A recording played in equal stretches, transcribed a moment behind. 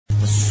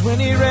When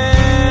he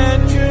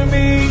ran to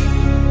me,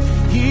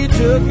 he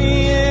took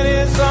me in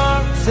his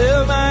arms,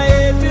 held my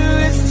head to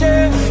his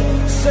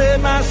chest, said,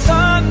 my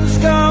son's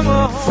come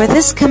home. For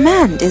this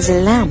command is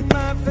a lamp,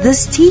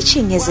 this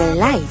teaching is a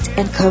light,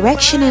 and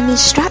correction and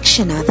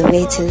instruction are the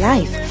way to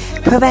life.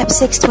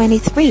 Proverbs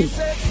 6:23.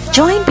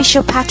 Join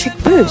Bishop Patrick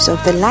Bruce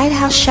of the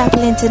Lighthouse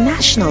Chapel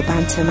International,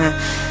 Bantama,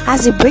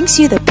 as he brings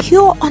you the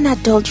pure,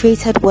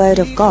 unadulterated Word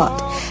of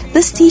God.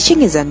 This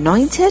teaching is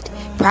anointed,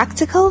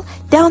 practical,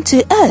 down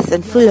to earth,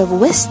 and full of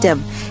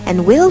wisdom,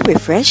 and will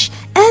refresh,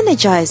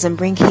 energize, and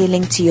bring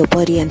healing to your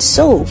body and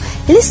soul.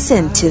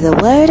 Listen to the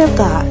Word of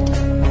God.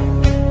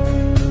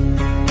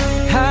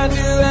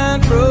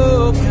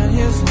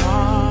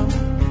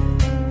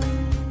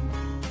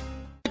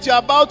 You're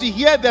about to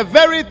hear the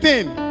very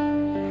thing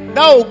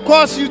that will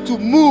cause you to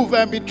move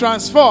and be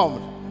transformed.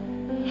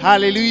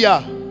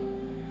 Hallelujah.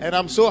 And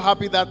I'm so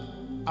happy that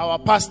our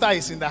pastor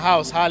is in the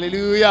house.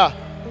 Hallelujah.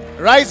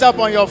 Rise up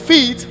on your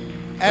feet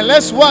and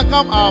let's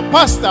welcome our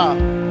pastor,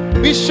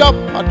 Bishop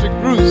Patrick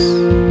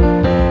Bruce.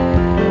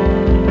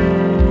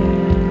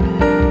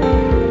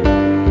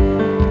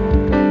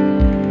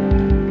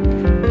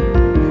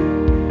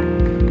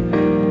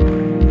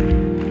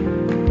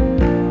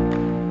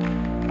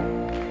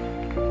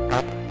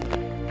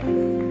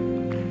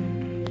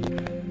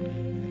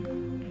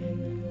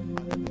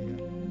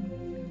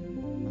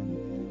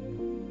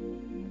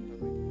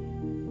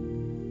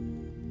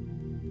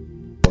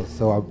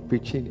 So I'm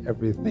preaching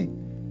everything.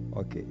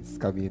 Okay, it's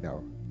coming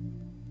now.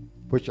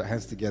 Put your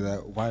hands together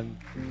one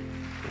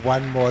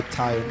more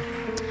time.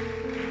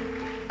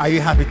 Are you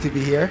happy to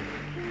be here?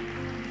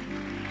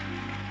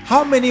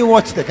 How many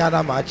watched the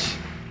Ghana match?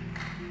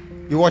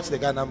 You watched the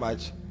Ghana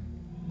match?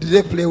 Did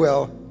they play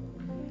well?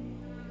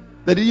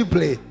 They didn't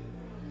play.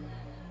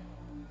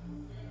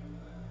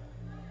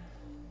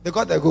 They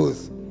got their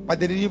goals, but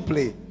they didn't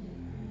play.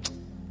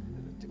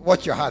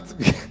 Watch your heart.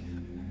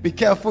 Be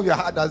careful your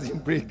heart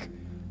doesn't break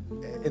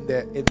in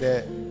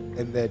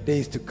the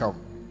days to come.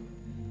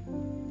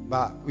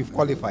 But we've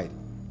qualified.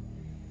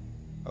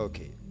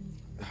 Okay.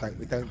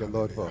 We thank the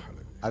Lord for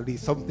at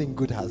least something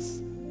good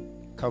has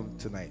come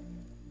tonight.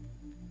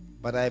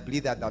 But I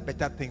believe that there are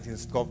better things in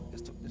store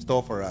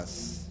for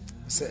us.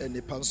 And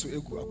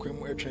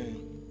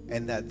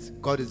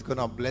that God is going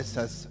to bless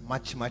us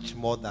much, much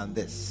more than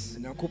this.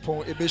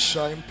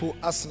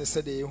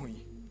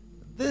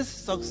 This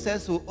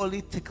success will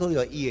only tickle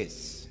your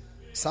ears.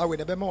 This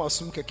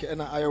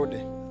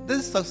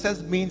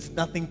success means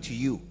nothing to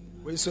you.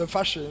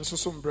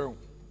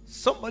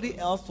 Somebody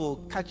else will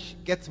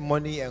get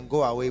money and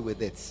go away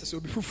with it.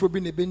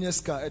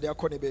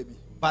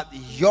 But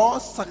your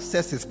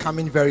success is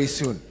coming very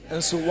soon.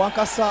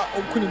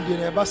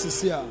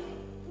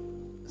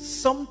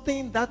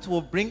 Something that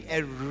will bring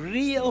a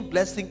real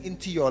blessing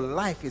into your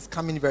life is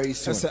coming very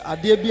soon.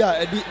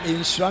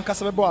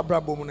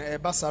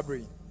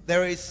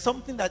 There is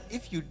something that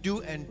if you do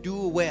and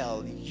do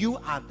well, you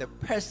are the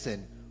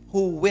person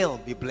who will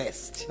be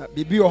blessed. There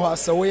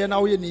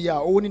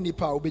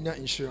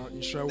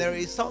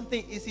is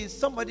something, you see,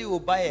 somebody will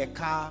buy a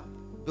car,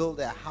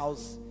 build a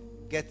house,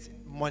 get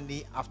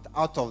money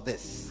out of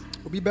this.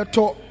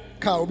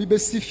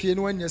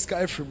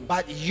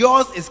 But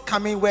yours is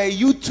coming where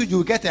you too,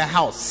 you get a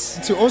house.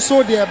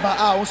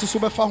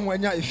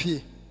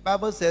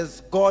 Bible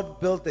says God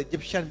built the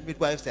Egyptian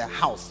midwives a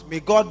house. May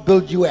God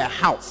build you a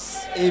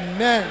house.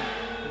 Amen.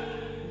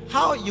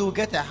 How you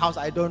get a house,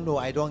 I don't know.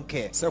 I don't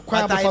care.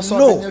 But I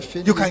know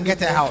you can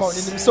get a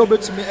house.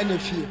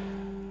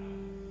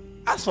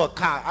 As for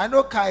car, I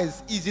know car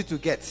is easy to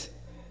get.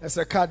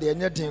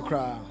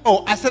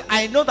 Oh, I said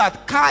I know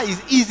that car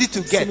is easy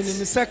to get.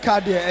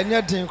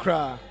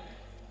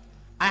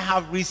 I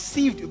have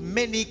received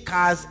many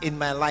cars in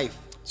my life.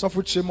 In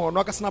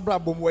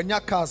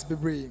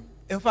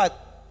fact,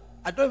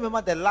 I don't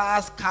remember the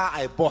last car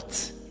I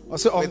bought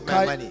with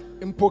my money.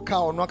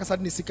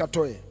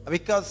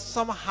 Because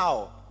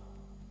somehow,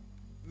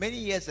 many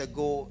years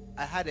ago,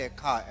 I had a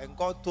car and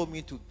God told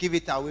me to give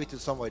it away to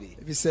somebody.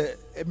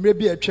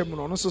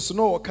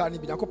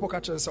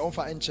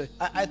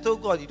 I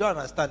told God, you don't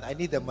understand, I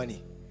need the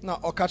money.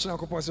 God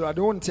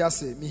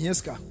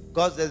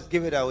says,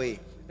 give it away.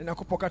 And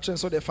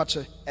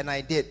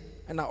I did.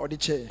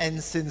 And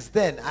since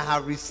then, I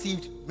have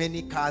received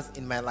many cars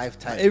in my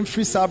lifetime. That's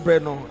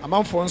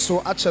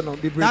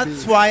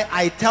why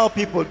I tell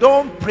people,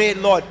 don't pray,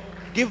 Lord,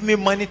 give me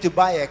money to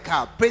buy a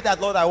car. Pray that,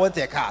 Lord, I want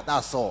a car.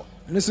 That's all.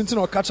 May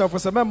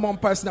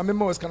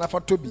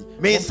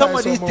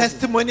somebody's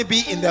testimony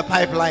be in the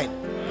pipeline.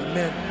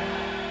 Amen.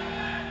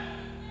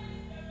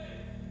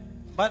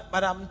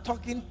 But I'm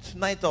talking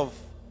tonight of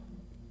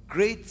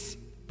great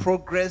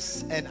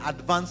progress and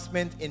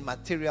advancement in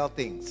material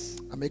things.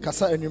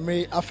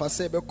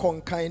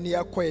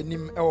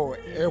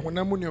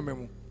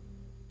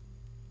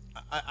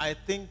 I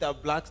think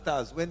that Black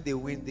Stars, when they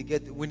win, they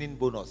get winning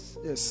bonus.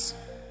 Yes.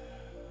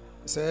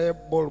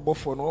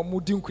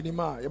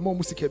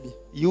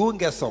 You won't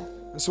get some.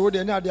 So it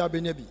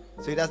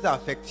doesn't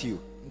affect you.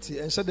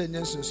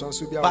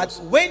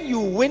 But when you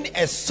win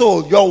a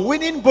soul, your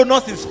winning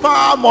bonus is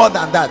far more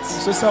than that.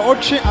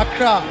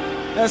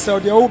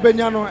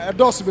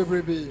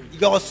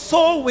 Your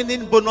soul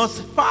winning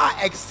bonus far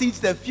exceeds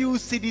the few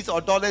cedis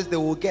or dollars they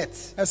will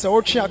get.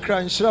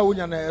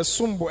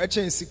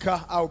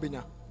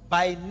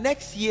 By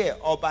next year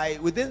or by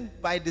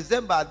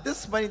December,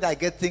 this money that I'm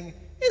getting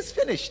is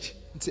finished.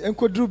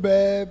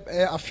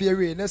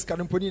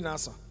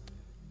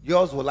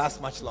 Yours will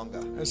last much longer.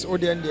 Put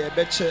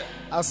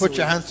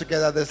your hands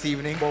together this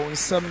evening.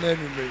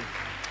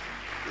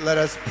 Let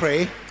us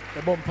pray.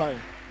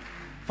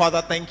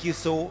 Father, thank you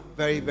so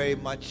very, very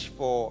much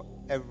for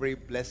every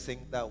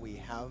blessing that we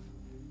have.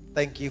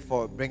 Thank you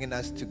for bringing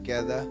us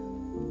together.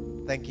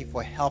 Thank you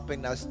for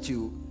helping us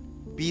to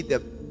be the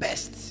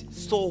best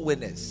soul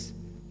winners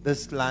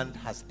this land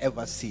has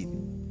ever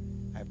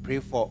seen. I pray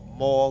for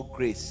more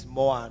grace,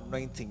 more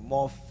anointing,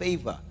 more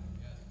favor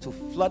to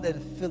flood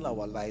and fill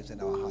our lives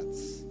and our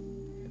hearts.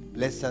 And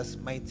bless us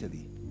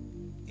mightily.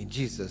 In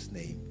Jesus'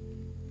 name,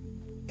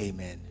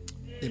 amen.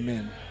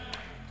 Amen.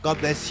 God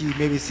bless you. You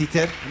may be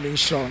seated.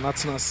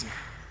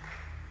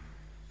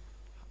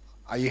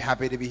 Are you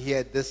happy to be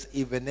here this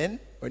evening?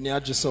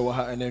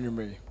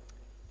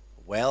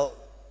 Well,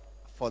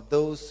 for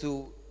those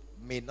who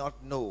may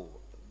not know,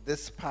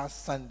 this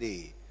past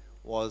Sunday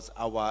was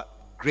our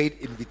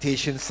Great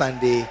Invitation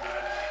Sunday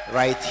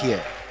right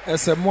here.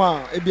 It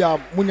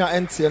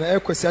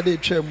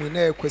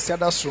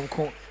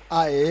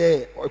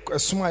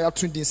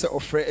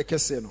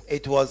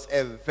was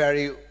a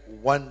very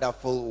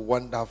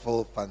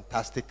wonderful,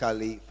 fantastic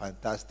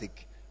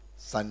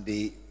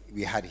Sunday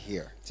we had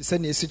here.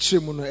 And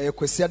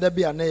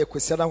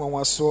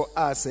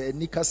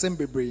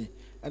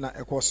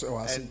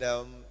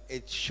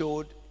it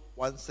showed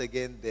once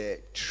again the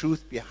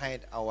truth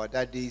behind our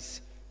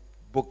daddy's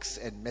books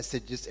and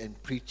messages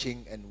and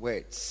preaching and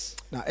words.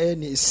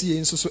 And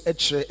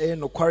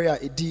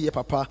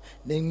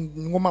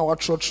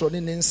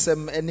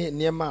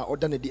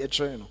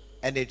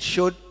it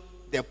showed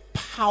the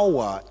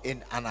power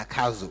in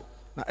Anagkazo.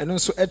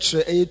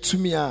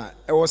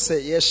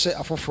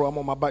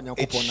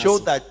 It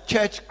showed that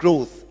church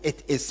growth,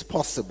 it is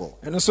possible.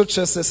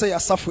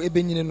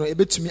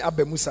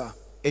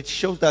 It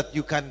shows that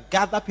you can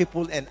gather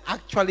people and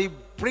actually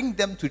bring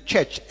them to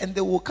church and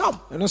they will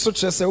come. And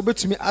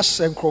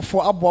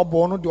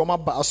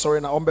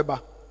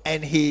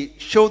he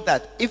showed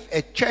that if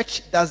a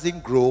church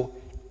doesn't grow,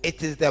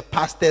 it is the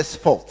pastor's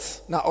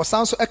fault.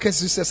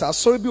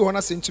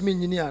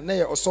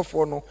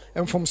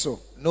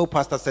 No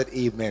pastor said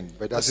amen,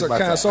 but it doesn't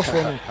matter.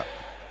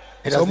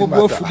 It doesn't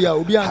matter.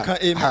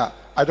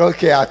 I don't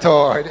care at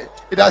all. It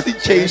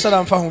doesn't change.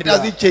 It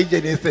doesn't change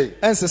anything.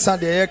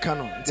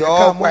 They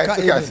all quite look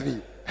at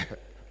me.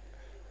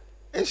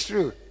 It's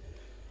true.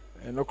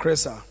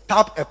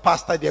 Tap a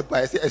pastor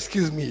nearby and say,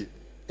 excuse me,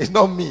 it's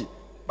not me.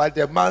 But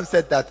the man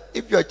said that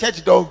if your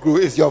church don't grow,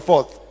 it's your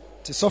fault.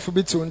 It's not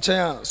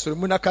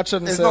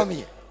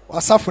me.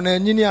 It's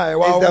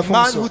the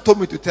man who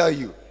told me to tell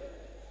you.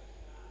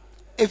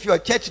 If your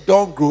church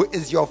don't grow,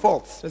 it's your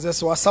fault.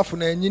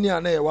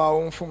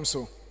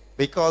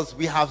 Because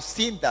we have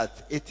seen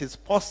that it is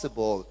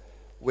possible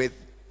with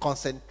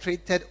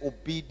concentrated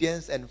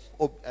obedience and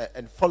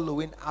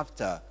following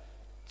after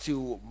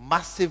to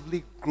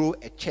massively grow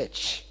a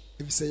church.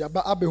 And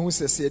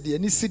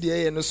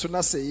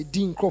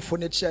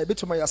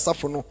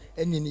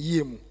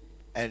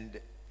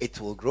it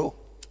will grow.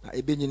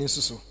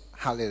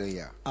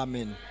 Hallelujah.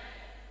 Amen.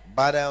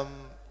 But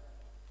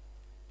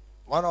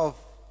one of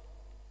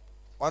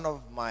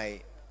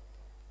my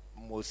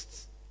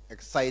most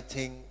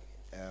exciting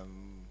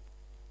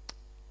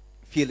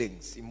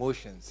feelings,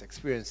 emotions,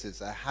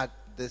 experiences I had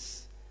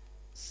this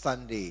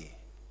Sunday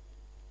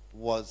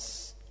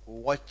was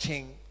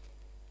watching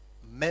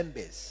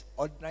members,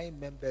 ordinary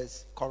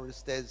members,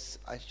 choristers,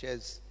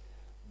 ushers,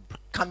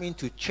 coming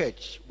to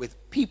church with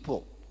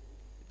people,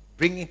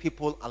 bringing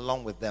people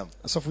along with them.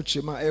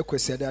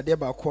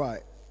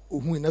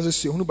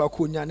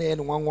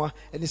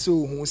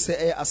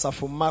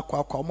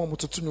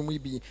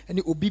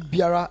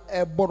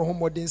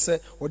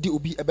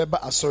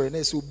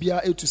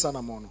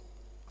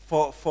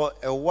 For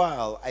a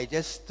while, I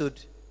just stood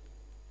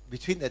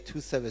between the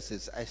two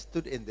services. I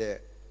stood in the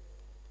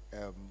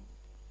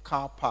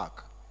car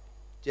park,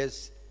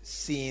 just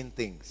seeing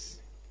things.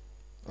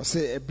 And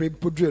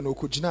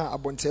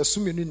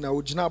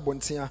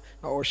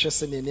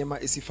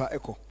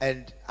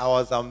I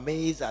was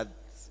amazed at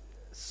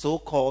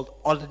so-called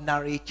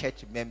ordinary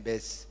church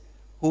members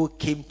who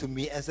came to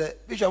me and said,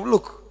 Bishop,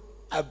 look,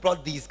 I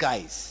brought these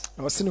guys.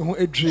 Hey.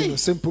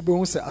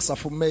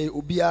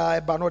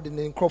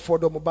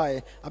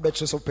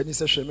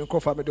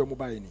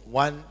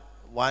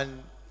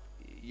 One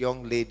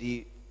young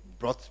lady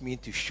brought me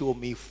to show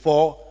me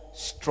 4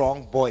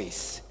 strong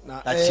boys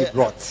that she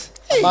brought.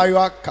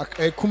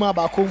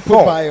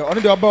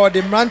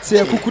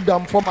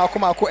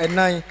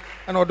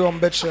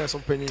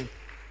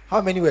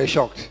 How many were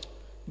shocked?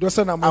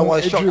 I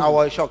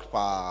was shocked.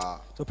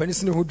 So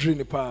penis ni hudri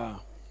ni pa.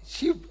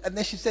 And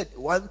then she said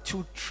 1,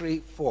 2, 3,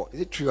 4.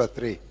 Is it 3 or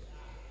 3?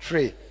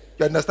 3.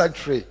 You understand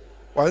 3?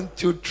 1,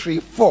 2, 3,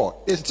 4.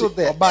 They stood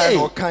there. Hey.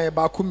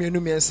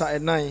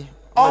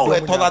 All were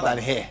taller than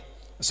her.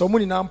 So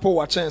many nampo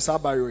watching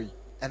Sabayo.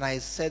 And I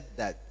said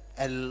that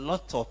a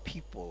lot of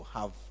people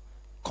have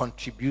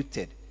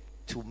contributed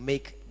to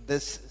make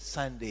this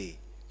Sunday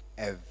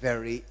a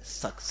very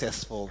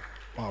successful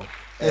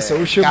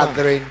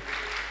gathering,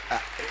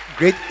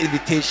 great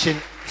invitation,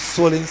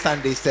 Souling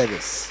Sunday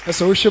service.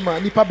 So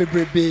nipa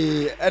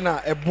bebrebe na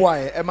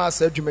eboa e ma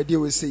sa adwumade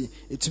we say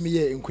etumi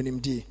ye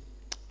nkunimdi.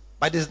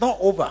 But it's not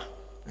over.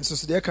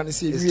 So they can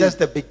say it's just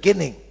the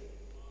beginning.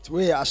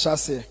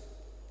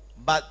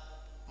 But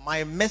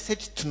my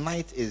message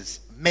tonight is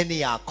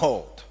many are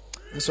called.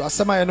 So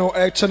asema no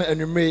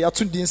enumre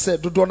atundin say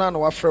dodo na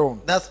wafre.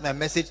 That's my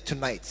message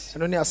tonight.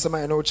 Eno ni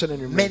asema no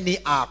enumre. Many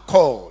are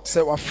called.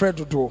 Say wafre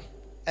dodo.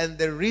 And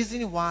the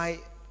reason why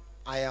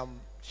I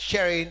am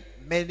sharing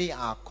many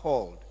are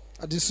called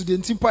is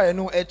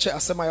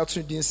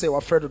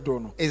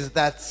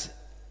that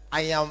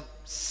I am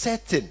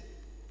certain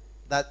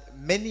that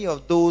many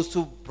of those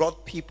who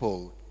brought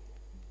people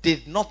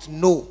did not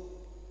know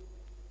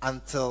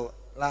until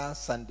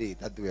last Sunday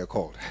that they were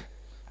called.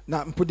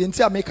 Na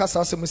mpodenti ameka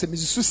sase mo se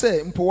misu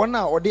se mpo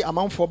wona ode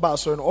amanfo ba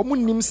so no omu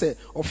nim se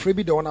ofre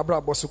bi de wona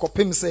bra boso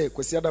kopem se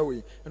kwasiada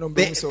we no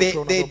mbem se ofre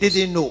no. They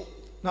didn't know.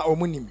 Na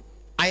omu nim.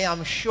 I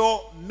am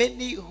sure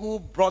many who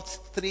brought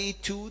 3,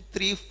 2,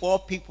 3, 4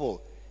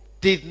 people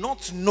did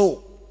not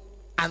know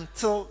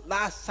until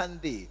last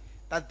Sunday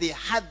that they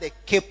had the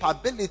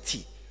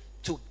capability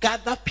to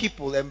gather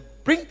people and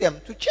bring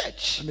them to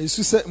church. Na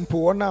Yesu se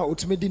mpo wona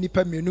otumedi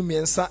nipa mienu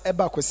miensa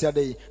eba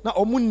kwasiada yi na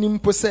omu nim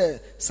po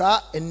se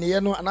sa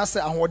enneye no anase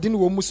ahode ne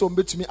wo mu so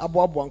mbetumi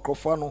aboabo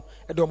ankrofo no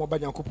e de omoba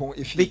Nyankopon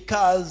efi.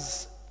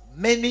 Because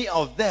many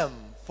of them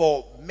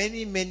for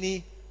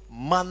many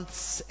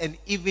months and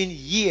even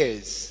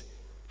years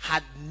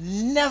had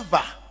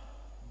never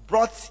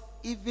brought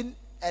even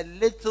a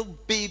little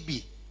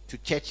baby to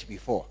church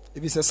before.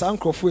 If it's a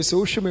sankrofo se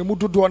o hweme mu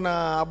dodo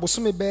na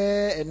abosome be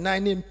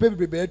enan ne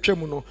mpebebe be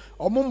atwam no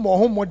omommo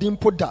ho modin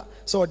poda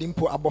so odin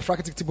po abofra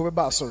ketekete be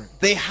ba asore.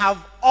 They have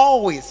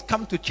always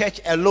come to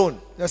church alone.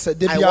 Yes, I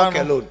walk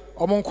alone.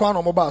 Omonkwa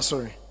no mo ba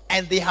asore.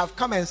 And they have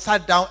come and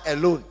sat down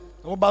alone.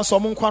 Mo ba so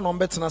omonkwa no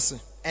mbetena se.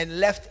 And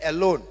left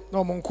alone.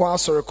 No omonkwa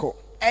asore ko.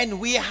 And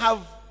we have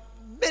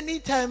many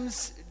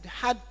times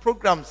had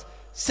programs.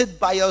 Sit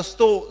by your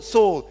soul,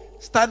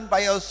 stand by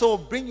your soul,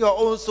 bring your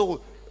own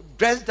soul,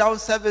 dress down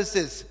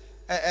services.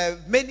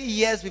 Many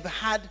years we've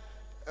had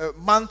a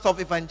month of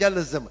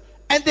evangelism,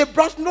 and they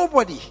brought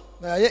nobody.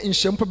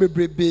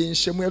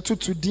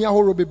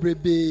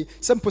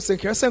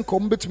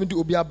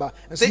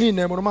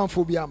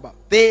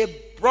 They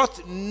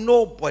brought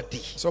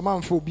nobody.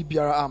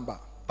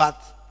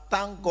 But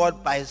thank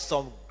God, by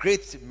some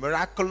great,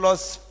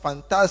 miraculous,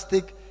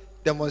 fantastic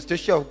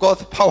demonstration of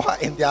God's power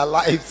in their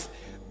lives,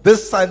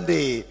 this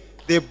Sunday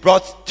they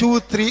brought 2,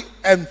 3,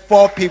 and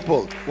 4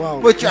 people. Wow.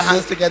 Put your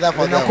hands together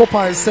for them.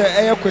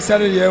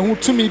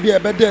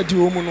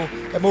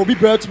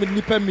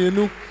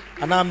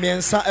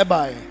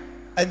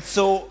 And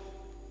so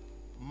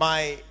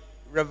my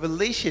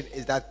revelation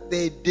is that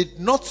they did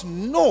not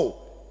know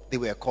they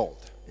were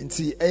called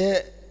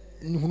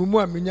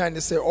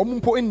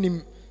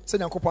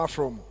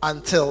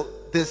until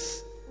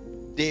this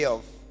day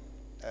of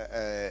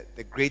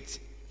the great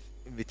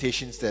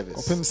invitation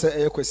service.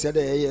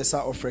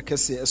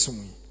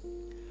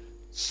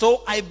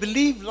 So I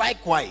believe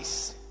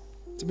likewise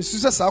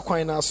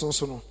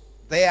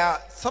there are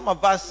some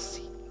of us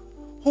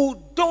who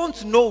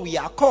don't know we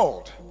are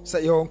called.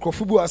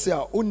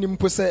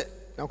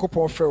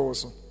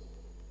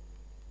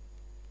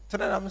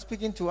 Tonight I'm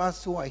speaking to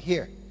us who are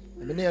here.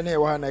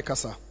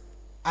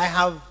 I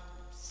have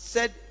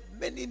said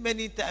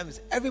many times,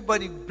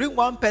 everybody bring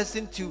one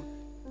person to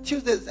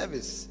Tuesday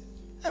service.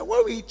 And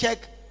when we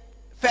check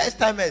first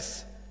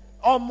timers,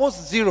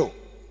 almost zero.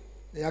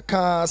 Many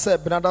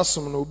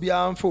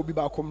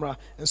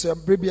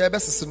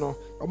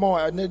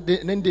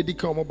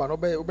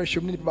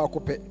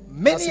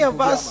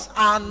of us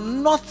are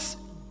not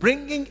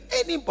bringing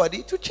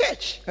anybody to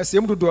church.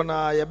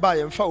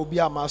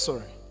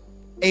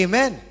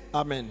 Amen.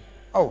 Amen.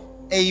 Oh,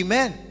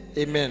 amen.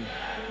 Amen.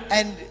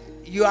 And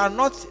you are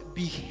not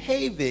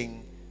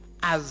behaving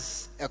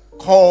as a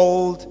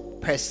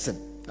called person.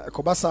 And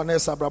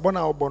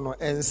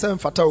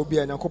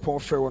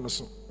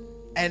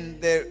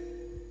the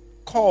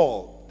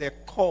call,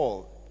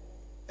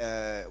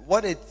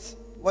 what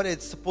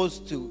it's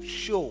supposed to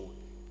show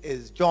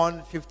is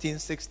John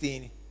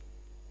 15:16.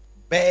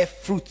 Bear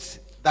fruit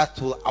that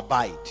will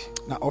abide.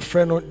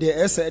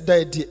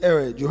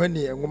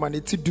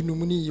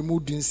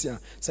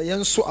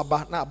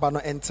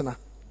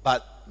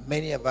 But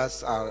many of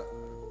us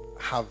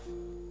have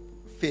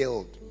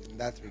failed in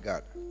that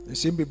regard.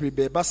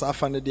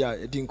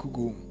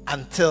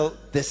 Until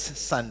this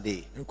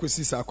Sunday.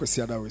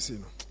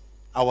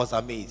 I was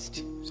amazed.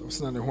 So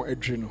ɔsena ne ho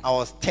adwiri no. I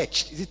was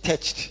touched. Is it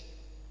touched?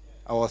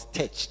 I was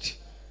touched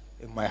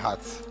in my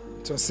heart.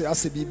 So ɔse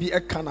ase biribi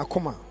ɛka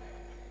n'akoma.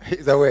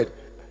 Is a word.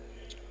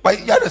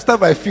 But you understand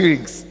my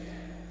feelings.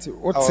 Nti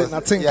ɔte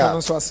n'atenka no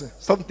nso ase.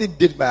 Something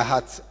did my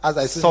heart as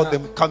I saw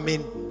them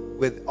coming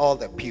with all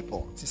the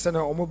people. Nti sɛ na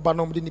ɔmo ba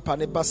na ɔmo de nipa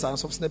ne ba saa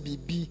nso ɔsena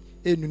biribi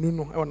enunu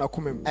no ɛwɔ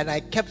n'akoma mu. And I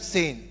kept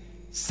saying,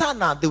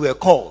 Sana, they were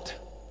called.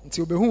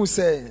 Nti obehu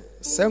sɛ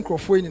sɛ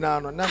nkurɔfoɔ yi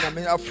nyinaa no na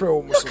nyame afrɛ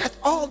wɔn so. Look at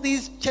all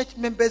these church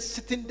members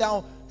sitting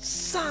down.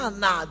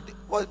 Sana.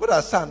 What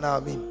does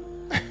Sana mean?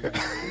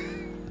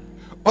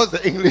 What's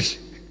the English?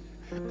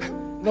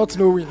 Not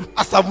knowing.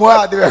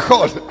 Asamoah, they were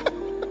called.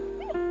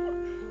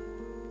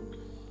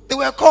 They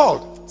were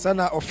called. Sɛ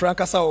na ɔfrɛ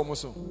ankasa wɔn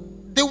so.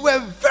 They were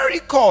very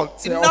called.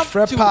 Say, Enough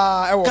ɔfrɛ to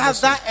paa ɛwɔ wɔn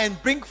so. gather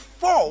and bring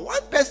 4.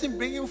 One person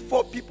bringing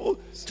 4 people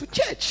to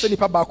church. Sɛ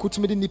nipa baako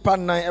tumi de nipa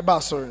 9 ɛba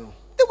asɔre no.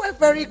 They were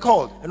very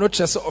called. Ɛno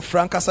kyerɛ sɛ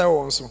ɔfrɛ ankasa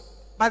ɛwɔ wɔn so.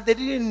 But they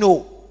didn't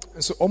know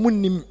Nso ɔmo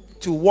nim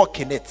to walk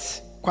in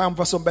it. kwan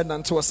mfa so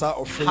bɛnante wɔ saa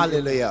ɔfrɛ yi mu.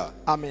 Hallelujah.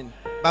 Amen.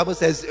 Bible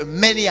says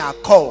many are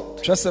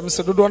called, Kyerɛ sɛ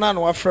sɛ dodoɔ no a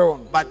na wafrɛ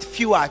wɔn. but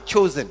few are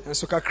chosen.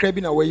 Nso kakra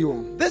bi na wayi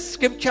wɔn. This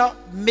scripture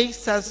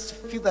makes us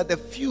feel that the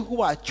few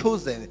who are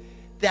chosen,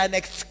 they are an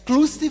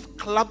exclusive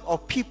club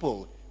of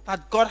people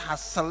that God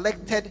has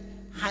selected,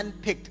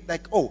 handpicked.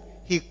 Like, oh,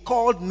 he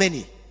called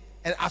many.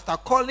 And after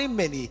calling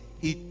many,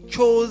 he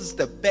chose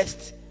the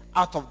best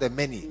out of the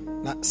many.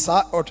 Na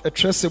saa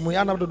ɛkyerɛ sɛ mu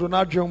yɛ anam dodoɔ no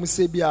adwene mu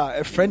sɛ bi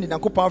a ɛfrɛ ni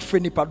Nyankopɔn afrɛ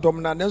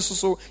nipadɔm na nanso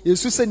so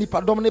Yesu sɛ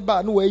nipadɔm ne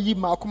ba na wayi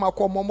maako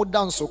ɔmo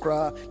da nso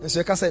koraa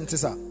nanso yɛka sɛ nte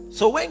saa.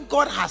 So when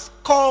God has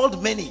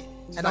called many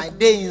and I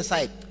day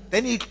inside,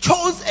 then he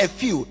chose a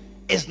few.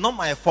 It's not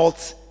my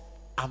fault.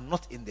 I'm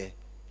not in the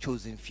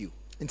chosen few.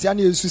 Nti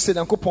ana Yesu sɛ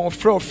Nyankopɔn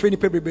ɔfrɛ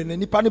nipa bebree na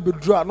nipa ne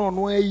beduru a na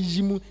ɔno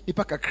ayi mu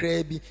nipa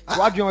kakraa bi. So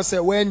wadwene sɛ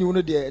wɔanyi wo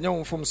no deɛ ɛnyɛ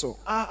wo mfom so.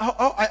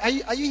 Are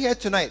you here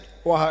tonight?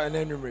 Wɔ ha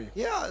ɛna anwummere.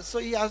 Yeah, so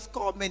he has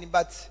called many,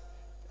 but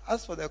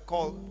as for the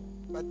call,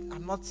 but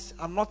I'm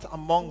not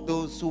among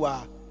those who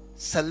are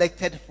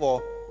selected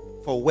for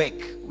work.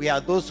 We are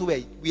those who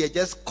we are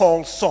just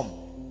called some,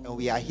 and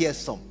we are here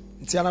some.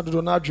 Nti ana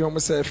dodoɔ no adwene mu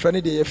sɛ ɛfrɛ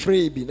ne deɛ yɛfrɛ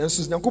yi bi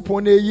nanso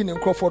Nyankopɔn na ɛyi ne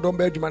nkurɔfoɔ dɔm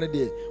bɛ adwuma no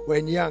deɛ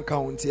wɔanyi anka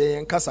ho nti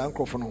yɛnka saa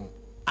nkurɔfoɔ no ho.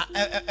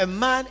 A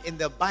man in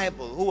the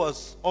Bible who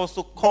was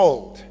also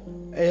called,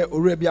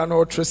 owura bi a na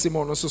ɔtrɛ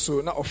Simon no so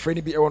na ɔfrɛ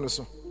ne bi ɛwɔ no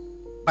so.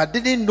 but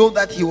didn't know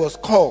that he was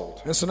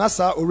called, Nso na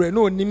saa owura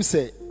no onim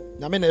sɛ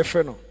nyame na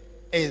ɛfrɛ no.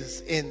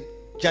 is in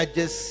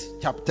Judges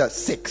chapter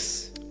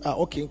 6.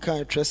 Okay,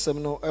 nkan ɛtrɛ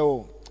sɛm no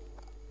ɛwɔ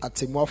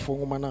Atemmuafo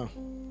nwoma no.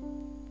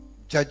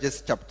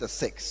 Judges chapter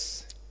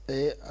 6.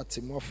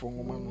 Atemmuafo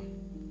nwoma no.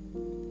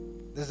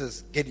 This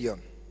is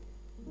Gideon.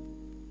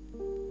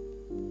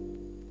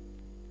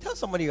 Tell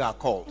somebody you are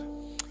called.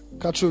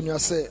 Ka kyerɛ onua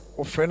sɛ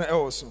ɔfrɛ no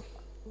ɛwɔ so.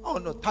 Oh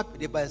no, tap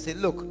it and say,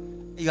 look,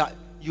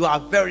 you are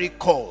very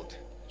called.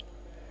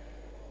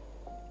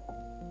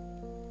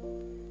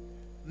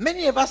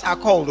 Many of us are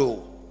called,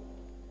 though.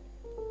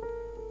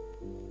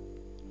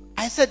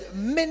 I said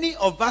many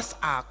of us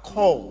are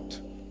called.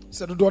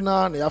 Sɛ dodoɔ no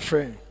ara na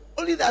yɛafrɛ.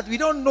 Only that we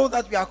don't know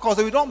that we are called,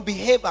 so we don't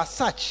behave as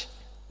such.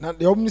 Na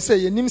deɛ ɔmo ne sɛ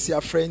yɛnim si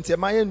afrɛ nti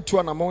ɛma yɛntu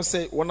anammɔn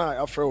sɛ wɔn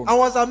a yɛafrɛ wɔn. I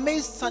was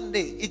amazed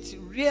Sunday. It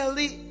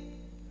really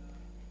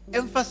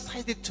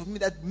emphasized it to me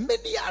that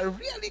many are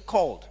really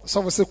called.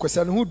 Sɔfo sɛ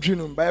kwasi ano ho dwiri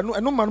no mba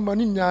ɛno ma no ma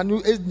no nyinaa no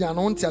nya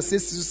no nte ase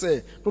si so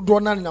sɛ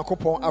dodoɔ no ara na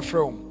Nyankopɔn afrɛ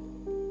wɔn.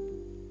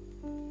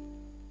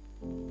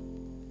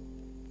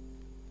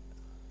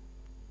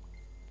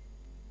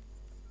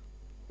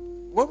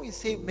 When we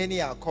say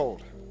many are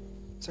called,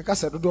 Sɛ ka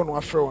sɛ dodoɔ no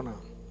afrɛ wɔn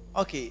a.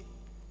 okay,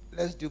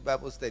 let's do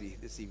Bible study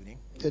this evening.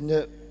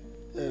 Ɛnyɛ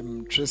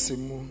twerɛsɛm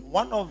mu.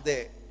 One of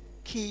the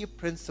key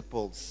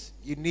principles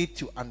you need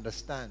to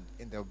understand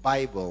in the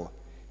Bible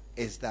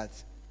is that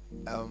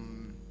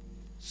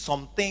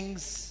some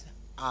things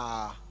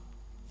are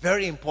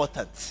very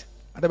important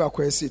Ade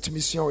baako a ɛsɛ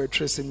etumi sua wɔ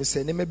twerɛsɛm mu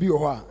sɛ nneɛma bi wɔ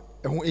hɔ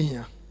a ɛho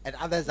ehia and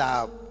others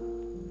are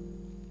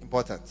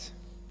important.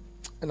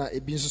 ɛna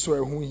ebi nso so a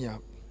ɛho hia.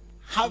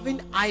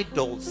 Having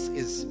idols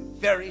is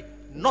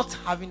not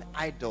having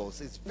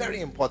idols is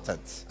very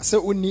important. Sɛ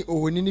onni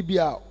ohoni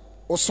bi a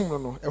ɔsom no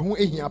no ɛho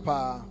ehia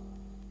paa.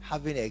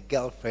 Having a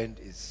girlfriend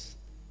is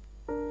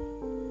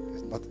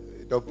not,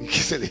 don't be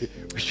silly.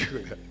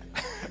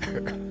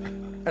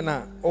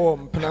 Ɛna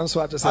mpena nso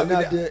akyɛ sɛ ne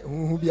adeɛ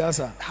huhu bi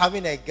asa.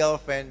 Having a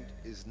girlfriend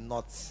is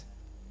not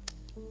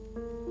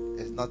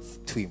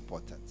too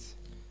important.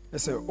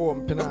 Ɛsɛ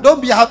mpena.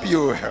 Don't be happy,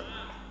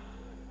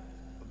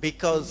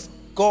 because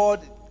God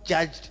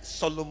judged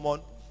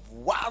Solomon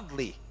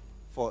wildly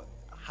for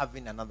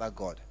having another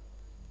god.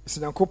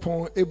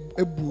 Nyankopɔn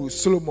ebu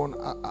Solomon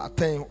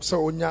atɛn sɛ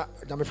onya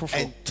nyame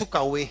foforɔ. And took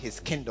away his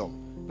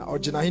kingdom. Na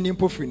ɔgye n'ahenni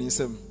mpo firi ne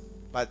nsam.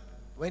 But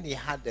when he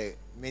had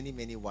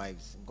many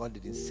wives, God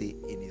didn't say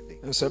anything.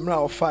 Nso mmerɛ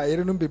a ɔfa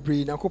yerenom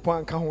bebree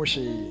Nyankopɔn anka ho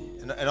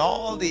hwee. And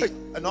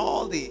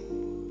all the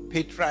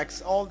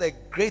patriarchs, all the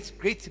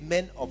great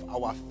men of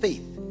our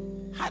faith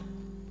had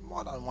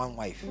more than one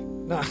wife.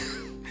 Na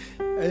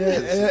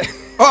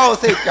Oh,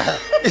 say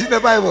it's in the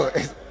Bible.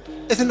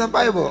 It's in the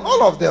Bible.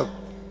 All of them.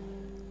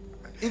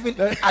 Even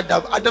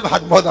Adam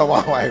had more than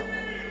one wife.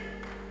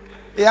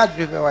 He had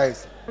different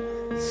wives.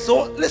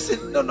 So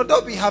listen, no,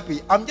 don't be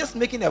happy. I'm just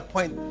making a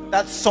point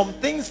that some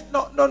things,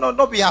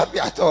 don't be happy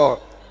at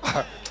all.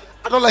 I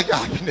don't like your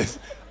happiness.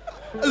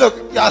 Look,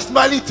 you are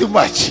smiling too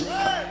much.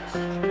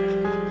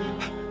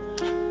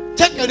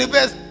 Check your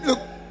neighbors. Look,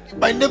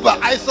 my neighbor,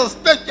 I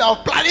suspect you are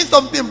planning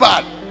something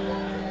bad.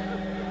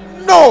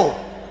 No,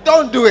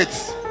 don't do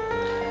it.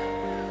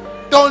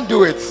 Don't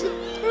do it.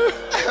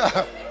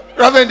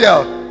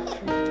 Ravendale,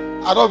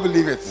 I don't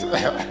believe it.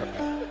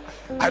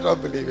 I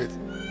don't believe it.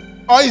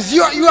 Or is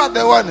you are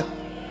the one?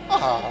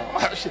 Oh,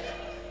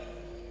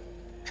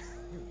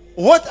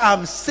 what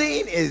I'm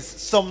saying is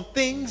some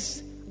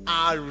things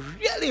are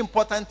really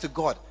important to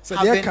God. So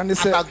having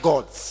other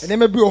gods.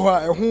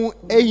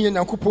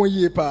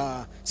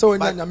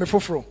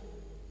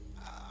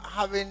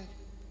 Having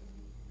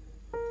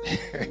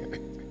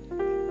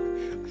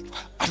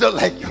I don't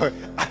like your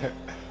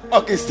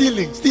okay,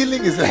 stealing is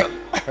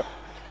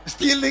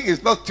stealing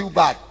is not too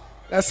bad.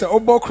 That's a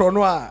obo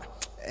krono.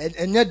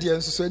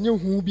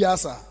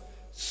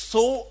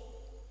 So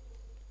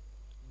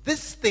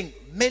this thing,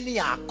 many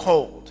are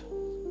called.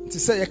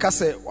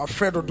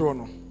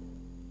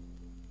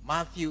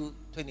 Matthew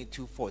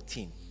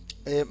 22:14.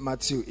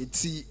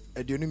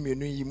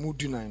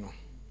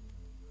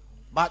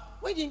 But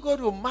when you go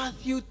to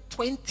Matthew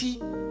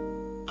 20,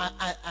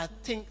 I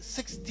think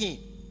 16.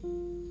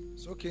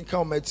 So can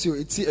count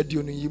Matthew.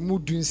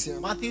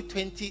 Matthew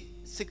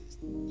 26.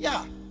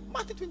 Yeah,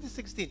 Matthew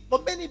 20:16.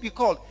 But many be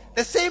called.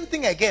 The same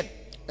thing again.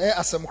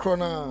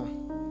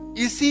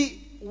 You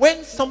see,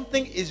 when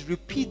something is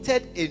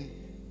repeated in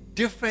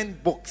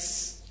different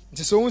books,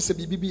 maybe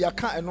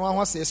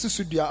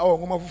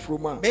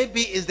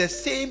it's the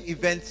same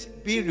event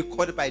being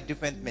recorded by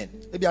different men.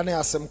 But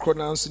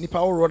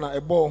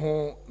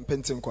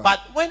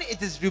when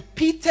it is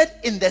repeated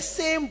in the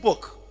same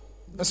book,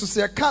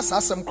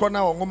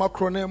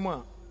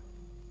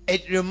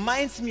 it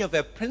reminds me of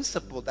a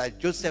principle that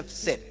Joseph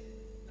said.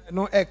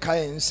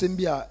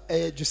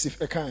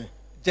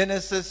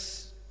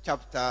 Genesis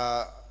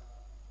chapter,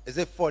 is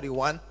it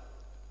 41?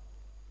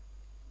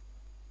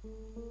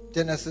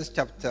 Genesis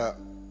chapter,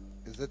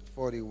 is it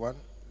 41?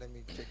 Let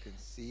me check and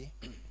see.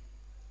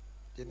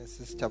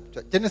 Genesis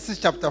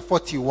chapter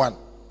 41.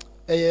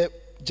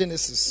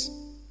 Genesis.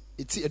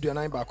 It's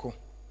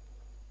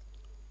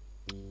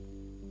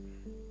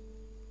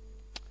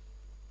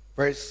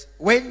Verse,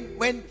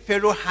 when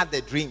Pharaoh had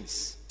the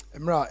dreams,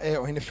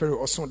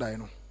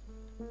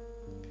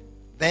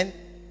 then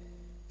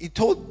he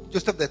told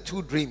Joseph the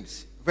two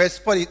dreams. Verse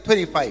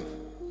 25.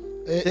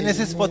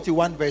 Genesis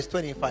 41 verse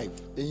 25.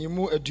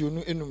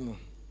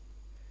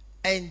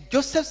 And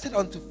Joseph said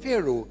unto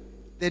Pharaoh,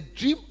 the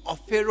dream of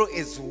Pharaoh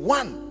is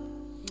one.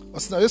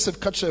 The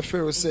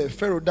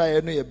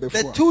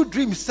two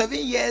dreams, 7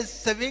 years,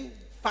 7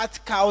 fat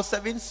cows,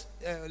 7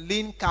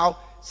 lean cow,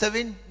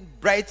 7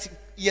 bright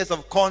years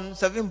of corn,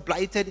 7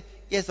 blighted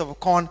years of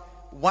corn.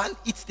 One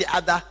eats the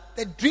other.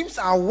 The dreams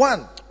are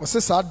one.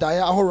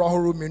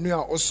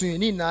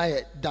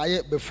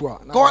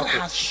 God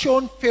has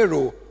shown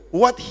Pharaoh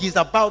what he's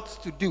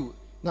about to do.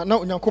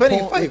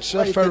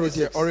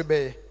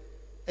 25.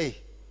 Hey,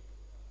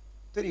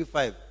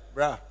 35,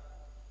 bruh.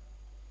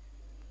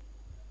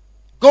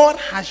 God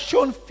has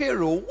shown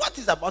Pharaoh what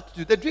he's about to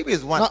do. The dream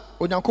is one.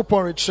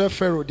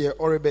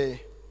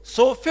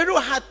 So Pharaoh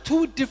had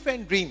two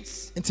different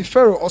dreams,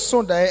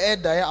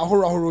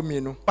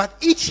 but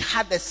each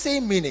had the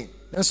same meaning.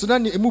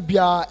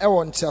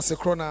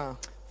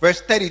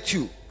 Verse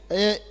 32.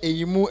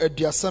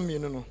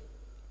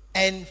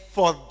 And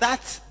for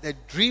that the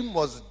dream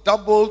was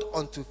doubled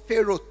unto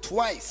Pharaoh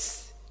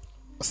twice.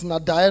 It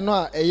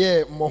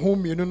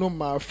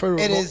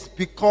is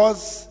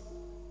because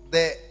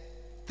the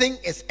thing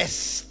is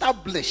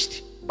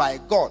established by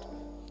God,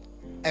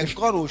 and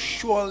God will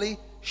shortly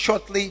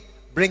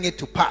bring it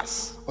to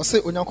pass. Yes.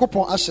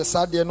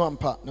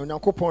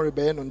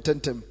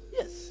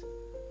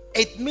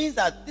 It means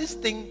that this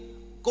thing,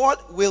 God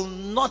will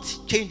not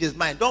change his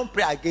mind. Don't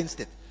pray against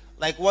it.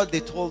 Like what they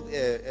told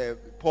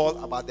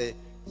Paul about the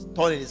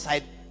thorn in his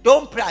side.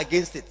 Don't pray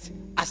against it.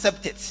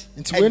 Accept it.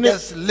 And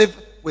just live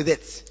with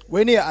it.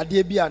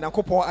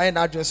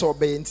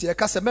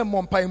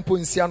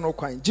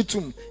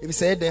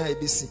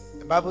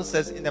 The Bible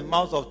says in the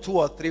mouths of 2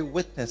 or 3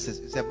 witnesses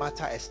is a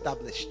matter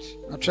established.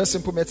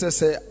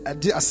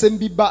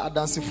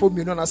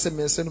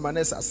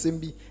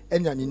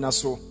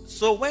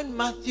 So when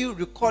Matthew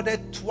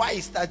recorded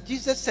twice that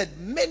Jesus said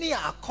many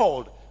are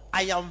called,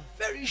 I am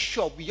very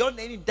sure beyond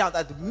any doubt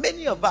that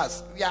many of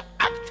us, we are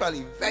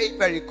actually very,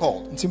 very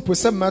called. And you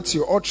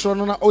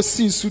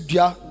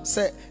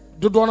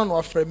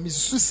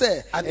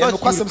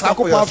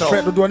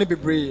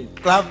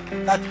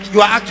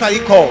are actually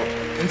called.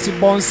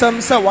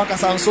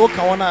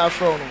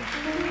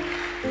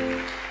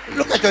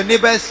 Look at your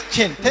neighbor's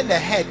chin, turn the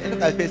head and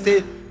look at him and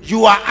say,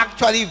 you are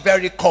actually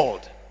very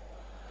called.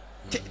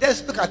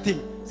 Just look at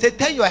him. Say,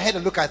 turn your head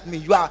and look at me.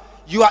 You are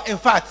in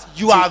fact,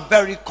 you are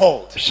very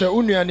cold. Very,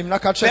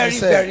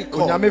 very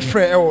cold.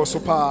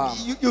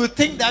 You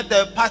think that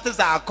the pastors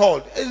are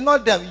cold. It's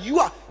not them.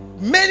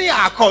 Many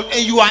are cold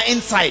and you are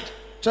inside.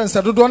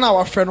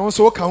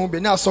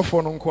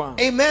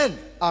 Amen.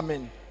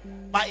 Amen.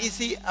 But you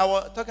see, I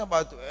was talking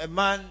about a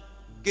man,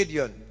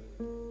 Gideon.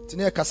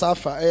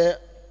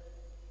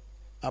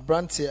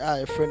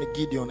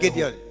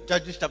 Gideon,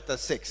 Judges chapter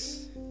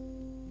 6.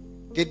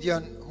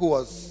 Gideon, who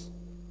was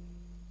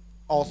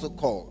also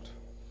called.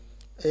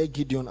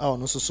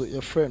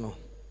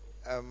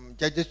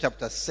 Judges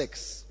chapter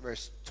 6,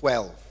 verse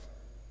 12.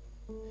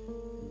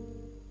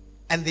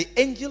 And the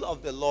angel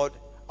of the Lord,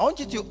 I want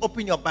you to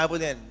open your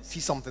Bible and see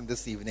something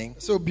this evening.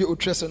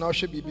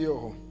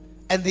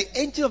 And the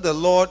angel of the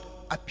Lord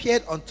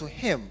appeared unto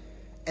him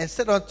and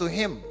said unto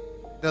him,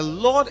 the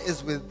Lord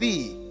is with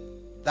thee,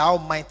 thou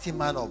mighty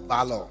man of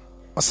valor.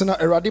 And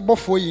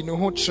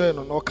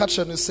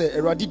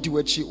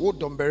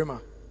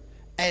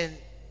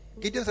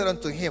Gideon said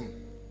unto him,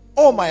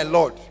 O my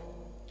Lord,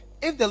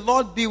 if the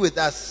Lord be with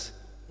us,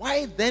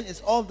 why then is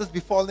all this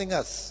befalling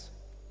us?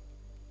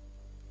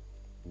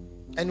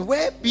 And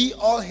where be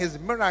all his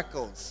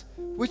miracles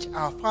which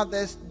our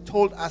fathers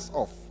told us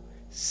of,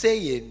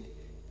 saying,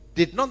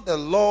 did not the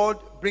Lord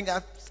bring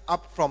us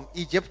up from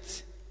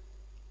Egypt?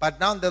 But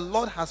now the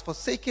Lord has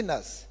forsaken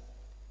us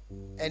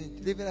and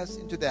delivered us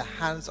into the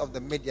hands of the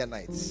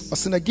Midianites. And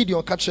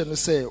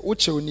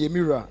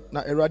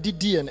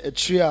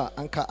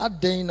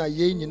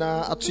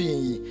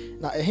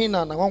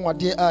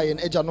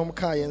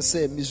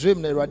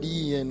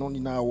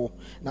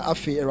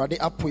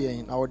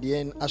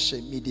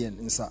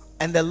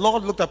the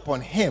Lord looked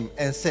upon him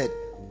and said,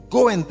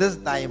 go in this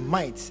thy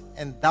might,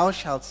 and thou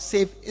shalt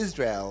save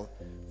Israel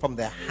from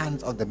the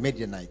hands of the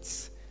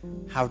Midianites.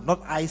 Have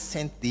not I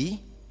sent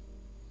thee?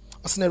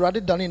 I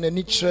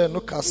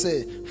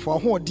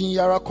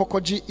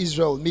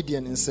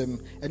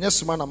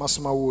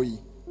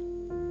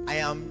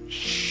am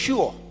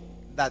sure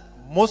that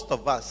most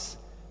of us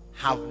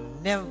have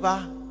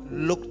never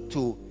looked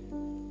to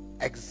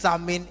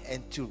examine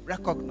and to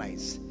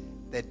recognize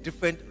the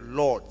different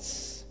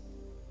lords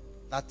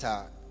that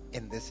are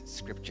in this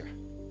scripture.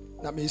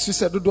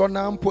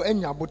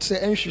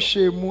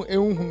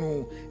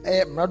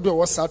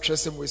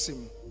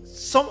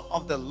 Some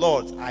of the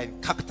lords are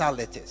in capital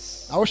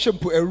letters,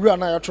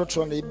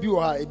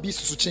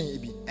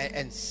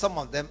 and some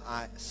of them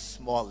are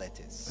small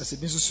letters.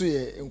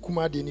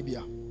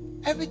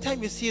 Every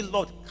time you see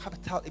Lord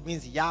capital, it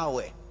means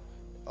Yahweh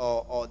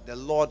or the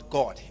Lord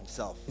God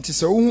himself. And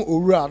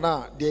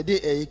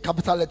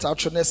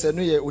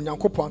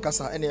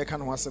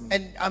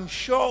I'm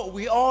sure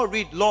we all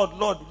read Lord,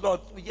 Lord,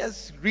 Lord. We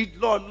just read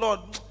Lord,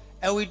 Lord,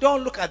 and we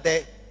don't look at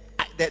the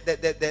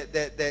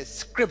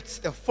scripts,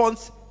 the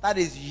fonts that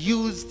is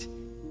used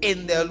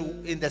in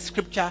the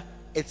scripture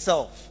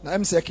itself.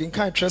 Because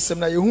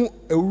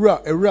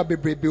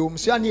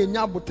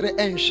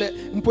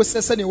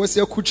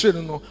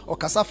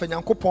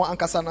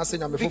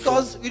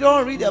we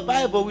don't read the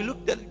Bible, we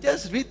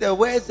just read the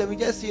words and we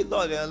just say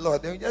Lord and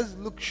Lord, and we just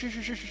look then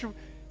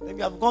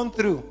we have gone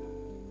through.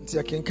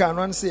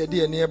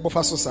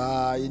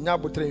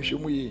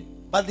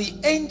 But the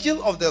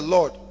angel of the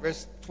Lord,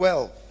 verse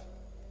 12,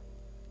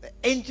 the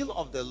angel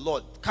of the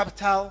Lord,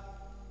 capital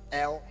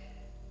L,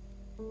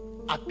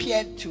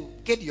 appeared to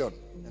Gideon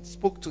and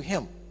spoke to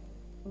him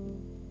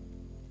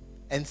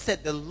and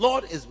said, the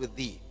Lord is with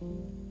thee.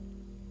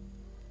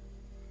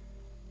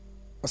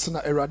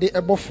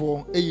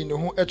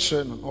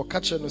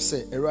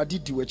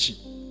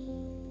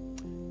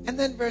 And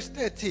then verse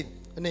 13,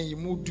 and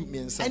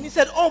he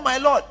said, oh my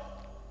Lord,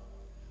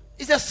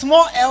 it's a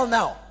small L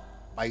now,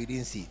 but you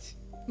didn't see it.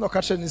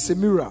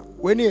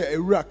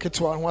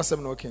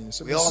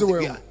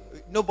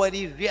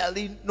 Nobody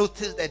really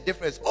noticed the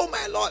difference. Oh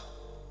my Lord.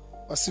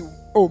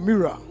 Oh,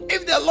 mirror.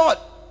 If the Lord,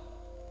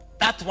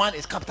 that one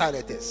is capital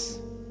letters.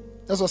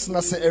 So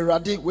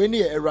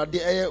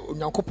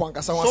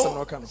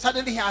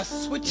suddenly he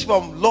has switched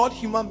from Lord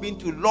human being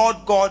to Lord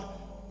God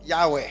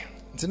Yahweh.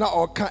 If the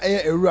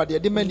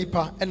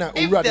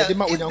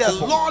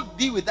Lord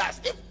be with us,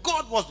 if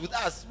God was with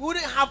us, we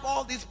wouldn't have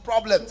all these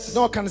problems.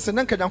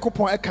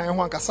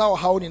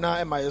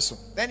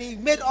 Then he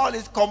made all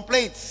his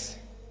complaints.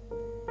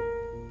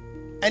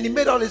 And he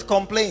made all his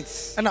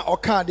complaints. Verse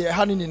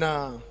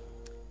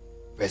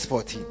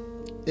 14.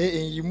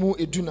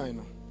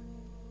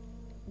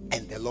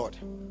 And the Lord,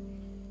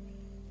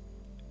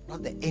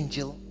 not the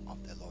angel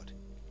of the Lord,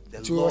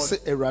 the Lord,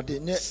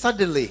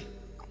 suddenly,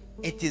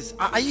 it is,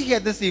 are you here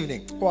this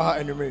evening?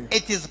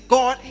 It is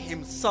God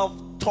himself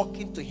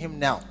talking to him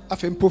now.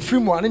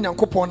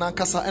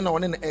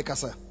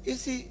 You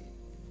see,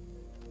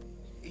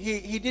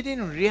 he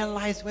didn't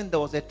realize when there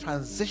was a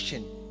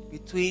transition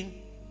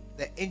between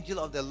the angel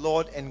of the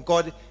Lord and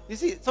God. You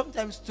see,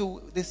 sometimes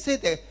too, they say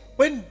that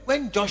when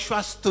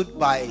Joshua stood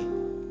by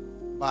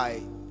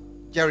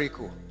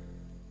Jericho,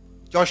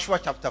 Joshua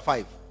chapter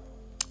 5.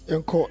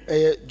 Enko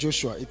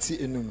Joshua eti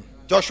enum.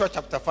 Joshua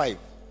chapter 5.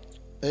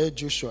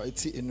 Joshua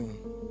eti enum.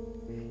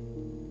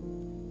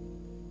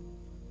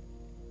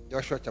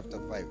 Joshua chapter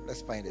 5.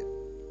 Let's find it.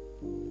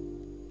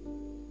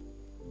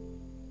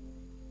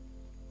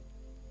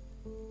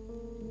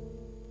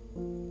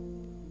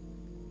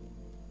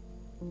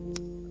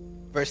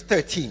 Verse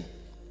 13.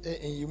 And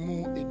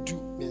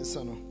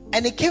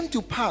it came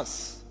to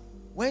pass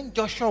when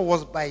Joshua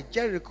was by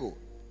Jericho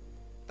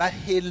that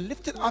he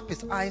lifted up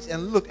his eyes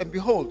and looked, and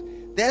behold,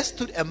 there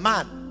stood a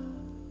man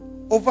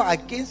over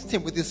against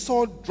him with his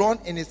sword drawn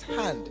in his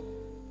hand.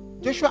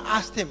 Joshua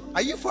asked him,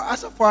 "Are you for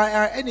us or for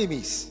our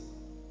enemies?"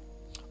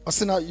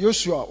 Osina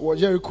Joshua wa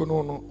Jericho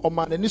no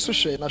ọma n'ani so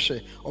hwɛ na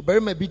hwɛ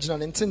ɔbarima bi gyina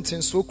ne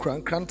ntenten so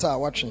kura nkranta a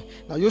watwe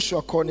na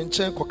Joshua kɔɔ ne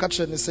nkyɛn kɔka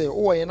kyerɛ ne sɛ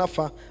wowɔ yɛn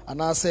afa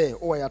anaasɛ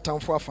wowɔ yɛn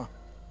atamfo afa.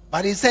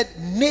 But he said,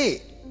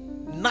 "Nay,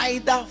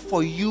 neither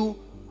for you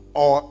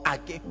or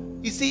against."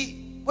 You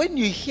see, when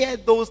you hear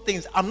those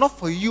things, "I'm not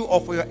for you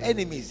or for your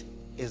enemies,"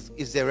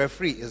 is the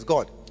referee, is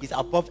God. He's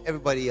above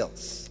everybody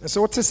else. And so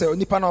what is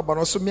onipa na ɔba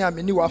no so me a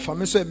meni wafa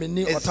me so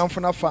meni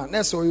ɔtamfo na fa na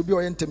sɛ ɔyɛ bi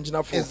ɔyɛ ntem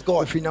gyinafo Is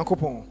God. ofiri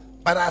Nyankopɔn.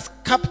 But as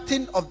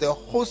captain of the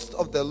host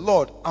of the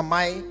Lord am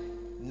I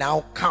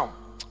now come.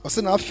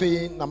 Ɔsɛ na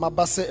afei na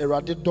maba sɛ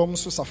Awurade dɔm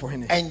so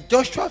safohene. And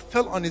Joshua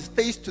fell on his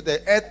face to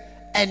the earth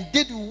and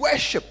did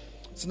worship.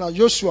 So na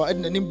Joshua ɛde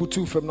n'anim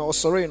butu fam na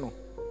ɔsɔre no.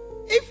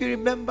 If you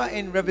remember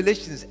in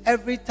Revelations,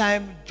 every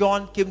time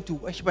John came to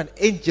worship an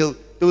angel,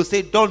 they would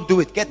say, "Don't do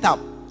it, get up.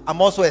 I'm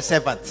also a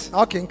servant."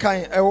 Okay,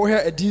 nkan ɛwɔ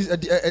hɛ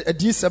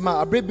adi sɛm a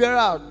abre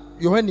biara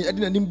Yohane ɛde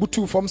n'anim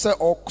butu fam sɛ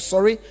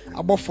ɔsɔre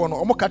abɔfo no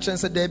ɔmo ka kyerɛ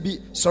sɛ daabi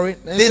sɔre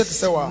na ɛsɛ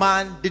This sɛ wa.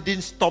 man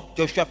didn't stop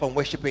Joshua from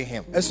worshiping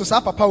him. Ɛso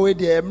saa papa wei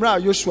deɛ mmerɛ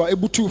a Joshua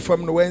ebutu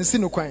fam no wɔansi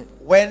no kwan.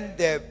 When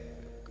the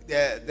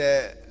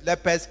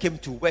lepers came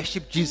to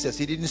worship Jesus,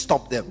 he didn't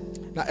stop them.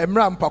 Na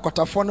mmerɛ a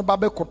mpakɔtafoɔ no ba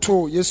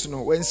bɛkoto Yesu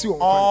no wɔansi wɔn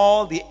kwan.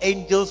 All the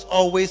angels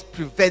always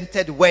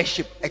prevented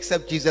worship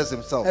except Jesus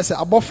himself. Ɛsɛ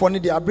abɔfoɔ no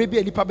deɛ abre bi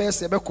a nipa bɛyɛ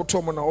sɛ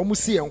ɛbɛkoto mu na ɔmo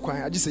si yɛn kwan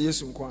agye sɛ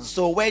Yesu nkwan.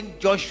 So when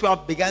Joshua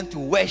began to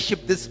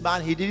worship this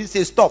man, he didn't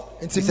say stop.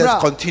 He Nti says mmerɛ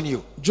a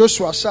continue.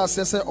 Joshua hyɛ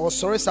aseɛ sɛ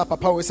ɔsɔre saa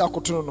papa wei sɛ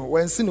akoto no no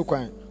wɔansi no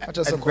kwan.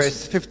 Akyerɛ sɛ And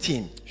verse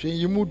 15. hwɛ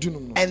yi mu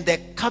dunum no. And the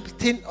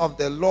captain of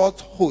the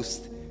Lord's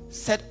host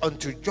said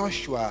unto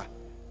Joshua,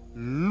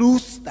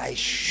 "Loose thy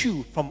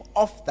shoe from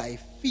off thy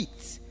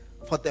feet,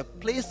 for the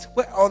place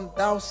whereon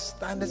thou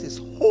standest is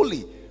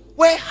holy."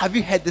 Where have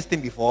you heard this thing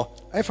before?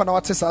 Ɛfa na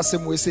wate saa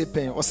asɛm wei sɛ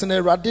pɛn ɔsɛ na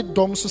Awurade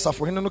dɔm so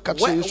safohene no ka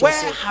Where, kyerɛ Joshua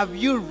where sɛ have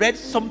you read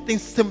something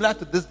similar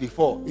to this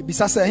before?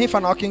 ebisa sɛ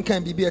ɛhefa na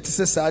ɔkenkan biribi a ɛte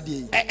sɛ saa deɛ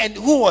yi. And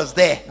who was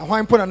there? Na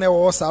hwan mpo na na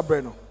ɛwɔ hɔ saa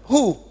berɛ no.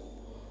 Who?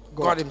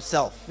 God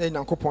himself. Na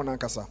Nyankopɔn no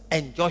ankasa.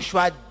 And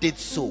Joshua did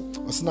so.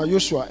 Ɔsɛ na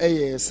Joshua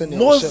ɛyɛ sɛnea ɔhyɛ.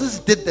 Moses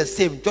did the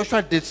same.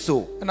 Joshua did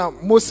so.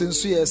 Ɛna Mose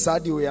nso yɛ saa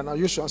deɛ wei a na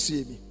Joshua nso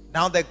yɛ bi.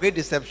 Now the great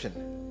deception.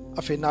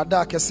 Afei na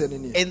ada akɛseɛ no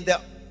nie.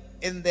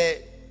 In the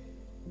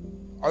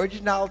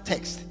original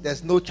text,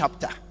 there's no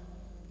chapter.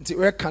 Nti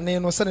wɔkane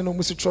no sɛne no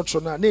mu si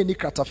trɔtrɔ no a na ɛni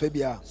kratafa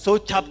biara. So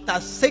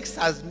chapter 6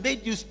 has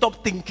made you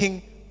stop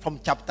thinking from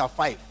chapter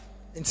 5.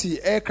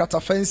 Nti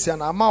kratafa nsia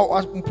na ama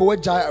mpo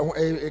wagya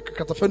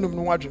kratafa num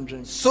no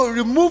wadwendwen. So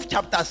remove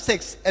chapter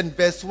 6 and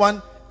verse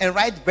 1 and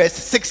write verse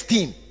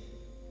 16.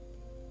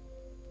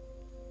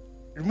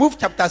 Remove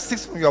chapter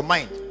 6 from your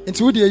mind.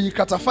 Nti wo deɛ yi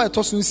kratafa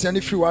ɛtɔ so nsia ne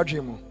firi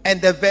wadwen mu. And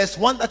the verse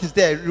 1 that is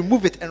there,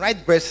 remove it and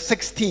write verse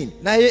 16.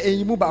 Na ɛyɛ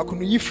ɛyi mu baako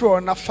no yi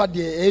firi hɔ na fa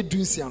deɛ ɛyɛ du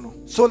nsia no.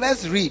 So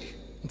let's read.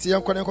 Nti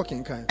yɛnkɔ ne nkɔ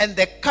kenkan. And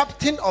the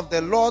captain of the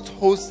Lord's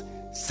host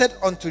said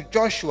unto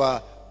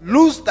Joshua,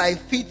 "Loose thy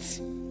feet,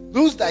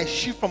 loose thy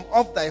shoe from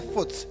off thy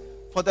foot,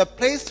 for the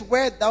place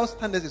where thou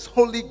standest is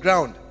holy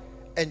ground."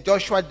 And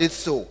Joshua did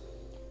so.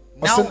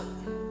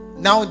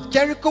 Now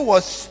Jericho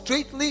was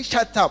straightly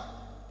shut up,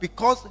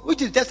 because,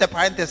 which is just a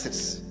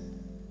parenthesis,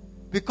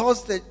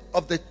 because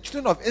of the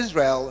children of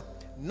Israel,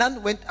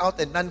 none went out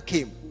and none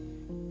came.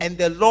 And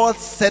the Lord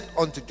said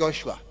unto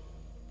Joshua,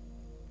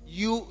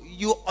 you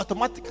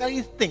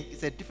automatically think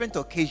it's a different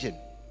occasion,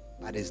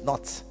 but it's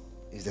not.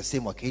 It's the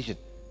same occasion.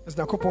 Ɛsɛ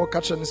Nyankopɔn ka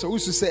kyerɛ no sɛ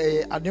wosu sɛ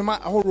ɛyɛ adeɛma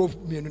ahorow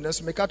mmienu na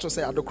nso meka kyerɛ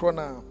sɛ adekorɔ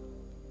no a.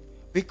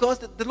 Because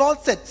the Lord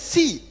said,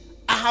 "See,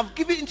 I have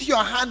given into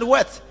your hand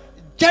what?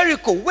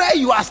 Jericho, where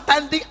you are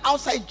standing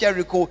outside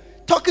Jericho,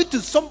 talking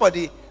to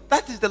somebody.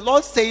 That is the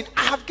Lord saying,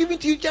 I have given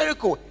to you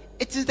Jericho."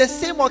 It is the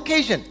same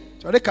occasion.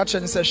 Ɔde ka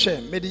kyerɛ no sɛ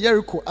hwɛ mede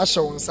Jericho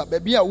ahyɛ wo nsa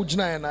baabi a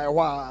wogyinaeɛ na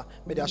ɛhɔ a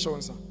mede ahyɛ wo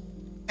nsa.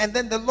 And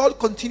then the Lord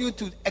continued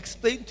to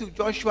explain to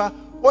Joshua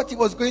what he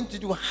was going to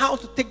do, how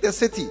to take the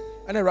city.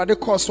 Ɛna Awurade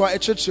kɔɔ so a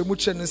ɛkyerɛkyerɛ mu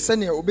kyerɛ no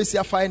sɛnea obɛsi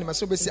afa anim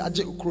sɛ obɛsi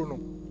agye okuro no.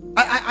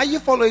 Are you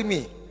following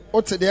me?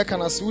 Wote deɛ ɛka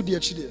no ase wodi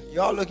akyi deɛ.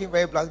 You are looking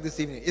very blank this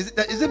evening.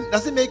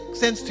 Does it make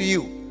sense to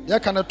you? Deɛ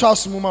ɛka no tɔ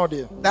aso mu ma wo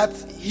deɛ. That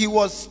he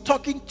was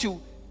talking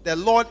to the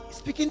Lord,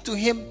 speaking to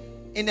him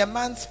in a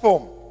man's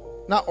form.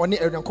 Na ɔne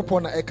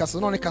Nyankopɔn na ɛkasa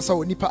na ɔne kasa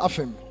wɔ nipa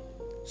afam.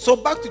 So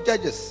back to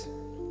Judges.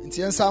 Nti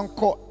yɛnsa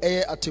nkɔ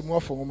ɛyɛ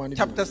atemmuafo nwoma no bi.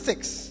 Chapter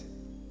 6.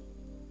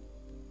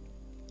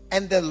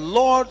 And the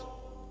Lord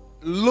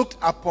looked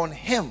upon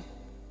him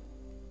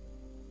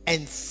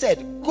and said,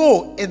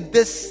 Go in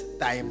this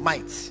thy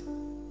might,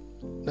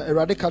 Na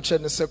Awurade ka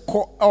kyerɛ no sɛ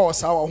kɔ ɛwɔ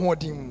saa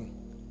w'ahoɔden mu,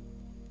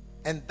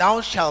 and thou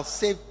shalt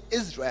save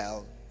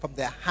Israel from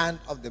the hand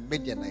of the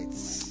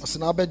Midianites. ɔsɛ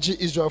na abɛgye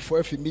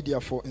Israelfoɔ afi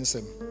Midiafoɔ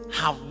nsam.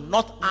 Have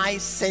not I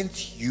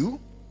sent you?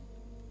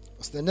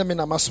 Ɔsɛ na ɛnyɛ me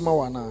na masoma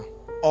wo anaa?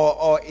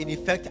 Or in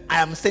effect,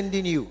 I am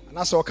sending you.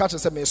 Anaasɛ ɔka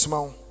kyerɛ sɛ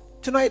mesoma wo.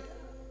 Tonight,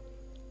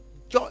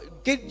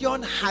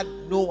 Gideon had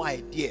no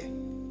idea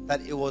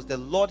that it was the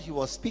Lord he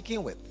was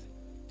speaking with.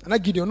 Ana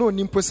Gideon no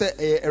onim po sɛ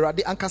ɛyɛ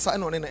Awurade ankasa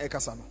ɛna ɔne na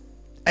ɛkasa no.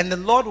 And the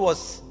Lord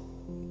was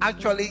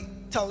actually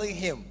telling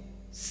him,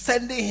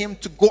 sending him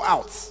to go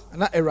out.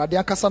 Ana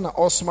Awurade ankasa na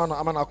ɔsoma no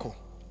ama no akɔ.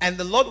 And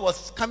the Lord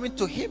was coming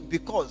to him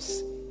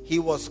because he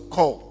was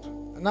called.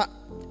 Na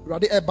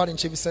Awurade ɛba ne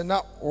nkyɛn bi sɛ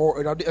na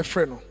Awurade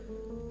ɛfrɛ no.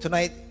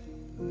 Tonight,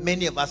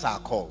 many of us are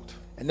called.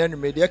 Ɛnɛ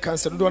numere deɛ ɛka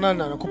nsɛ dodoɔ no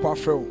na Nyankopɔn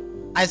afrɛ wo.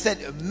 I said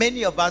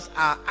many of us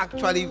are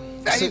actually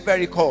very,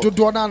 very called.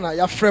 Dodoɔ no na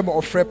yɛafrɛ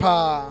mo ɔfrɛ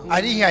paa.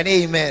 I didn't hear an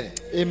amen.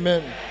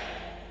 Amen.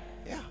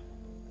 Yeah.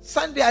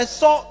 Sunday, I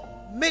saw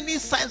many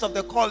signs of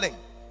the calling.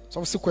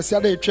 So sɛ kwasi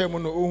ada etwa mu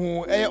no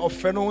ohu ɛyɛ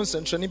ɔfrɛ no ho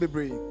nsɛnkyerɛnne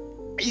bebree.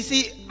 You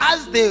see,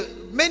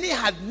 many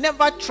had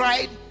never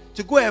tried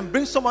to go and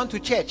bring someone to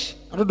church.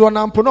 Dodoɔ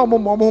na mpo na ɔmo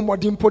ma ɔmo ho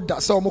mmɔden mpo da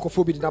sɛ ɔmo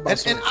kɔfo bi di n'aba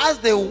so. And as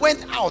they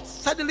went out,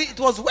 suddenly it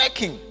was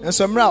working.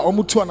 Nso mmerɛ a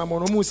ɔmo tu anamɔ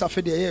no ɔmo nsa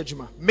fɛ deɛ ɛyɛ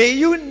adwuma. May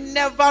you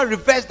never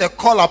reverse the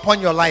call upon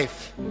your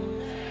life.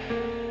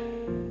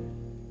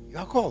 You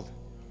are called.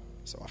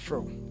 So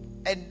afrɛ wo.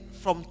 And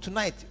from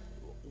tonight,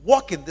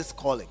 walk in this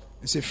calling.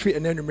 Nso firi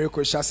ɛnɛ numere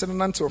kɔ hyɛ ase no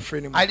nante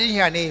ɔfrɛ no mu. I didn't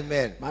hear an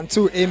amen.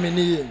 Mantew amen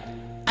ni yie.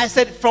 I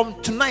said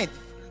from tonight,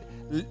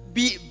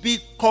 be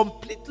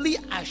completely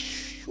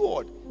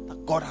assured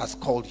that God has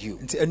called you.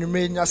 Nti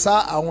ɛnumere nya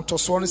saa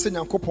ahotɔsoɔ no sɛ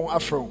Nyankopɔn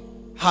afrɛ wo.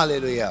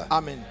 Hallelujah.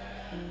 Amen.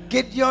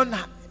 Gideon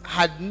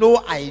had no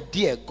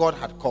idea God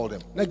had called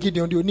him. Na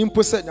Gideon deɛ onim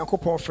po sɛ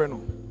Nyankopɔn frɛ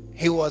no.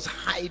 He was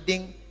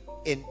hiding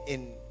in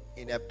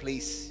a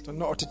place.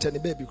 Na ɔtetɛ ne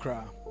baabi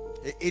koraa.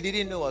 He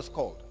didn't know it was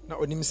called. Na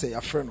onim sɛ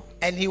yɛafrɛ no.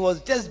 And he was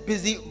just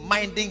busy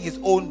minding his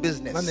own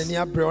business. Na n'ani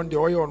abrɛ ɔno deɛ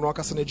ɔyɛ ɔno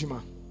akasa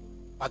n'adwuma.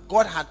 But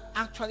God had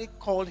actually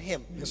called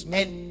him. Yes,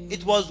 And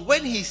it was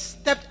when he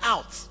stepped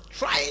out,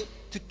 trying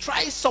to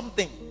try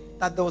something,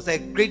 that there was a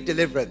great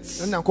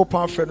deliverance. Na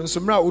Nyankopɔn afrɛ no nso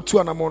mmerɛ a otu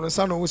anamɔ no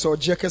nsa na ɔhu sɛ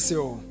ɔgye kɛseɛ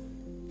wɔ.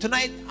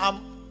 Tonight, I'm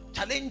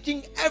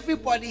challenging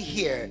everybody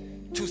here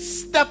to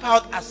step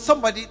out as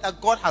somebody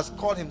that God has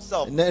called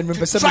himself to try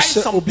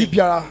something,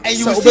 and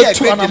you will see a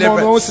great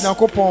deliverance. You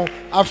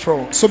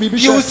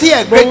will see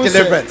a great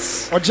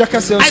deliverance. I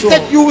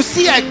said you will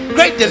see a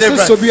great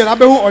deliverance.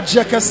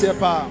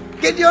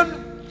 Gideon,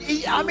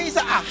 he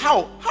said,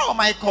 how am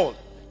I called?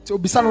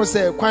 And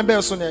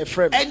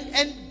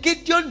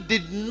Gideon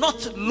did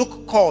not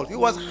look called. He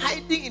was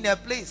hiding in a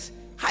place,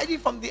 hiding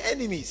from the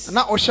enemies. He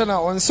had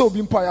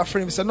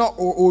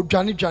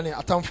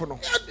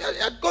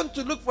gone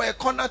to look for a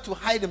corner to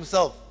hide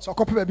himself. And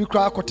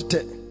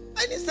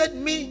he said,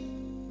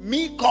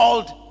 me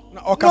called.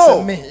 No.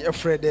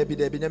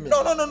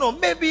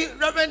 Maybe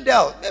Reverend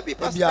Dell, maybe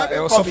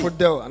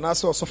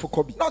Pastor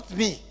Kobe. Not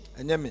me.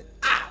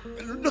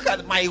 Look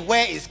at my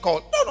where is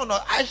called. No.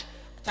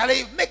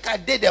 Charlie, make a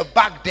day the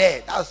back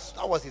there.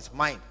 That was his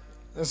mind.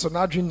 But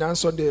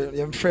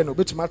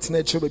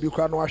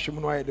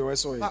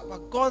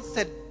God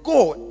said,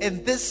 go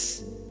in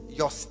this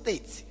your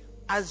state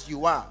as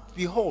you are.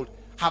 Behold,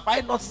 have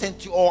I not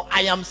sent you, or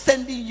I am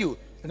sending you?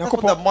 That's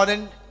what the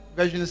modern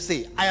version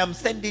say. I am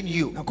sending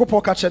you.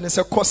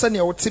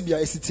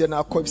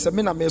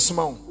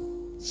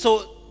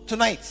 So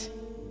tonight,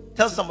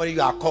 tell somebody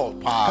you are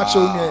called. Tell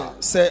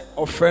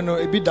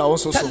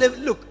them,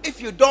 look, if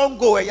you don't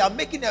go, you are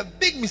making a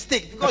big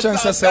mistake, because you are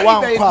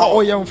very, very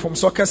called.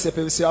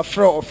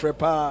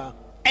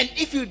 And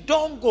if you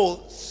don't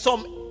go,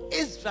 some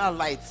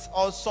Israelites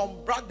or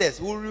some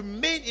brothers will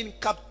remain in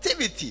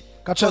captivity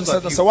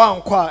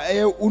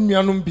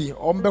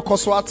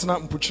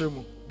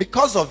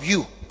because of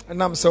you.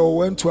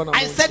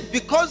 I said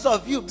because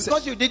of you,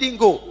 because you didn't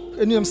go.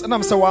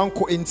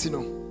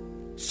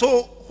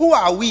 So who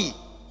are we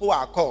who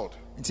are called?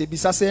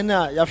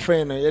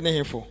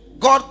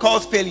 God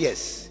calls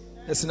failures.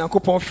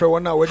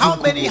 How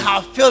many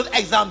have failed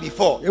exam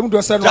before? Driving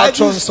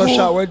school,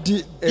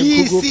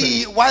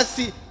 BC,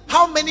 WASI.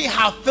 How many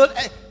have failed?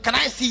 Can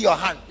I see your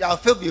hand? You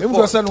have failed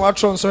before.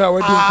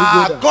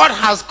 God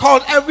has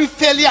called every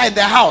failure in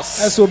the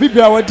house.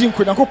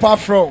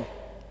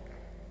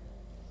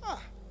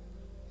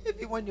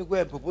 Even when you go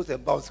and propose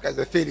and bounce, it's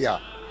a failure.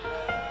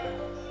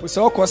 It's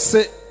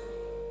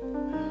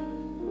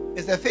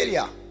a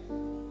failure.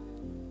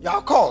 You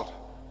are called.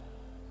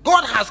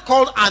 God has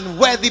called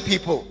unworthy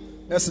people.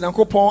 Moses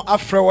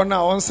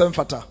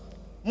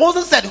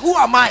said, who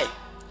am I?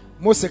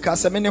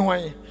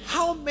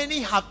 How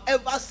many have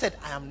ever said,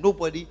 I am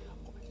nobody?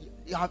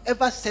 You have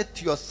ever said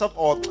to yourself,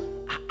 or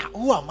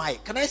who am I?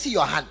 Can I see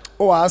your hand?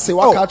 Unworthy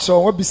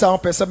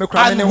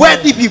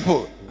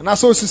people.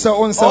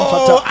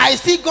 Oh, I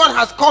see God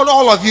has called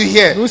all of you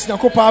here. Who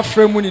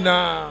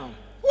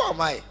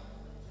am I?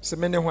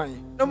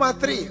 Number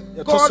 3,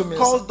 God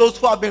calls those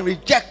who have been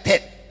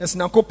rejected.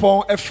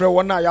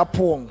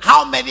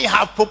 How many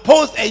have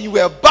proposed and you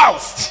were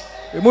bounced?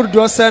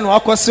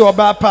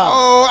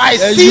 Oh, I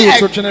see a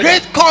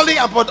great calling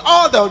upon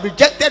all the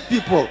rejected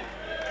people.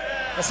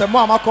 Those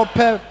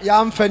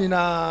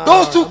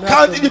who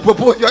can't even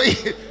propose,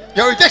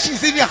 your rejection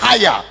is even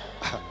higher.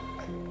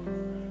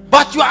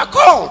 But you are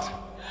called.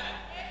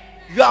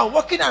 You are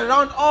walking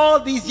around all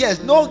these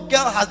years. No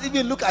girl has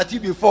even looked at you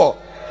before.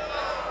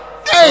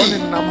 Hey!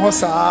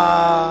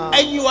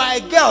 And you are a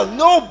girl.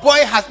 No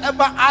boy has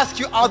ever asked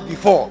you out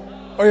before.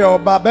 No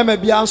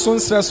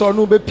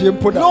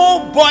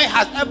boy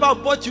has ever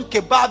bought you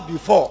kebab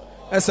before.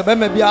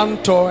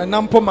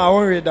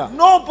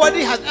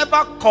 Nobody has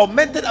ever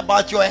commented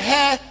about your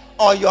hair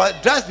or your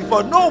dress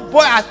before. No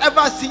boy has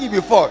ever seen you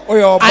before.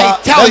 I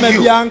tell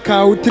you, you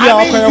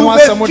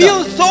may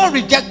feel so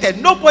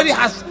rejected. Nobody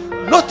has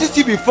noticed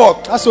you before.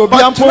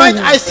 But tonight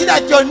I see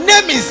that your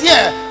name is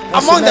here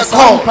among the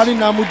called.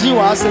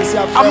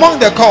 Among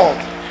the called.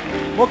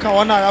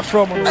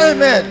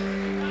 Amen.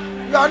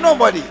 You are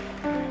nobody.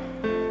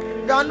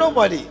 You are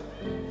nobody.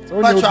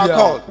 But you are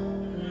called.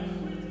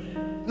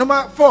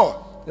 Number 4.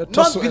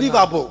 Not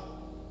believable.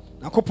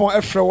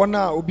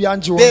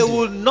 They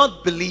will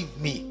not believe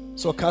me.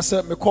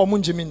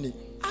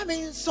 I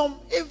mean,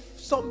 if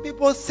some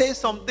people say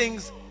some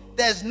things,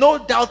 there's no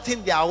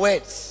doubting their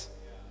words.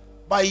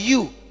 But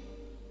you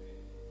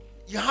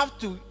have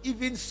to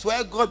even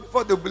swear God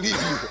before they believe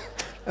you.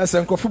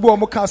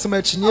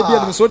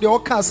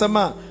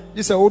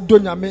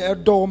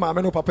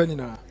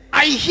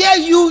 I hear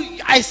you,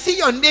 I see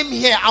your name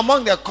here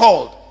among the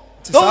called.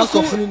 Those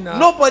who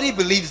nobody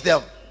believes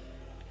them.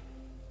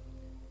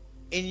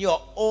 In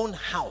your own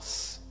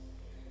house,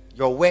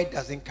 your word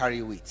doesn't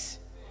carry weight.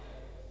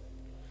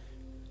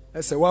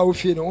 No.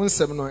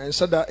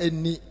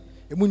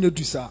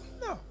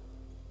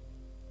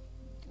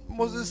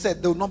 Moses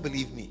said, they will not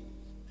believe me.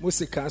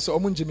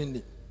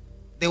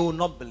 They will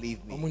not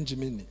believe me.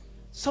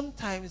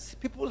 Sometimes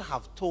people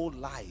have told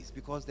lies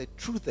because the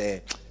truth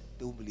there,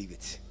 they won't believe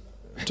it.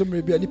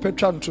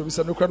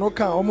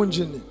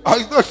 Oh,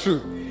 it's not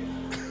true.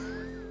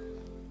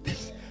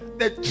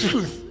 The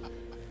truth.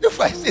 If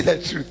I say the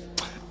truth,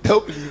 they'll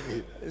believe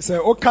me.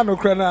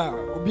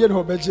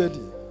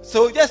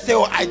 So just say,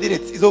 oh, I did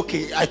it. It's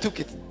okay. I took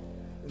it.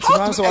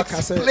 How to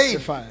explain?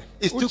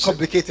 It's too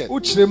complicated.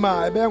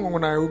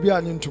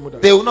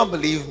 They will not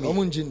believe me.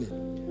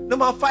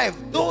 Number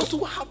 5, those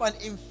who have an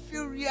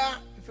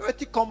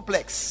inferiority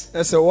complex.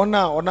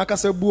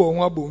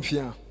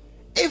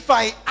 If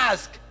I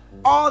ask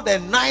all the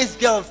nice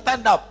girls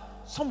stand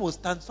up, some will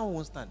stand, some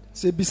won't stand.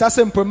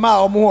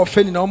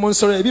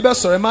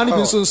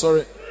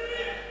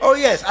 Oh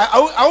yes,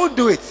 I won't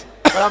do it,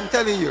 but I'm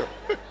telling you,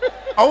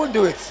 I won't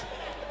do it,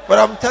 but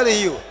I'm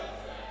telling you,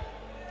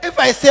 if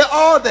I say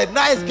all the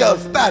nice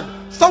girls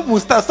stand, some will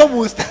stand, some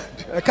won't stand.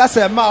 I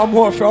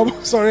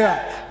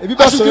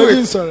should do it.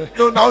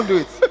 No, don't do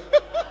it.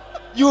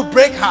 You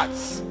break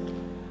hearts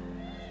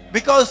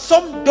because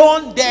some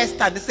don't dare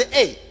stand. They say,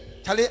 "Hey,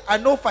 Charlie, I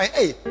know fine.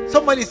 Hey,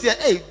 somebody is here.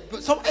 Hey,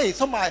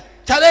 somebody,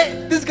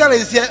 Charlie, this girl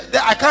is here.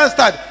 I can't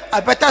stand.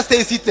 I better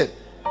stay seated."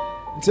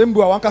 Because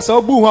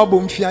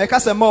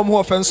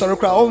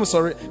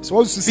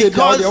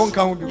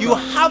you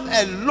have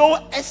a low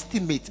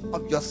estimate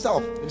of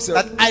yourself.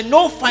 That I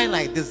know fine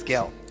like this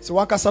girl.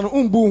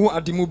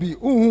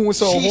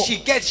 She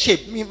get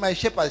shape. Me, my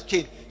shape has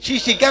changed.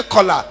 She get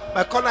color.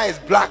 My color is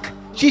black.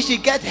 She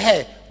get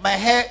hair. My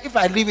hair, if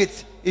I leave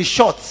it, is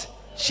short.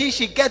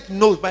 She get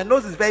nose. My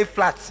nose is very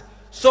flat.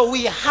 So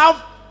we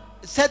have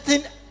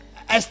certain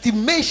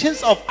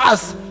estimations of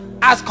us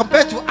as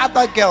compared to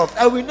other girls,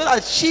 and we know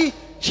that she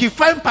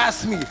fine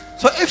past me.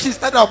 So if she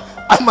stand up,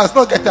 I must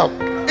not get up.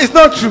 It's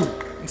not true.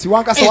 It's not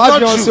true.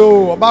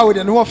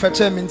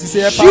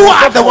 You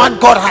are the one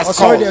God has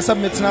called.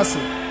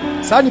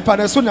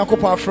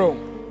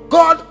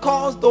 God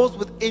calls those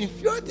with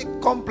inferiority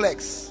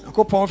complex.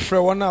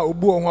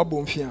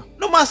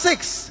 Number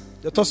 6,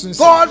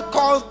 God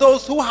calls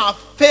those who have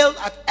failed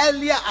at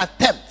earlier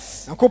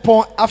attempts.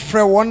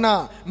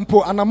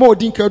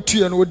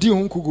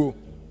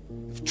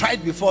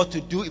 Tried before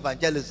to do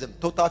evangelism,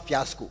 total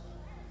fiasco.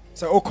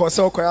 You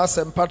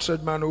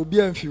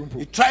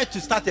tried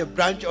to start a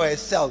branch or a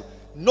cell,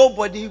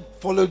 nobody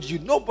followed you,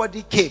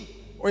 nobody came.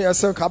 You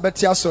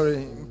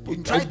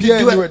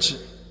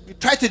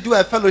tried to do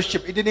a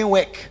fellowship, it didn't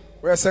work.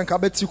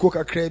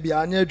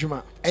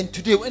 And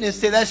today when you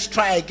say let's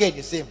try again,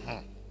 you say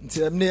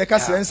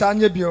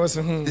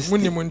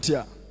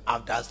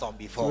I've done some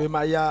before.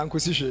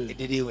 It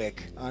didn't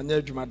work. I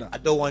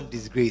don't want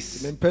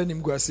disgrace. I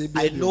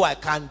know I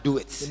can't do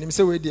it.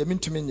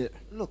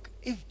 Look,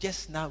 if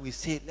just now we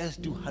say let's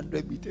do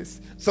 100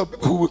 meters, some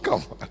people will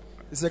come.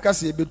 Some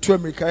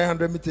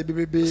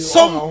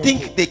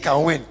think they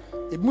can win.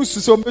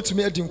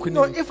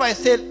 No, if I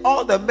say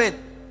all the men,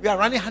 we are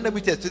running 100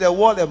 meters to the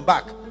wall and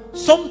back,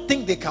 Some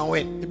think they can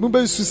win. Ebi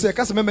nso sɛ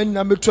kasa mɛmɛ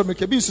nyinaa mɛtua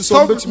mɛka. Ebi nso sɛ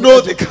Some ɔmbɛtumi know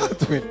agye. they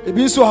can't win.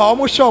 Ebi nso ha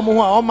ɔmo hyɛ ɔmo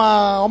ho a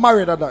ɔmo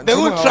awe dada. They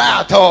won't try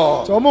at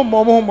all. So ɔmo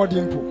mmɔ ɔmo ho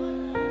mmɔden mpo.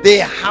 They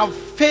have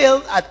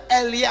failed at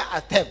earlier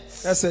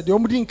attempts. Ɛsɛ deɛ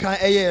ɔmo di nkan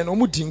ɛyɛ no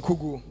ɔmo di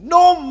nkoguo.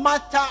 No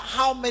matter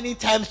how many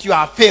times you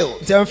have failed.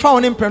 Nti ɛmfa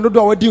wɔn ne mpɛn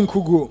dodo a wɔdi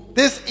nkoguo.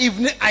 This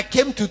evening I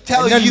came to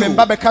tell Ɛnɛ you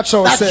mmɛmba bɛka kyerɛ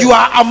wo that sɛ- you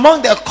are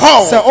among the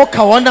called. Sɛ ɔka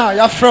wɔn a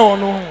yɛafrɛ wɔn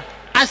no ho.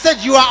 I said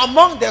you are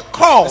among the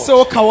called.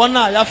 Sɛ ɔka wɔn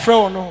a yɛafrɛ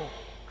wɔn no ho.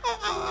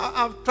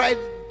 I've tried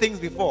things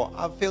before.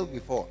 I've failed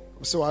before.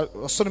 So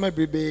ɔsɔ ne ma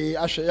bebree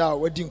ahwɛ yɛ a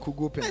wɔadi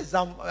nkoguo pɛn.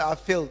 Exam, I've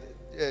failed.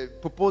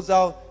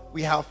 Proposal,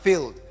 we have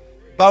failed.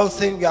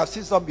 Bouncing, we have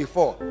seen some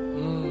before.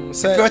 Sɛ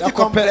Security yɛakɔpɛ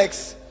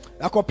complex.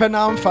 yɛakɔpɛ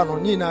na amfa no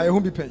ne nyinaa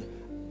ɛho bi pɛn.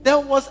 There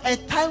was a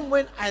time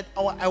when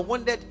I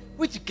wondered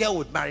which girl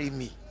would marry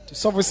me.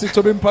 Sɔfo si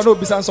tobi mpa na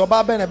obisa nso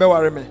ɔbaa bɛn na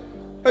ɛbɛware me.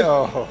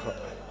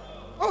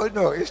 Oh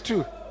no, it's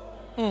true.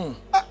 You're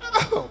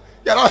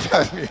laughing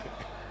at me.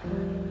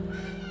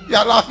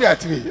 You're laughing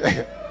at me.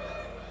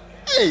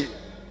 Hey,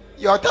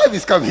 your time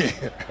is coming.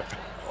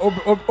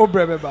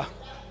 Obrɛ bɛba.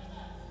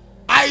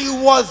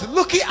 I was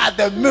looking at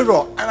the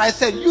mirror and I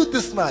said, you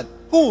this man,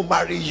 who will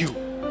marry you?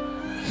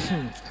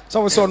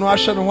 Sɔfo sɛ ɔno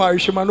ahwɛ no ho a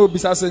ehwɛ ma na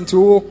obisa sɛ nti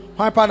wo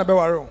hwan pa na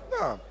ɛbɛware wo.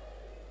 No.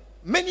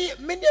 Many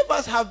of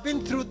us have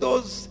been through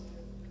those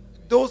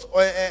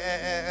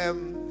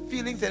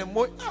feelings and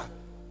emotions.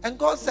 And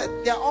God said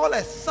they are all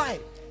a sign.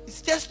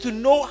 It's just to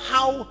know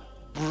how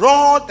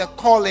broad the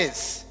call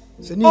is.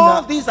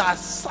 All these are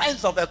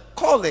signs of a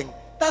calling.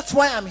 That's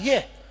why I'm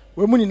here.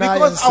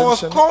 Because I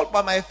was called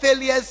by my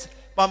failures,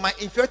 by my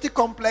inferiority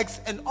complex,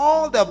 and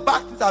all the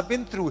bad things I've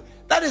been through.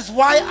 That is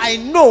why I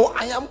know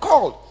I am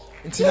called.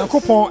 Nti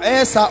Nyankopɔn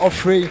ɛyɛ saa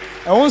ɔfrɛ yi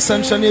ɛwɔ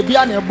nsɛnkyerɛ no ebi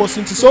a na ɛbɔ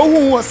so nti sɛ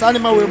wohu wɔ saa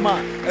nneɛma wei mu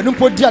a ɛno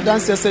mpo di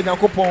adanseɛ sɛ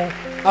Nyankopɔn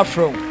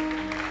afrɛ wo.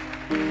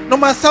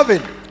 Number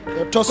 7.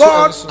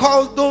 God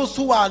calls those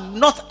who are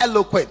not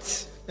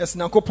eloquent. Yes,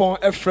 Nyankopɔn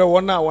ɛfrɛ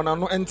wɔn a wɔn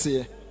ano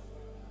ɛnteɛ.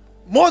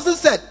 Moses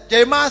said,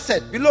 Jeremiah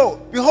said,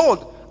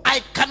 behold,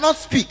 I cannot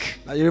speak.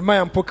 Na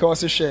Yeremia mpo ka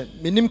ɔse hwɛ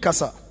menim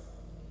kasa.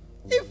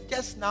 If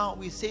just now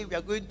we say we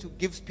are going to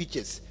give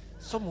speeches,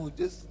 some will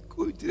just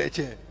go into the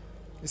chair.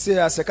 Say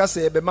aseka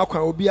sɛ ɛbɛma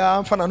kwan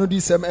obiara mfa n'ano di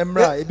nsɛm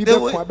ɛmmra ebi They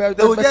bɛko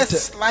will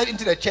just slide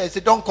into the chair and say,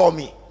 don't call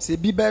me. Sɛ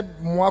ebi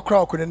bɛmoa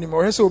koraa ɔkɔ n'anim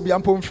ɔhwɛ sɛ obiara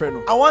mpo mfrɛ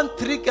no. I want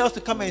 3 girls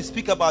to come and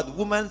speak about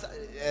women's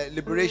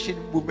liberation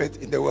movement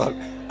in the world.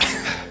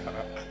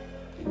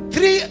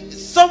 3,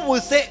 some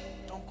will say,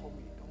 don't call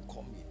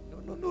me.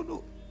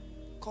 No.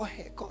 Go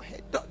ahead.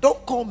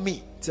 Don't call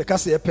me. Sɛ ka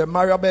sɛ ɛpɛ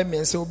mmaayewa bɛyɛ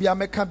mmiɛnsa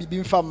obiara mɛka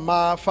biribi mfa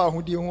mmaa fa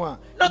ahodie ho a.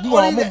 Not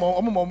only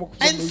that,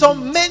 and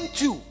some men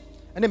too.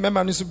 ɛne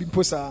mmarima no nso bi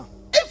mpo saa.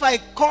 If I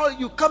call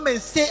you, come and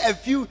say a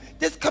few,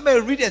 just come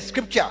and read a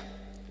scripture.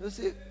 You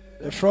see,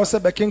 ɛfrɛ sɛ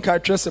bɛkenka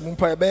atwerɛsɛm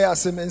mpo a ɛbɛyɛ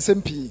asɛm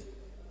nsɛm pii.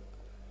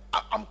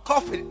 I'm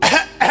coughing.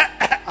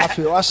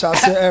 Afei wahyɛ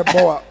ase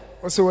ɛbɔ a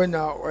ɔsɛ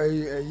wanya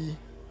ayi.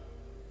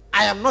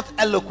 I am not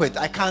eloquent.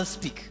 I can't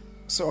speak.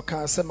 Sɛ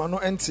ɔka asɛm ano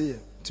ɛnteɛ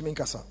ntumi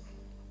nkasa.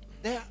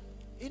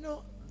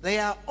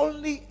 There are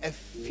only a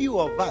few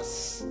of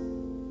us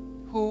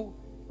who,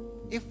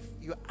 if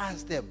you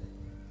ask them,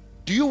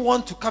 do you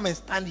want to come and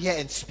stand here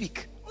and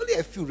speak? Only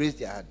a few raise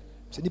their hand.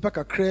 Sɛ nipa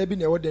kakraa bi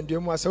na ɛwɔ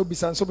dendea mu a sɛ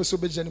wobisa nso bɛsɛ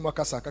wobɛgyina ne mu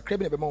akasa kakraa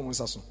bi na ɛbɛma wɔn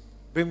nsa so.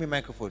 Bring me a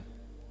microphone.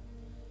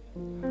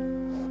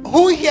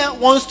 Who here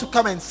wants to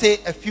come and say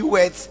a few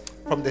words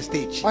from the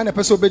stage? Wɔn na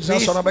ɛpɛ sɛ wobɛgyina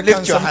so na Please bɛka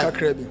lift your nsɛm hand.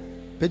 kakraa bi.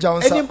 Pagya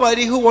wɔn nsa.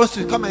 Anybody who wants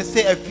to come and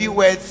say a few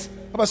words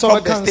Ɔbɛ sɛ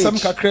from ɔbɛka the nsɛm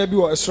stage? kakraa bi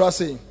wɔ ɛsoro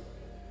ase yi.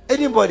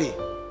 Anybody?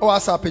 Ɔwɔ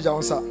asa pagya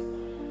wɔn nsa.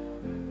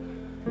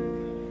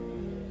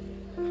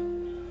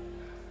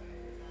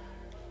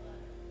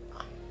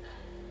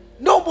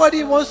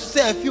 Nobody wants to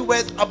say a few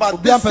words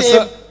about this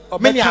same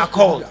many are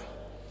called.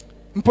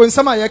 Mpo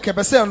nsɛm a yɛka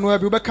pɛ sɛ ɛnoa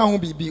bi wobɛka ho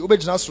biribi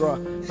wobɛgyina soro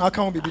a na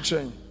aka ho biribi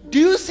kyerɛn. Do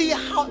you see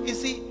how, you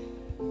see?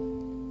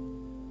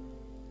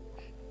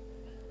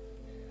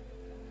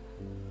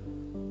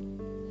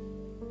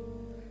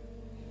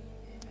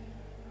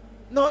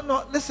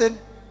 No, listen.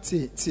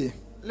 Tie.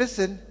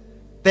 Listen.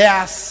 There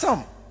are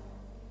some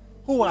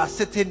who are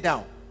sitting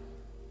down.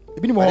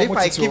 Ebi ni mo But hɔ if mo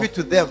I tete give hɔ. it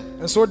to them,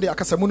 Nso de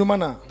akasamu no ma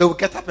na they will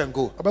get up and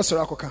go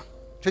ɔbɛsɔre akɔka.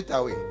 straight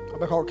away.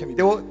 Ɔbɛka ɔka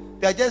They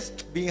mi. are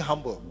just being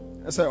humble.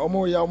 Ɛsɛ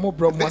ɔmo yɛ ɔmo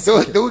brɔ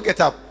mo They will get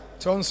up.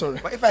 Kyɛ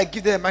ɔnsɔre. But if I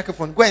give them a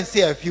microphone, go and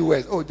say a few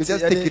words. Oh, they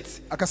just take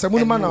it. Akasamu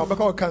no ma and na move.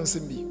 ɔbɛka ɔka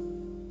nsɛm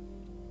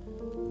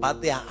bi.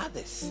 But there are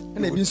others. Ɛna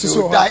ebi They nso will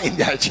so die hɔ. in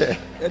their chair.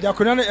 Yɛde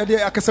akonnwa no yɛde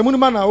akasamu no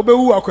ma na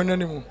wobɛwu akonnwa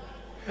no mu.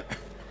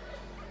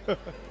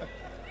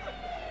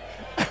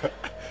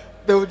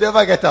 They will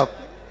never get up.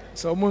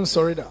 Sɛ ɔmo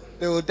nsɔre da.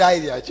 They will die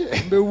in their chair.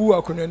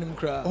 Wobɛwu akonnwa no mu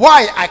koraa.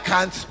 Why I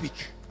can't speak?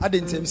 Ade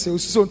ntɛm sɛ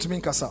osuso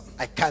ntumi nkasa.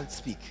 I can't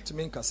speak.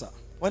 Ntumi nkasa.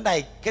 When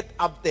I get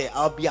up there,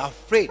 I'll be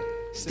afraid.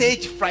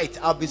 Stage fright.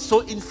 I'll be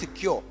so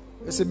insecure.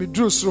 Ɛsɛ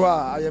meduru soro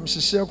a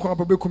ayamhyehyɛ kwan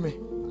pa bɛku me.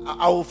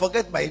 I will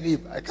forget my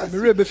name. I Sɛ can't.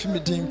 mewerɛ bɛfi me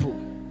din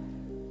mpo.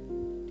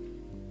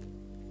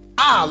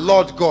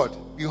 Lord God,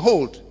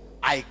 behold,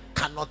 I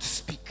cannot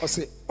speak.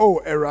 Ɔsɛ o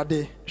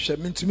Awurade hwɛ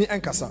mentumi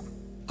nkasa.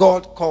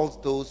 God calls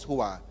those who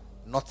are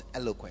not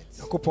eloquent.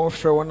 Nyankopɔn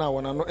frɛ wɔn a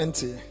wɔn ano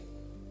nte.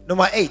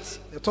 Number 8,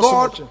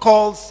 God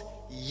calls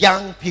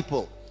young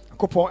people.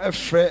 Nyankopɔn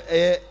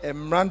frɛ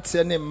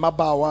mmeranteɛ ne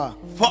mmabaawa.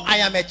 For I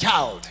am a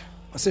child.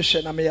 Ɔsɛ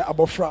hwɛ na meyɛ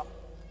abɔfra.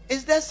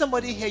 Is there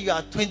somebody here, you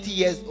are 20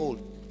 years old?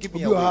 Give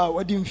me a Obi wave. ha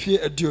wadi mfie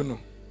aduonu.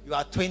 You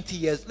are 20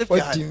 years. Lift your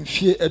Wadi hand.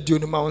 mfie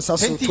aduonu ma wɔn nsa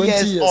so 20 20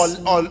 years years.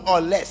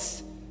 or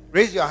less.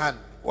 Raise your hand.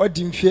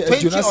 Wadi mfie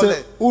 20 aduonu or sɛ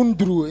less.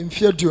 unduru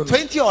mfie aduonu.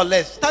 20 or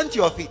less. Stand to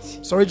your feet.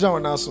 Sɔre gyina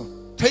wɔn nan so.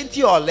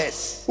 20 or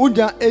less.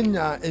 Unya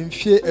enya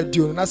mfie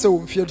aduonu na sɛ wo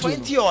mfie aduonu.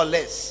 20 or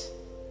less.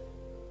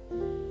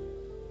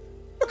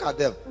 Look at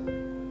them.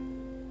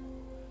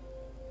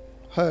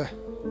 Hey.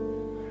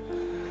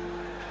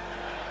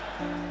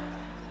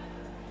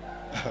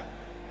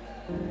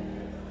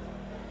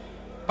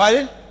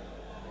 Pardon?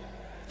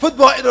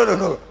 Football?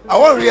 No. I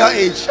want real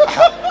age.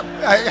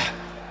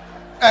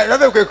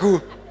 Reverend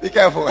Kweku, be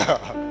careful.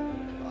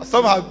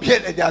 Some have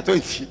beard and they are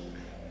 20.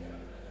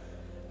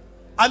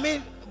 I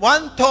mean,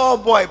 one tall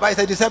boy, but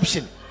it's a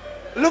deception.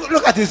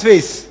 Look at his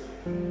face.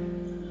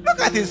 Look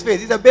at his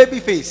face. It's a baby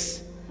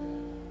face.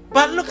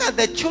 But look at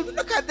the children.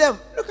 Look at them.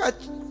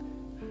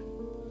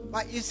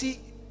 But you see,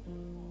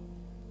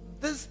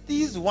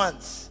 these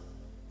ones,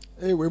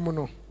 Hey, we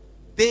muno.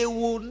 they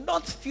will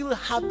not feel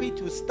happy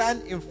to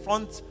stand in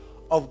front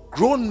of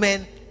grown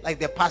men like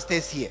the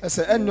pastors here.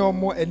 Ɛsɛ ɛnyɛ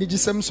ɔmo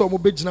anigyesɛm sɛ ɔmo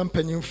bɛgyina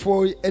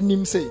mpanyinfoɔ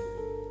anim sɛ.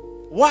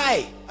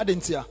 Why?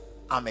 Adentia.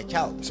 I'm a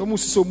child. Sɛ ɔmo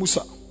susɔ ɔmo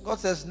sa. God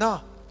says,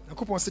 no.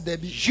 Nyankopɔn sɛ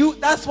dabi. You,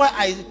 that's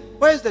why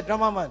where's the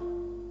drummer man?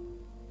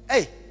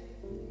 Hey,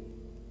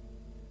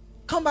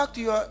 come back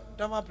to your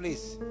drummer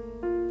place.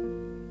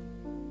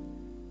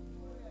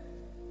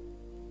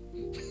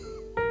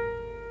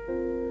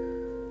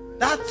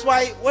 That's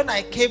why when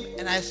I came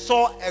and I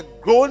saw a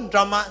grown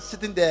drummer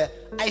sitting there,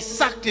 I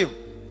sacked him.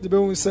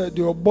 Because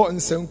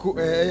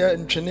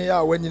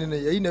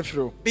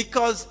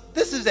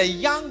This is a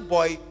young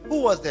boy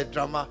who was the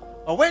drummer.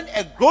 But when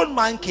a grown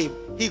man came,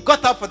 he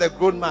got up for the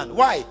grown man.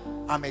 Why?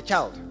 I'm a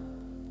child.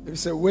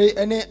 Did you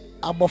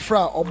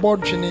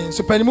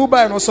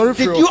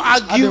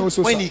argue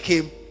when he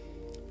came?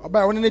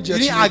 You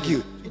didn't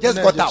argue. You just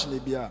got up.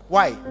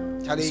 Why?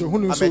 Charlie,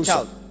 I'm a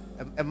child.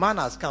 A man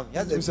has come. He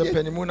has a child.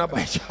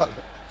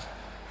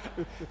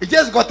 He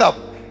just got up.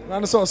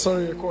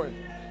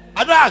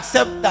 I don't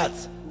accept that.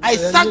 I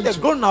sacked the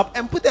grown up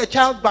and put the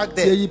child back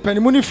there.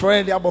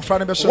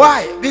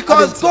 Why?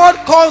 Because God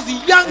calls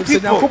young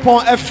people.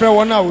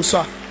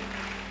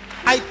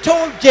 I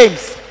told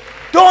James,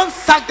 don't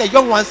sack the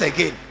young ones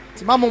again.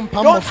 Don't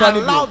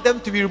allow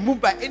them to be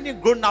removed by any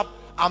grown up.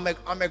 I'm a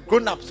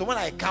grown up, so when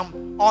I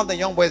come, all the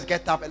young boys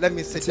get up and let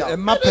me sit down. I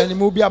don't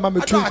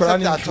accept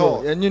that at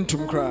all.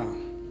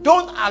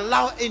 Don't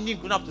allow any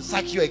grown up to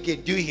sack you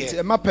again. Do you hear?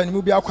 Sit down.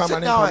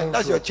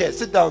 That's your chair.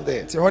 Sit down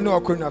there.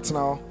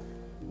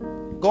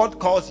 God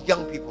calls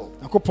young people.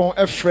 Number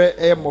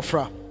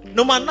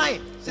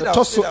 9. Sit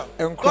down. Sit down.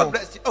 God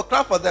bless you. Oh,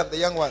 clap for them, the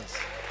young ones.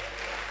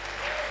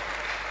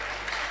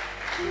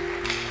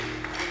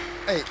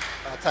 Hey,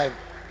 time.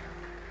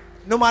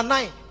 Number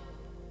 9.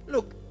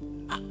 Look,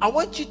 I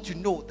want you to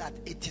know that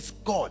it is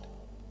God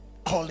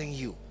calling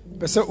you.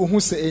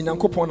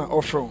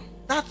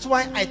 That's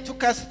why I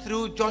took us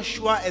through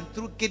Joshua and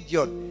through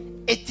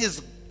Gideon. It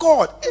is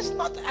God. It's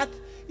not at.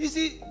 You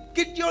see,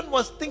 Gideon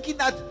was thinking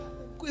that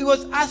he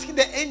was asking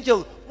the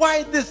angel,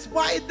 why this?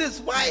 Why this?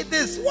 Why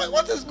this?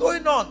 What is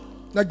going on?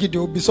 And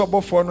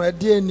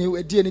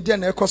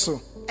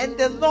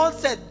the Lord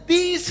said,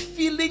 these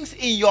feelings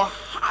in your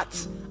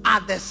heart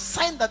are the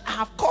sign that I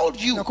have called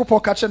you. And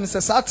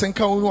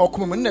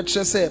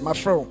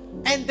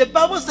the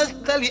Bible says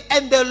clearly,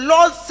 and the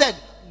Lord said,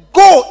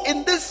 go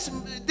in this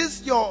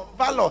your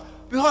valor.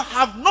 Behold,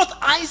 have not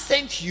I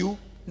sent you?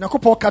 No,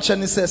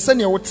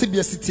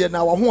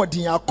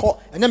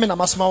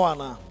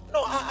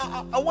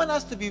 I want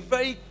us to be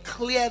very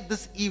clear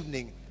this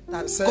evening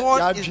that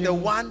God is the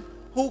one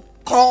who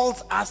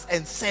calls us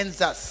and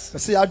sends us.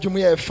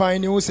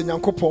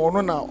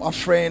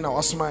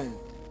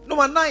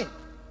 Number 9.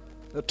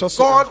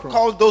 God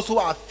calls those who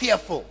are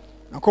fearful.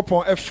 How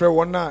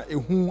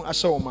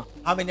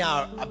many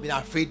have been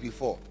afraid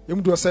before? How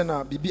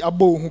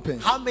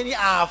many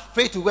are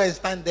afraid to go and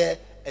stand there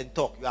and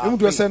talk? You are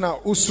afraid.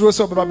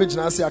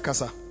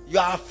 You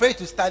are afraid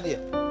to stand here.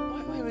 Why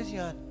am I raising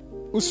your hand?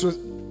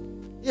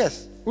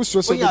 Yes. When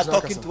you are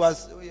talking to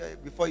us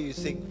before you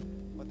sing,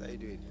 what are you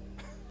doing?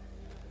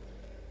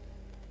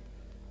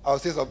 I'll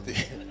say something.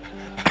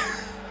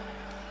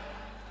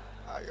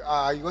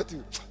 You want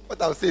to?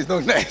 What I'll say is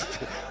not nice.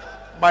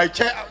 My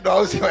chair. No,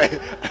 I'll say.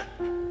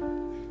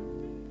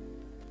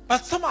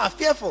 But some are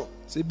fearful.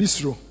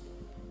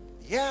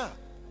 Yeah.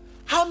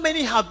 How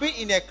many have been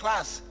in a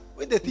class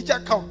when the teacher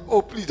comes?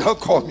 Oh, please don't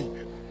call me.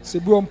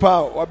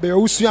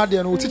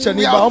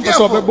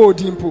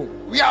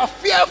 We are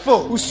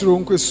fearful.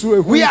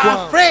 We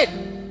are afraid.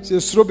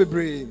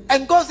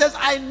 And God says,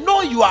 I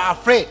know you are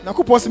afraid.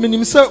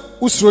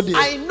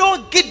 I know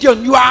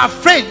Gideon, you are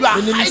afraid. You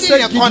are hiding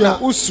in a corner.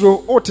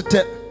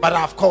 but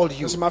I've called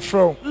you. Nso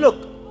mafrɛ wo.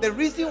 Look, the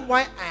reason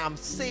why I am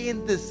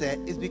saying this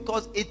is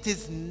because it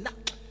is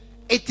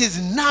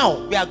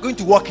now we are going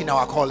to walk in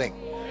our calling.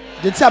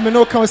 Deɛ nti a me ne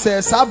wo ka wo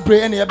sɛ saa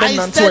bere ɛne I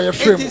yɛbɛnante wɔ said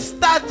yɛfrɛ it mu. is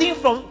starting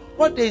from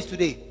what day is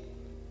today?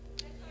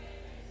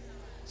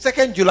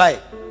 2nd July.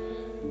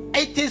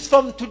 It is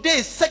from today,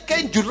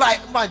 2nd July.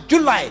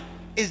 July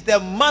is the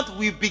month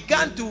we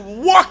began to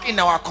walk in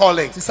our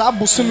calling. Nti saa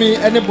bosomi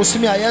ɛne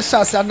bosomi a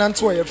yɛhyɛ ase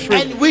anante wɔ yɛfrɛ mu.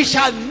 And we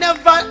shall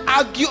never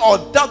argue or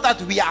doubt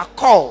that we are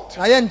called.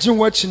 Na yɛngye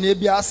ho akyi na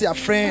ebia ase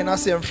afrɛ na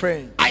ase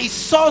yɛmfrɛ. I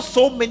saw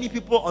so many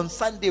people on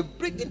Sunday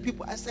bringing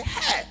people. I said,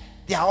 hey,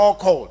 they are all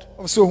called.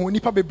 So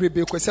nipa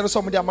bebrebe kwesɛre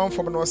sɛ ɔmo de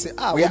amanfo no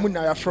sɛ We wɔn mu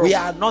na yɛafrɛ. we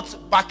are not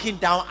backing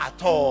down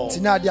at all.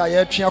 Nti na ade a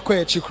yɛatwe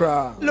akɔ akyi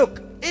koraa.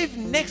 Look, if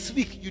next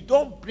week you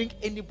don't bring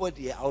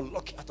anybody, I'll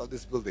lock you out of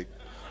this building.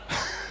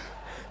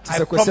 Nti I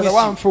sɛ promise kwesɛre you.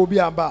 wɔamfa obi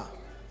amba.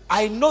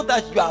 I know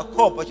that you are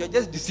called, but you're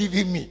just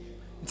deceiving me.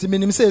 Nti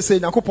menim sɛ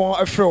Nyankopɔn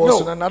afrɛ wɔ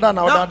so na nada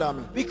na ɔdaadaa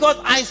me. Because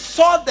I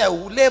saw the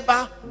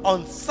labor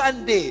on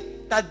Sunday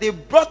that they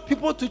brought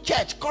people to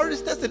church,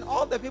 choristers and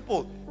all the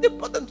people. They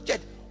brought them to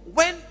church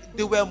when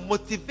they were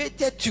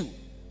motivated to.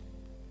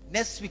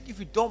 Next week, if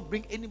you don't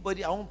bring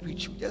anybody, I won't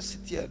preach. You just sit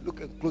here,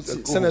 look and close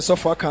and go Sɛ home. na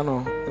ɛsɔfo aka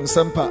no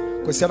nsɛm pa.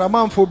 Kwesɛre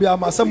amanfo obi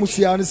ama sɛ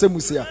musia ne sɛ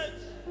musia.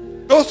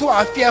 Those who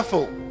are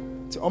fearful.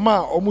 Nti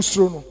ɔma a ɔmo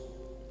suro no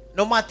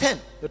Number 10.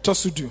 yɛtɔ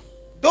so du.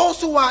 Those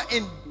who are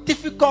in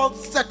difficult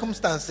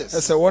circumstances.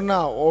 Ɛsɛ wɔn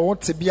a wɔwɔ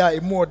tebea a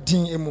emu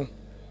ɔdin emu.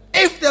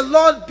 If the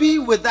Lord be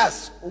with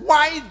us,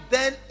 why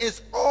then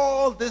is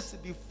all this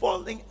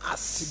befalling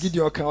us?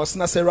 Gideon kan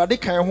ɔsena sɛ Awurade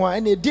kan ho a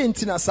ɛna ɛdi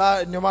nti na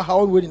saa nneɛma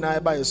haw no nyinaa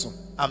ɛba yɛ so.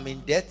 I'm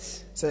in debt.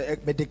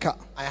 Sɛ mede ka.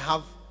 I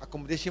have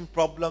accommodation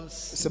problems.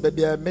 Sɛ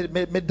baabi a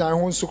me dan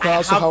ho nso I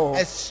koraa so ha have wɔ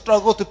a hɔ.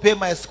 struggle to pay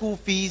my school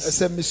fees.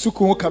 Sɛ me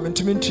suku ho ka me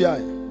ntumi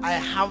ntua. I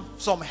have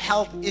some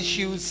health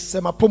issues. Sɛ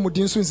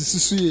m'apɔmuden nso nsisi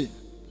so yie.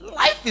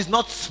 Life is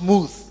not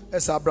smooth.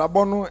 Ɛsɛ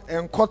abrabɔ no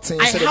ɛnkɔ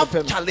ten I sɛ have ɛbɛpɛ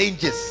no.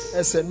 challenges.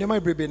 Ɛsɛ nneɛma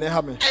bebree na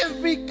ɛha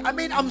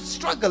me. I'm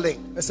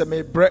struggling. Ɛsɛ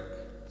mebrɛ.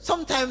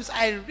 Sometimes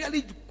I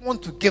really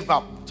want to give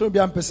up. Tɔn bi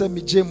a mpɛ sɛ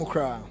megye mu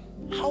koraa.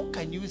 How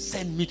can you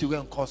send me to go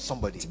and call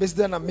somebody? Nti besi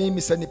dɛ na me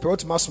sɛ nipa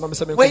ɔtumi asoma me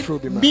sɛ When menkɔfrɛ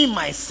obi ma. me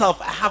myself,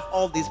 I have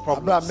all these Abra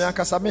problems. me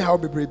ankasa me haw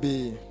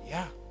bebrebe.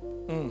 Yeah.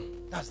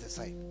 That's the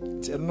sign.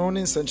 Nti ɛno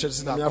ne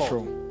nsɛnkyerɛnne na me afrɛ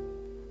wo.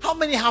 How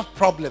many have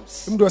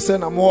problems? Mu dɔ sɛ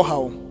na mo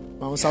haw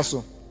ma wo nsa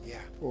so. Yeah.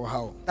 Wɔ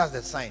haw. That's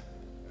the sign.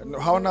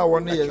 Haw na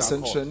wɔ no That yɛ you are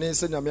nsɛnkyerɛnne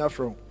sɛ nyame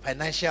afrɛ wo.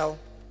 Financial,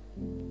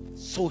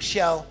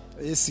 social,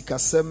 Ɛyɛ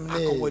sikasɛm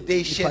ne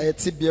Accommodation. nipa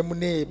yɛtebea mu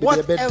ne baabi a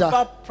whatever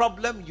ɛbɛda.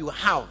 problem you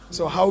have.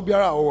 So haw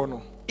biara a wɔwɔ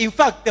no. In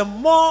fact, the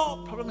more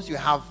problems you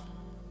have,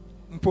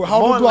 Mpo haw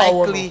more dodoɔ a wɔwɔ no.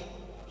 likely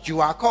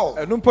you are called.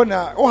 Ɛno mpo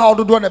na wo haw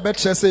dodoɔ na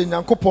ɛbɛkyerɛ sɛ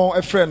Nyankopɔn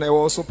ɛfrɛ na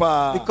ɛwɔ so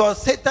paa.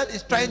 Because Satan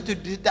is trying to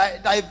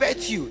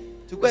divert you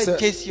to go and Sɛ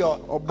chase your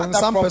other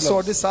ɔbonsam pɛ sɛ ɔde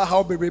problems. saa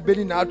haw bebrebe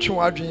ni na atwe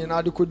wɔn adwene na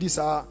ade kɔdi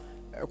saa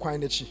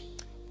kwan n'akyi.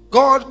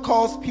 God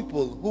calls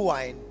people who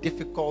are in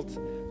difficult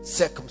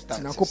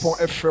circumstances. Nyankopɔn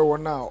ɛfrɛ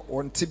wɔn a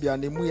wɔn tebea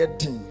na emu yɛ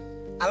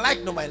den. I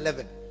like number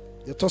 11.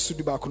 Yɛtɔ so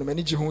du baako no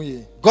m'ani gye ho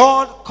yie.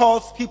 God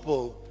calls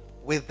people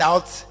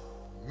without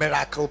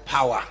miracle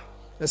power.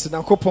 Ɛsɛ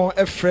Nyankopɔn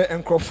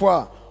ɛfrɛ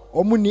nkurɔfoɔ a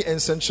wɔn ni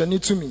nsɛnkyerɛnne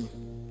tumi.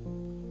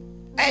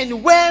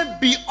 And where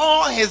be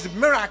all his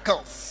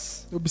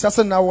miracles, Obisa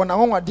sɛ na wɔn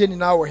ahɔnwadeɛ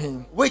nyinaa wɔ he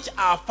which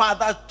our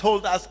father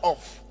told us of?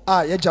 a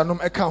yɛgyanom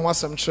ɛka ho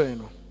asɛm kyerɛ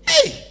no.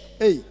 Hey!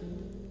 Ei,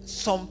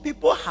 Some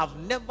people have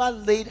never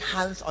laid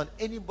hands on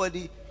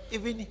anybody,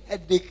 even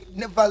headache,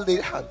 never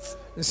laid hands.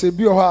 nsɛ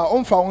bi wɔ hɔ a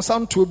ɔmfa wɔn nsa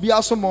nto obi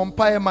aso ma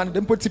mpaeɛ ma no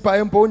de mpo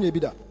tipaeɛ mpo ɔnyɛ bi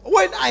da.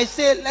 When I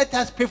say let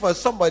us pray for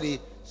somebody,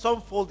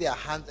 some fold their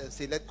hands and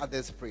say let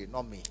others pray,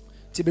 not me.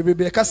 Ti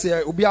bebrebe ɛka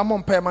sɛ obi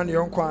amɔ mpaeɛ ma ne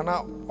yɔnko a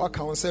na waka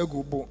wɔn nsa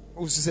agu bo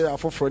wosi sɛ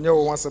afoforɔ nyɛ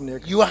wɔn asɛm na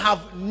ɛka. You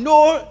have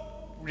no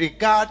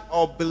regard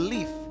or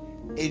belief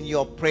in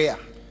your prayer.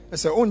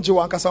 Ɛsɛ ɔngye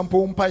wɔn ankasa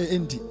mpo mpaeɛ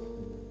ɛndi.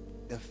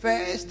 The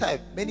first time,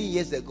 many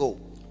years ago,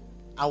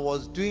 I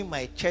was doing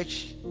my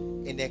church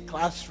in a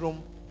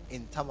classroom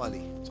in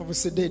Tamale. Sɔfo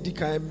sɛ dɛ edi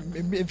kan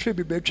mfiri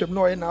bebree twam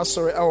na ɔyɛ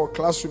n'asɔre ɛwɔ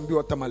classroom bi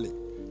wɔ Tamale.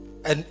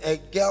 And a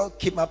girl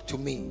came up to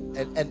me,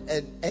 an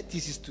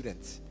NTC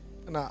student,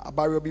 Na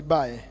abayewa bi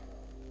baeɛ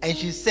and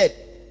she said,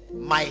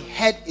 my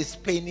head is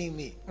paining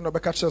me. ɛna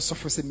ɔbɛka kyerɛ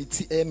sɔfo sɛ me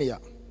ti ɛyɛ me ya.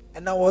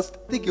 And I was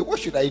thinking, what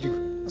should I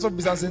do? Sɔfo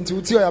bisa sɛ nti wo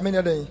ti ɔyɛ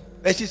amenya dɛn.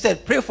 And she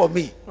said, pray for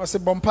me. Na ɔsɛ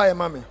bɔ mpaeɛ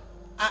ma me.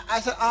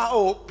 I said,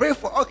 pray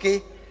for, okay.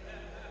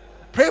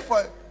 Pray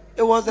for,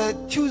 it was a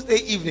Tuesday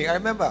evening, I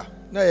remember.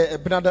 Na yɛ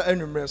ɛbenada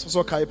anwummerɛ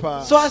so ɔkae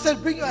paa. So I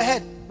said, bring your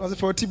head. Na ɔsɛ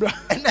fa wo ti bra.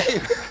 And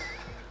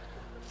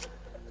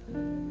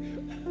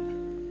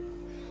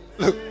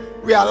look,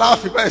 we are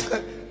laughing,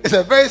 but it's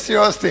a very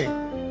serious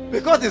thing.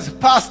 Because it's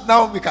past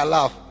now, we can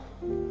laugh.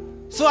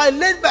 So I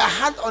laid my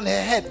hand on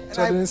her head and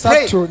Sɛ ɔde I nsa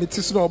prayed, to ne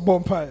ti so na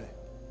ɔbɔ mpaeɛ.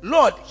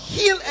 Lord,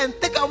 heal and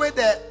take away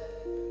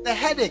the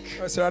headache.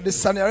 Ɔsɛ ɔde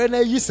saneare na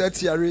ayi saa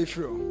tiare yi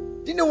firi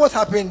hɔ. Do you know what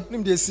happened?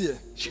 Nim deɛ ɛsiɛ.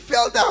 She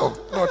fell down.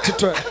 Na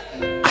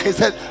ɔtetɔ. I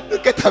said,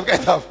 look, get up,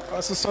 get up.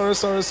 Ɔsɛ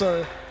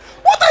sorry.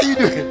 What are you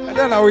doing?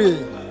 Ɛdɛn na woyɛ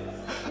yi?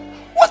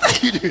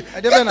 you doing?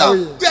 I Get didn't up.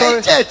 know. We are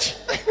in church.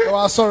 Oh,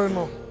 I'm sorry,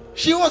 no.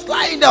 She was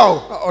lying down.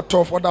 Out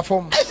of other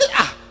form. I said,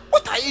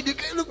 what are you doing?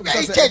 Look, we are in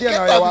I church. didn't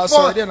Get know. up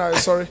Sorry, I before. didn't know.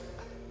 Sorry.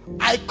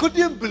 I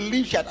couldn't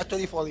believe she had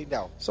actually fallen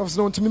down. So if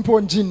no to me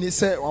point Jean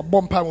say or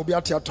bomb pam will be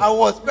at theater. I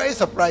was very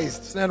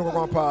surprised.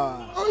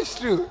 Oh, it's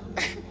true.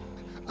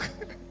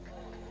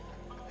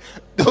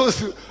 Those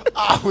who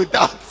are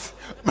without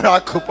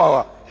miracle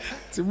power.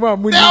 There are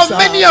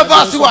many of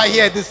us who are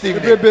here this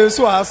evening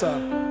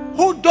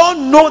who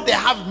don't know they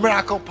have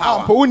miracle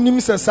power.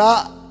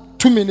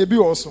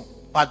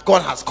 But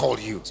God has called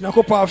you.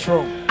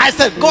 I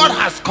said, God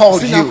has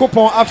called you.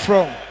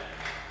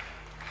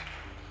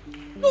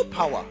 No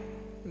power.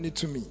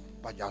 To me.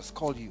 But He has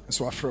called you.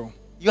 So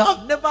You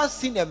have never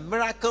seen a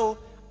miracle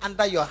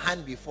under your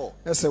hand before.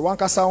 I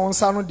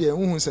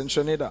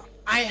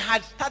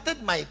had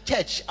started my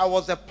church. I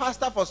was a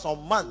pastor for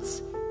some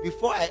months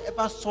before I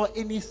ever saw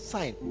any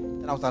sign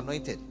that I was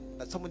anointed,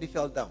 that somebody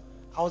fell down.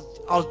 I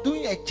was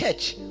doing a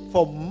church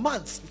for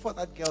months before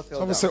that girl fell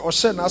down. Months before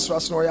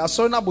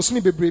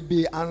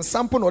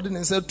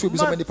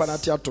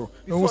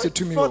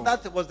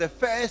that was the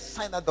first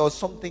sign that there was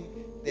something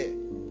there.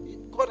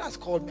 God has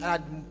called me. I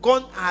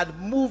had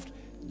moved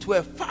to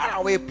a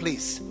faraway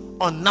place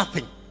on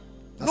nothing.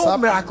 No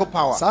miracle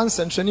power.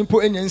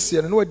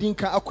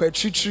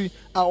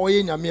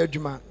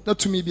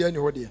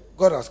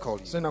 God has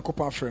called you.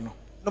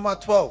 Number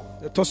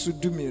 12.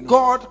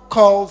 God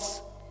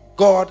calls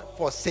God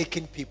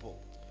forsaken people.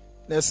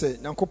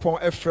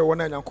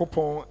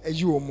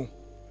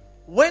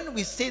 When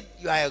we say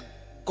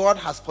God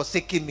has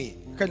forsaken me,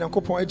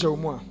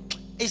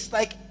 it's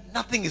like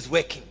nothing is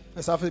working.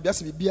 That's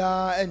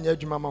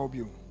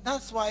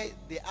why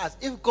they ask,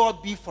 if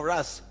God be for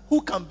us,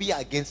 who can be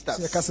against us?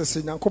 It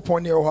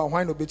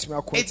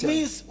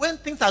means when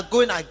things are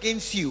going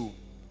against you,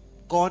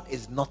 God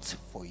is not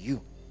for you.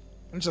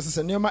 That's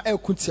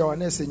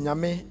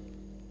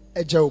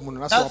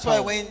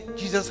why when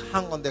Jesus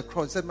hung on the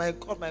cross, he said, my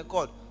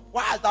God,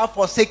 why hast thou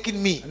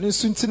forsaken me?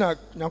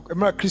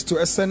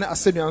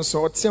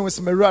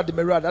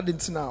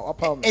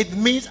 It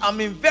means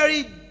I'm in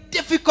very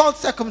difficult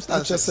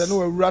circumstances,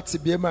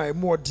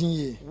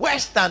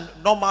 worse than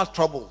normal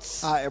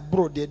troubles. My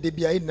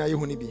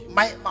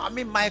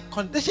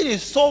condition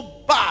is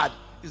so bad,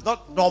 it's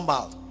not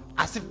normal,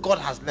 as if God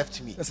has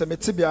left me.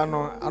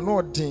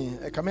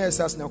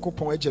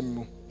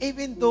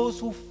 Even those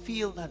who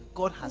feel that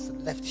God has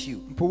left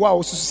you,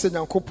 no,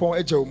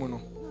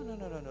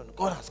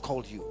 God has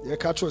called you.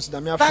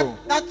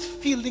 That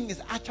feeling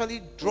is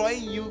actually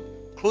drawing you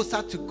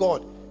closer to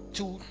God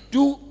to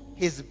do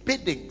His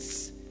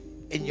biddings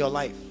in your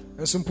life.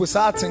 God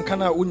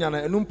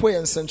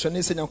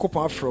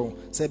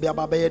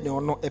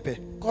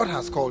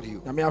has called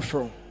you.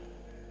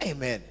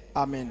 Amen.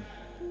 Amen.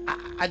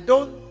 I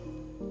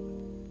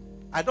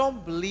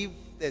don't believe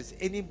there's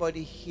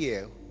anybody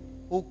here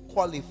who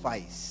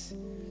qualifies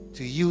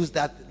to use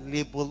that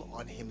label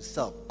on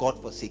himself, God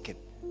forsaken.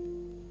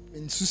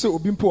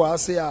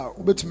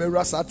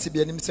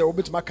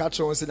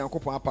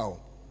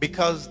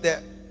 Because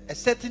there a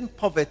certain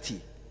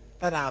poverty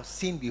that I have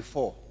seen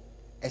before,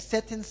 a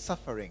certain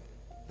suffering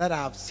that I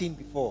have seen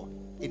before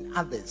in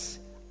others,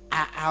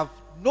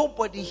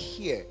 nobody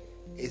here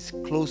is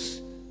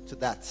close to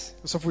that.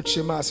 I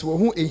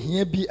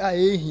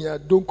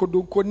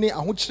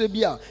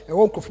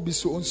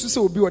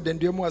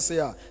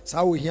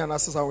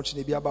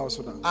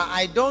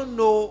don't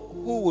know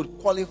who would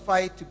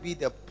qualify to be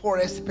the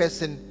poorest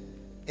person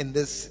in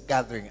this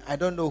gathering. I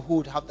don't know who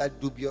would have that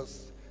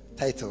dubious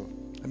title.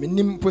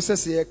 The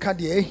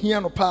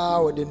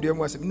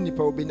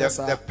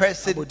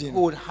person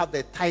who would have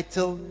the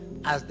title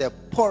as the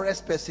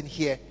poorest person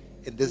here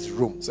in this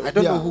room. I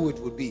don't know who it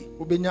would be.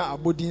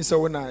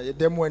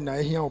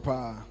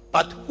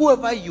 But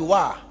whoever you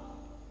are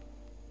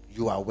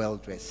well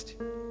dressed.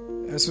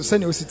 Yeah.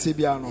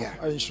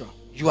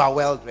 You are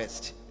well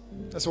dressed.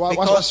 Because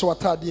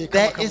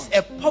there is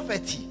a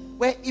poverty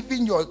where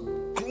even your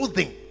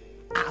clothing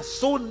are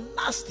so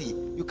nasty,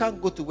 you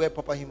can't go to where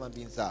proper human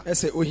beings are. There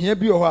is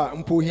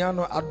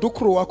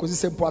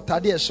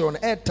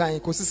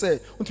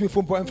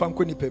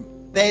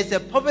a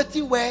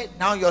poverty where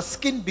now your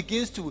skin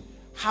begins to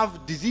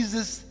have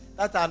diseases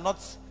that are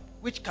not,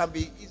 which can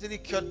be easily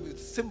cured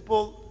with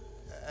simple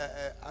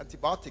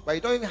antibiotic, but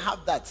you don't even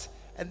have that.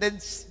 And then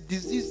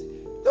disease.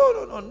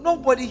 No.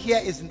 Nobody here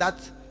is in that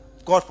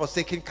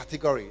God-forsaken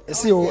category.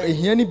 So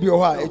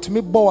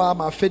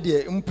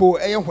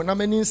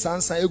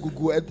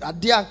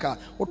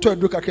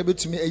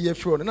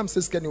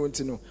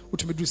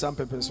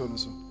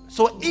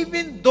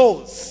even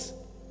those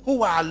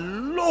who are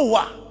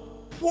lower,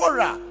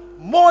 poorer,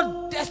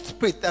 more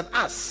desperate than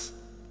us,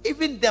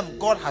 even them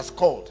God has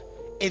called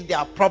in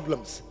their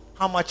problems.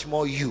 How much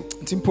more you?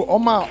 How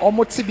much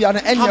more you?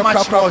 You are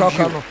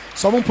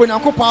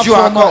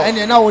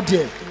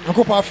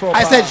called.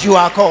 I said you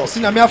are called.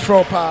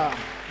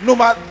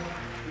 Number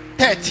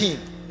 13.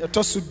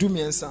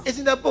 It's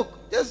in the book.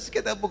 Just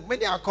get that book.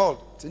 Many are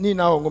called. How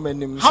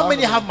How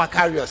many have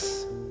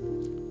Macarius?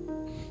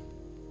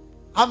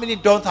 How many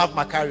don't have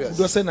Macarius?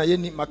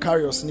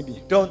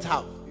 Don't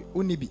have.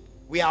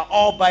 We are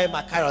all by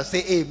Macarius.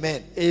 Say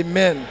amen.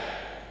 Amen.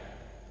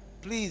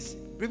 Please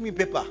bring me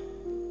paper.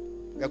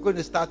 We are going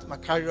to start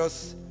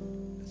Macarius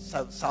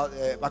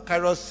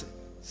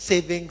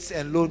Savings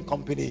and Loan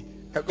Company.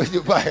 We are going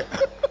to buy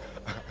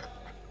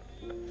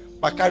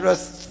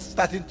Macarius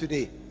starting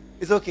today.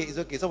 It's okay. It's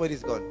okay.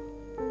 Somebody's gone.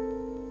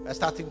 We are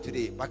starting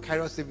today.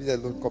 Macarius Savings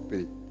and Loan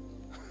Company.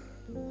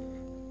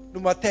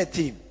 Number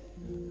 13.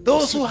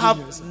 Those who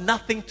have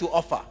nothing to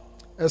offer.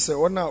 Those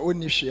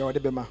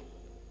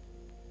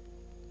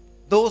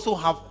who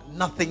have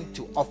nothing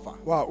to offer.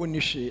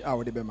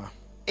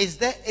 Is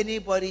there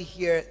anybody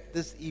here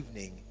this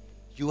evening?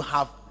 You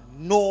have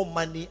no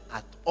money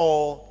at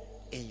all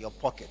in your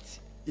pocket.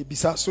 Give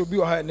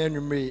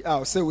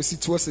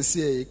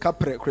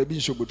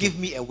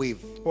me a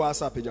wave.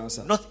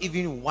 Not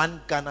even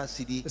 1 Ghana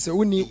cedi in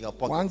your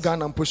pocket.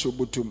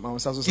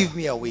 Give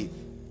me a wave.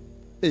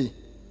 Hey.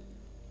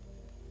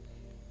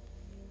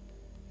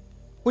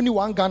 Only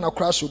 1 Ghana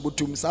crash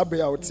obutum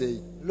sabre out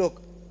say.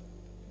 Look,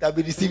 they'll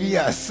be deceiving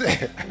us.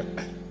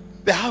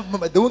 They have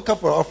money. They won't come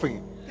for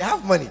offering. They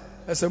have money.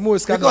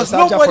 Because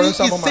nobody is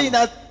saying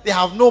that they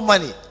have no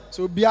money.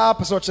 So be a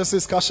person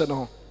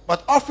discussion.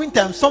 But offering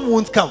time, some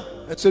won't come.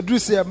 It's a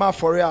dress a ma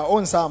for ya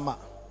own sama.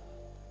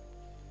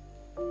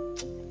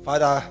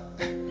 Father,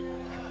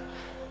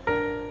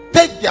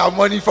 take their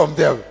money from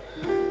them.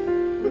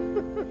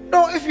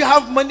 No, if you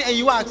have money and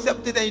you are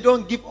accepted and you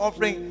don't give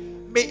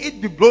offering, may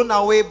it be blown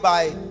away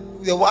by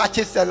the watch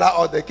seller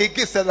or the cake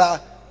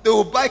seller. They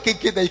will buy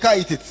cake that you can't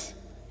eat it.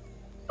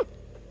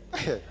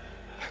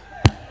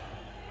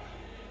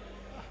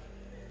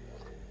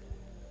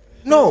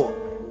 No.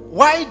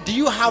 Why do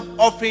you have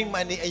offering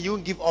money and you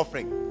won't give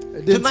offering?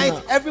 Tonight,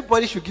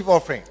 everybody should give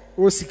offering.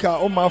 Where's the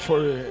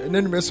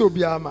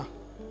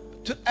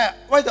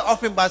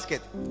offering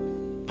basket?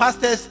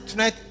 Pastors,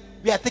 tonight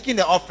we are taking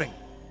the offering.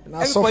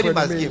 Everybody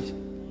must give.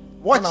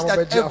 Watch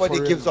that everybody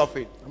gives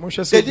offering.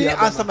 They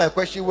didn't answer my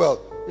question well.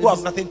 Who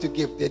have nothing to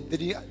give?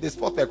 They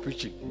spoiled my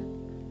preaching.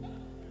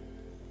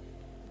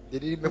 They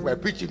didn't make my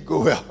preaching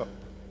go well.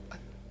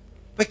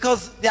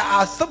 Because there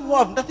are some who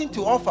have nothing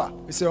to offer.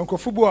 But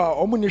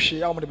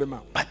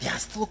they are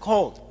still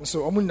called.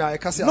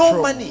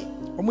 No money.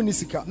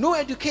 No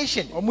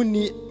education. No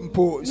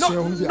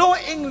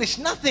English.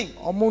 Nothing.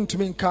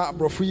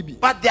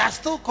 But they are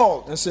still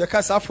called. And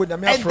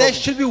there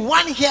should be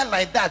one here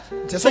like that.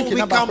 So we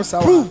can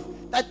prove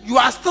that you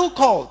are still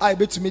called.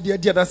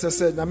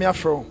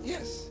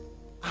 Yes.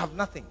 I have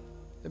nothing.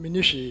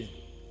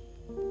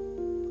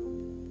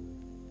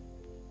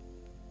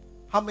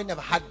 How many have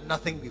had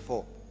nothing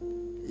before?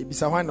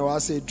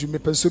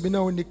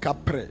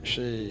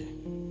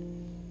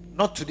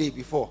 Not today,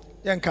 before.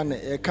 How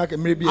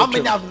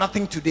many have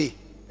nothing today?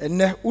 Hey,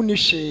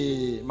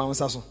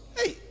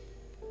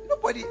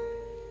 nobody.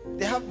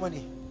 They have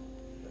money.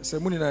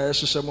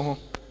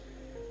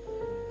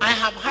 I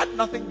have had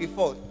nothing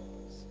before.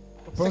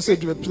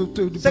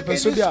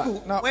 Secondary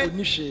school,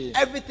 when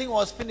everything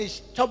was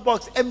finished, chop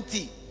box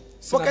empty,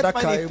 pocket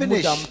money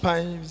finished,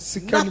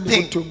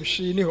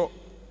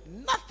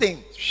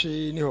 nothing.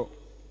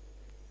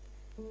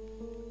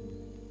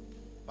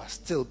 But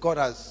still, God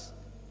has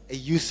a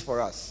use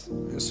for us.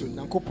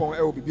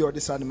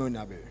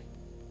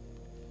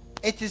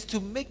 It is to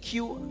make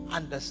you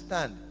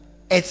understand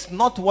it's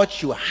not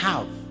what you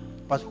have,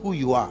 but who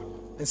you are.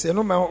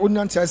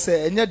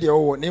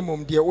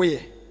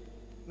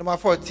 Number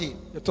 14.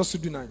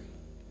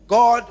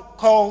 God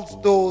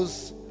calls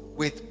those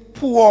with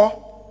poor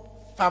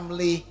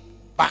family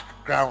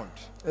background.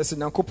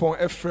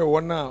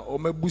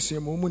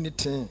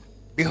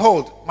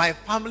 Behold, my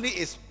family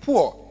is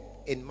poor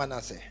in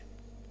Manasseh.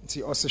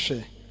 Poor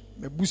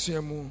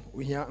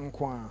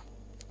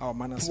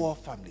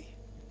family.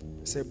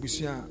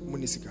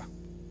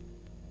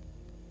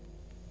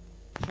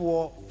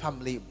 Poor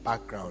family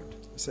background.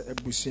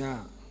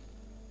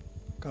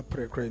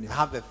 I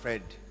have a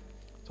friend.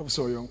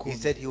 He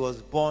said he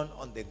was born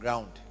on the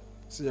ground.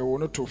 He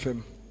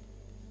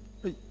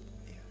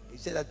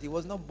said that he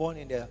was not born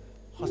in the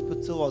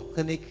hospital or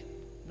clinic.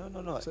 No.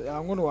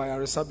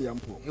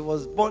 He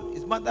was born.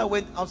 His mother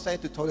went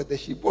outside to toilet, and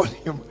she born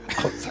him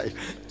outside.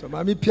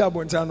 And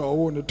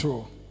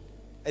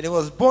he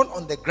was born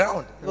on the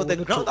ground. It was the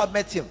ground that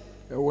met him.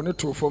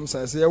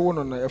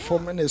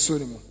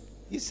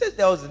 He said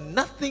there was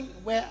nothing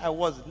where I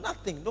was.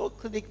 Nothing. No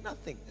clinic.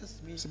 Nothing.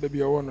 Just me.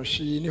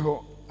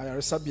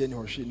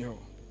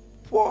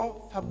 Poor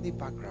family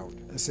background.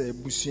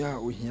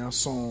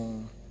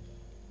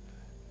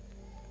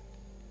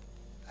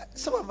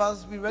 Some of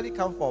us, we really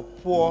come from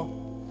poor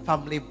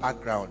family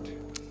background.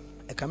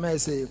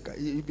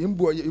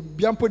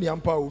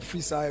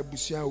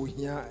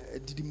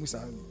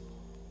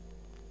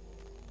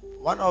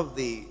 One of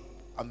the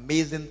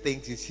amazing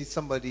things is see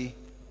somebody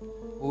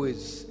who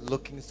is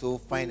looking so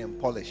fine and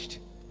polished.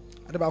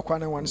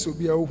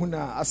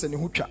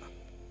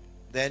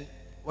 Then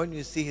when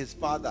you see his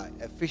father,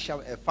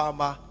 a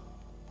farmer,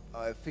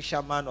 or a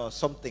fisherman or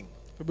something,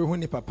 Obehu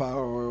ni papa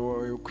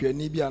o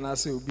kuani bi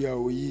anase obi a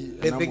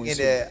oyi living in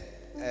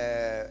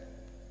a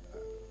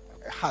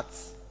hut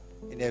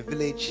in a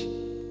village,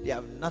 they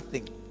have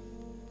nothing.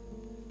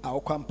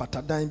 Awokwa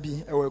mpatadan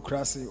bi e we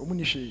kurase omu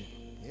ni hwe.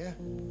 Yeah.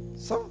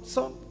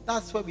 Some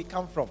that's where we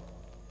come from.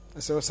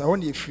 So ho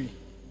na efri.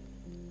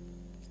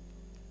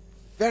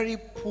 Very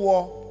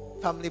poor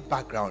family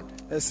background.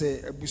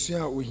 Ese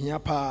abusuan ohia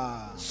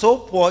pa. So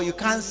poor you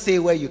can't say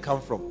where you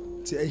come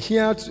from. Ti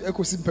ehia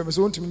ekosi mpem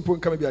so ntumi mpo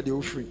nka bia de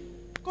ofri.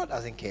 God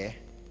doesn't care.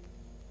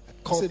 I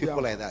call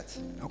people like that.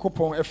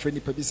 Akopon efre ni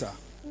pa bi sa.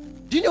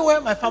 Do you know where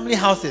my family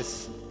house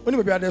is?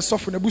 Oni bia de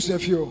sofo na busuan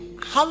fio.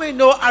 How many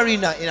know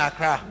Arena in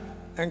Accra?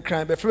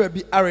 Enkran be fre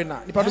bi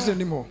Arena. Ni pa do se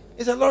nimo.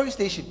 It's a lorry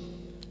station.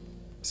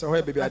 So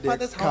where baby My ade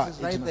father's car house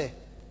is right there.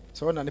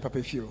 So na ni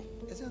papa fio.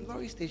 It's a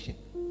lorry station.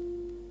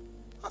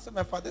 That's where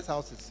my father's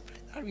house is.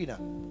 Arena.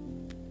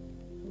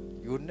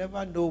 You will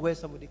never know where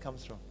somebody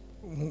comes from.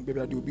 Baby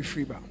ade obi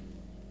free ba.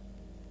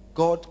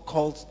 God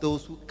calls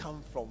those who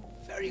come from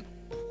very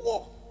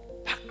poor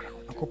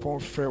background. Akopon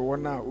frɛ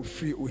wɔn a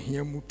ofiri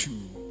ohia mu tu.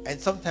 And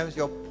sometimes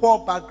your poor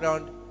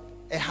background,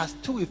 it has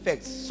two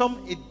effects.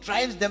 Some, it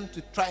drives them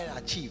to try and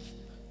achieve.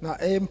 Na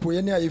empo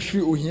ye ne a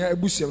efiri ohia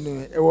abusuam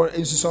no ɛwɔ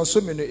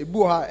nsusanso me no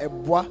ebu ha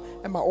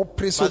ɛboa ɛma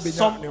opre so But benya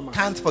some nema.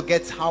 can't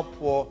forget how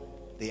poor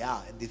they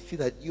are. And they feel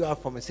that you are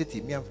from a city,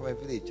 me I'm from a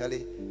village.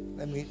 Charlie,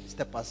 let me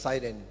step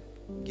aside and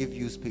give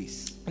you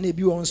space. Na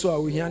ebi wɔn so a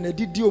ohia na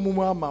didi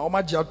omumu ama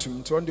ɔmagye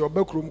atum nti wɔn de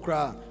ɔbɛkurom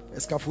kra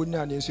eskafo ni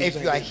ani nso.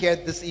 If you are here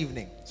this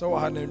evening so wɔ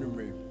ha na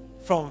numere.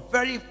 from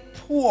very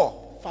poor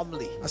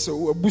family,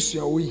 Aso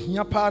abusua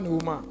ohia pa na wo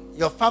ma.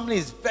 your family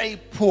is very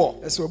poor.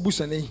 Aso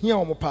abusua na ehia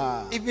wɔn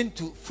pa. Even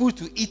to food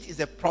to eat is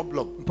a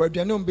problem. Mpa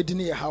aduane wɔn bedi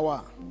ne yɛ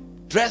hawa.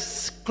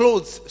 Dress,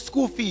 clothes,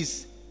 school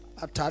fees.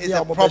 Atade It's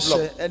a a wɔn problem.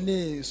 bɛhyɛ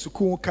ɛne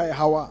sukuu kae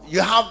hawa.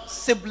 You have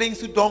siblings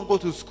who don't go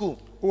to school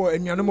Wɔ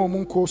anuanom a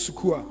wɔn nkɔ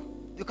sukuu a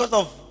because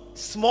of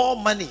small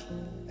money.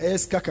 ɛyɛ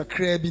sika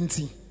kakraa bi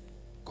nti.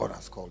 God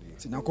has called you.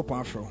 Ti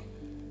Nyankopɔn afrɛ wo.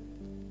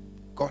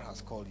 God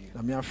has called you.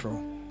 Na me afrɛ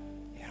wo.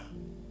 Yeah.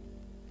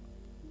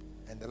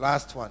 And the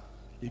last one,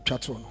 Yɛtwa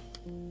to no.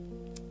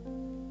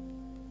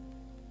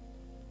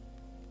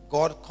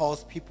 God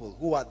calls people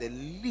who are the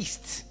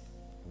least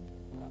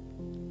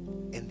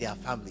in their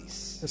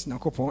families. Ɛsɛ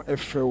Nyankopɔn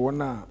ɛfrɛ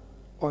wɔn a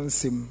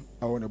ɔnsɛm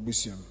awɔ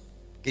n'abusua mu.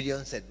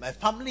 Gideon said, my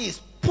family is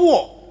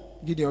poor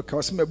Gideon ka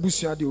ɔsɛ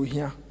m'abusua de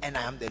ohia and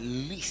I am the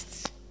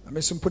least. na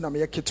me nso mpo na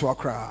meyɛ ketewa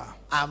koraa.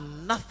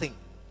 I'm nothing.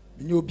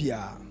 Menyɛ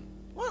obiara.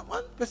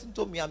 One person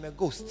told me I'm a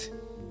ghost.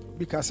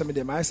 Bi ka sɛ mede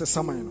maayɛ sɛ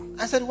saman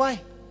no. I said,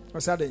 why?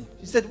 Ɔsɛ adɛn?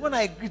 He said, when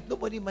I greet,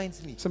 nobody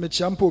minds me. Sɛ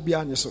mekyia mpo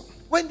obiara nye so.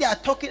 When they are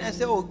talking, I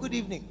say, oh, good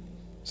evening.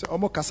 Sɛ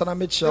ɔmo kasa na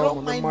mekyia They don't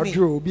ɔmo mind no me.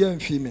 madwo obiara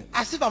mfi me.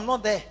 As if I'm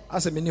not there.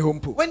 Asɛ menni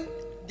hɔ mpo. When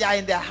they are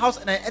in their house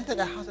and I enter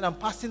the house and I'm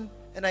passing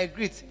and I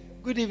greet,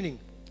 good evening.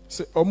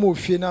 Sɛ ɔmo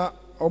ofie na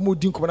ɔmo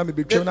di nkɔmɔ na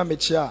mebetwam na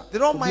mekyia. They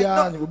don't mind.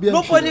 Obiara mfi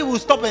Nobody me. will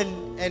stop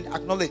and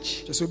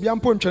acknowledge. Sɛ obiara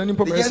mpo ntwɛn ne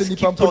mpo They mɛyɛ just sɛ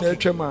keep nipa mpo na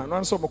talking. atwam a na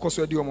nso ɔmo kɔ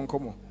so adi ɔmo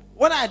nkɔmɔ.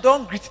 When I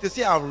don't greet, they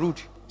say I'm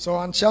rude. So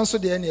ankyia nso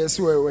deɛ ne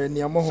ɛsɛ wɔ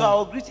nneɛma So ho.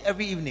 I'll greet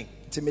every evening.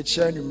 Nti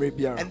mekyia anwummerɛ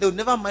biara. And they'll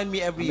never mind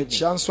me every evening.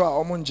 Mekyia nso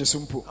a ɔmo ngye so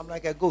mpo. I'm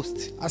like a ghost.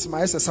 Asɛ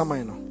maayɛ sɛ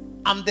saman no.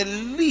 I'm the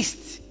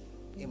least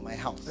in my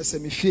house.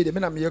 Ɛsɛ mefie deɛ me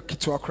na meyɛ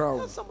ketewa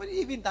koraa o. Somebody,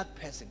 even that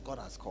person God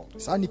has called.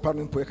 Saa nipa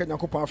no mpo yɛka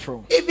Nyankopɔn afrɛ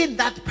wo. Even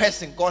that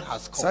person God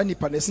has Saa called.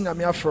 nipa no ɛsɛ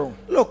Nyame afrɛ wo.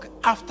 Look,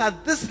 after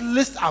this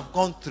list I've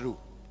gone through,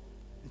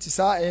 Nti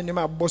saa ɛyɛ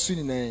nneɛma a abobɔ so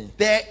nyinaa yi.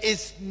 there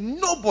is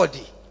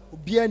nobody,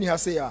 Obiara ni ha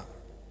sɛ a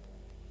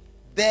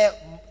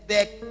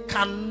there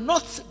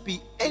cannot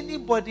be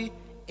anybody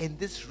in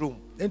this room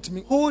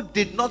ɛntumi who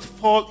did not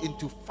fall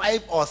into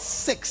 5 or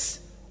 6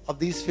 of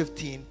these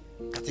 15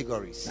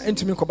 categories.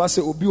 ɛntumi nkɔba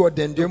sɛ obi wɔ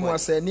dɛndɛn mu a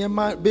sɛ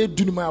nneɛma bɛyɛ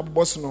du no mu a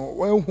abobɔ so no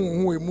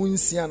wɔahuhu emu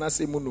nsia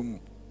anaasɛ emu no mu.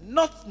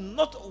 Not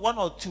 1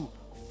 or 2,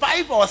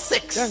 5 or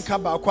 6.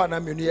 Yɛnka baako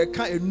anaa mmienu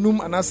yɛka enum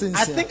anaasɛ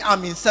I nsia. think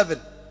I'm in 7.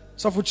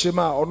 Sɔfo kyerɛ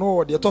mu a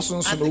ɔno wɔ deɛ ɛtɔ so I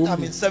nso na think ɔwɔ I'm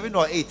mu. in 7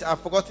 or 8.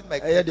 I've forgotten my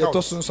Ɛyɛ deɛ ɛtɔ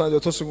count. so nso na deɛ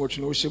ɛtɔ so nwɔtwe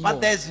na ɔhyɛ mu.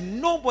 But there's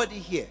nobody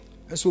here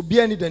Nso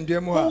obiara ni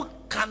dɛndɛn mu who a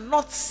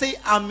cannot say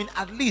I'm in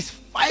at least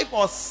 5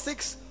 or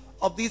 6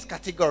 of these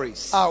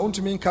categories.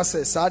 wontumi nka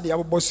sɛ saa deɛ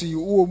abobɔ so yi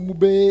wowɔ mu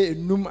bɛyɛ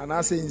enum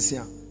anaasɛ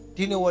nsia.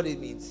 Do you know what it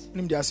means?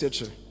 Nim deɛ aseɛ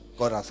kyerɛ.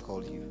 God has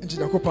called you. Nti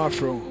Nyankopɔn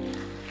afrɛ wo.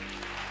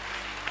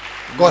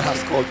 God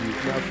has called you.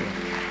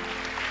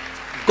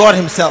 God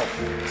Himself.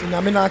 Nti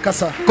Nyame na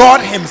ankasa. God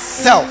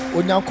Himself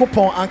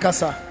Onyankopɔn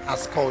ankasa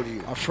has called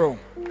you. afrɛ wo.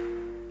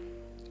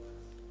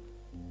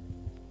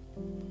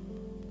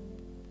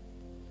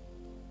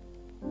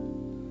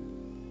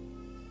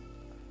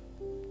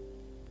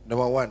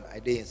 Number 1, I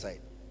did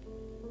inside.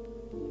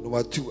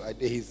 Number 2, I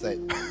did inside.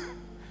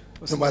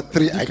 Number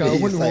 3, I Dika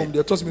did ɔho ne hom inside.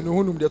 deɛ ɛtɔ so mmienu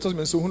honum deɛ ɛtɔ so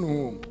mmiɛnsa ho ne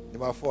hom.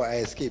 Number 4, I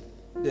escaped.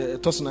 Deɛ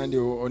ɛtɔ so nan deɛ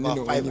ɔne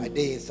Number ne 5, I ɔnim.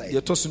 did inside.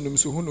 Deɛ ɛtɔ so nnum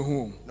so ho ne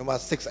hom. Number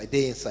 6, I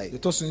did inside. Deɛ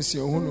ɛtɔ so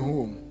nsia ho ne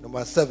hom.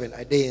 Number 7,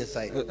 I did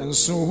inside.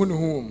 Nson ho ne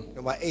hom.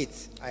 Number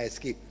 8, I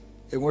escaped.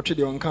 Ɛnwɔtwe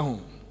deɛ ɔnka ho.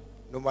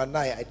 Number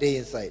 9, I day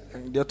inside.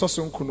 deɛ ɛtɔ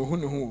so nkron ohu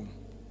ne ho.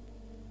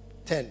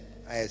 10,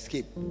 I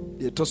escape.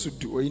 deɛ ɛtɔ so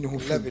du oyi ne ho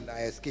firi mu. 11,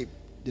 I escape.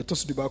 deɛ ɛtɔ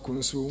so du baako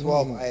nso ohu ne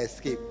 12, ho. I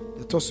escape.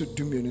 deɛ ɛtɔ so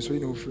du mmienu nso oyi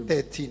ne ho firi mu.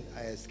 13,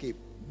 I escape.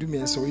 du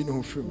mmiɛnsa oyi ne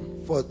ho firi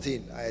mu.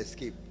 14, I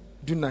escape.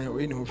 du nan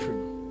oyi ne ho firi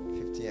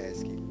mu. 15, I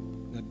escape.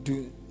 na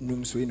du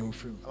num nso oyi ne ho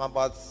firi mu. I'm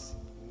about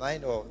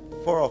 9 or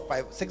 4 or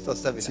 5, 6 or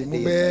 7. sɛ I mu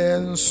day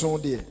bɛyɛ nson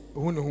deɛ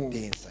ohu ne ho. inside.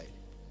 Day inside.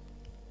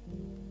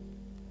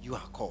 You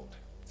are called.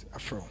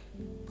 afrɛ wo.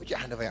 Put your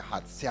hand over your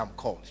heart. Say, I'm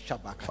called. fa nsa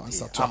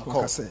Shabakati. to I'm akɔnka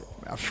called. sɛ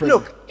afrɛ wo.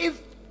 Look,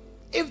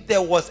 if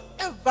there was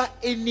ever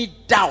any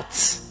doubt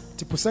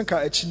nti po sɛ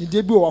nka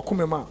akyinnideɛ bi wɔ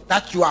wakoma mu a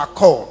that you are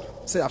called,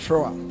 sɛ afrɛ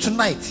wo a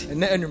tonight,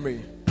 ɛnɛ anwummere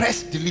yi,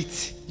 press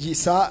delete. yi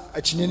saa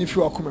akyinniɛ no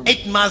firi wakoma mu.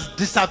 It must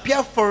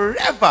disappear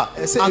forever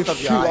ɛsɛ out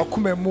of your ɛfiri life.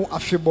 wakoma mu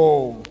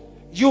afebɔɔ.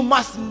 You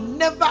must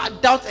never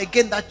doubt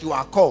again that you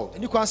are called.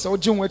 ɛni kwan sɛ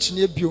wogye ho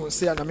akyinniɛ bio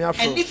sɛ anyame afrɛ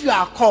And wo. if you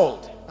are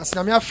called na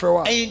sɛ nyame afrɛ wo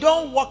a and you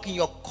don't walk in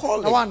your na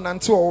calling,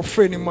 woannante wɔ wo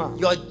frɛ no mu a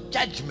your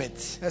judgment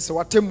ɛsɛ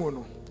watemmuo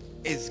no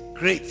is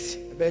great.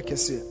 ɛbɛyɛ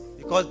kɛseɛ.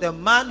 Because the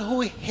man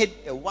who hid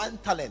the one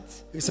talent,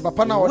 ɛsɛ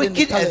papa no a wɔde ne wicked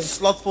and talent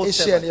slothful ɛhyɛ no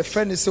servant,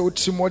 yɛfrɛ no sɛ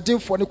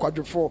otirimɔdenfoɔ ne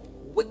kwadwofoɔ.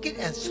 wicked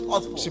and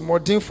slothful.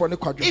 otirimɔdenfoɔ ne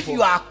If you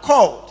kwadwofoɔ. are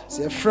called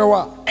sɛ yɛfrɛ wo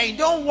a and you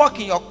don't walk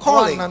in your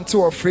calling, woannante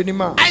wɔ frɛ no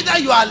mu a either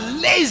you are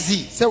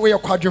lazy, sɛ woyɛ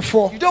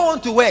kwadwofoɔ you don't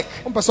want to work,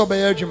 wompɛ sɛ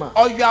wobɛyɛ adwuma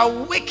or you are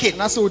wicked,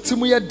 anaasɛ ɔti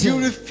mu yɛ you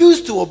den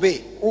refuse to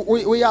obey.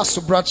 woyɛ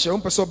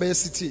asobrakyeɛ wompɛ sɛ wobɛyɛ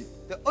sitie.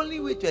 The only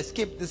way to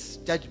escape this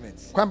judgment,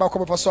 kwan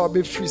baakɔ bɛfa so a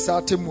wobɛfiri saa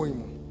atemmuo yi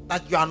mu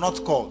that you are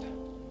not called,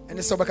 ɛne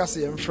sɛ wobɛka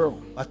sɛ yɛmfrɛ wo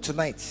but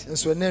tonight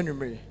nso ɛnɛ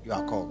anwummere you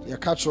are called. yɛka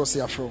kyerɛ wo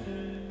sɛ yɛafrɛ wo.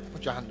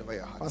 Put your hand over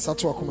your heart. wansa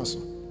to wakoma so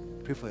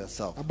Pray for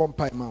yourself. abɔ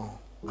mpae ma wo.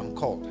 I'm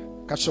called.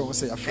 ka kyerɛ wo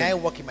sɛ May yɛafrɛ I wo.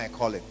 walk in my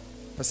calling?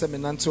 pɛ sɛ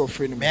menante wɔ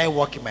frɛ no mu. May I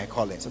walk in my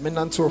calling? sɛ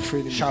menante wɔ frɛ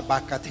no mu.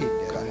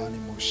 Shabakate. Kala ne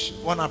mo hye.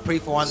 Wanna pray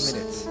for 1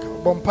 minute?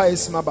 bɔ mpae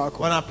sima baako.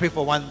 Wanna pray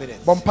for 1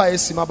 minute? bɔ mpae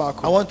sima I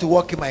baako. want to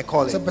walk in my sɛ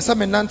calling. pɛ sɛ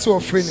menante wɔ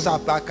frɛ no mu.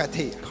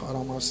 Sabakate.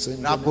 Karama sende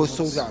ne Rabo mo-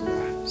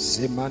 Sozaba.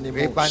 Sema ne mo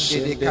Rebande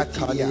de hyende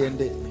Katiria.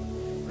 kaliende.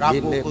 Rabo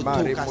Ele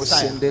mare Koto mo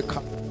Kasaya. sende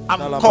ka- I'm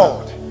dalaba.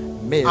 called.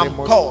 Mere I'm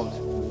mo- called.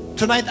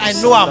 Tonight I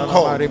know I'm Sandala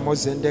called. mare mo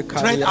zende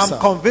Tonight kaliasa. I'm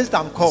convinced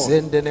I'm called.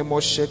 Zende ne mo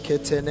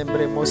shekete ne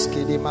mre mo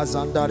skidi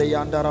mazandare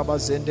yandaraba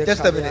zende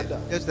Just a minute.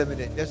 kalianda. Just a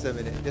minute. Just a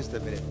minute. Just a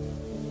minute.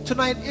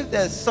 Tonight, if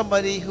there's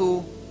somebody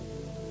who,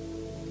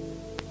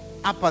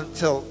 up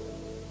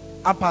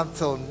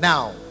until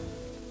now,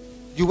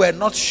 you were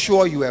not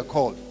sure you were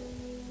called,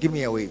 give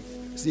me a wave.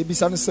 sɛ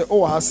yɛbisa no sɛ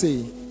ɔwɔ ha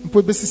sei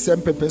mpo bɛsi sɛ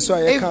mpɛmpɛ so a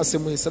yɛka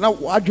asɛm yi sɛ na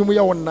w'adwene mu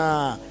yɛ wo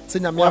naa sɛ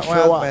nyame Why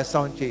afrɛ wo has my a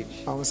sound change?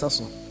 fa wo nsa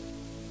so.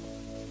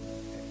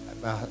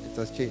 It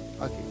has changed.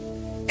 Okay.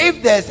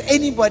 If there's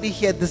anybody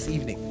here this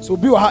evening so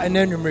obi wɔ ha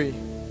ɛnɛ anwummere yi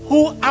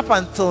who, up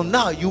until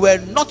now, you were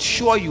not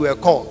sure you were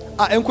called,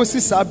 a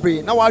ɛnkɔsi saa bere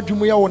yi, na w'adwene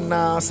mu yɛ wo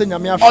naa sɛ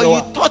nyame or afrɛ wo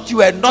you thought you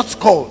were not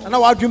called, a na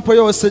w'adwene mpo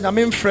yɛ wo sɛ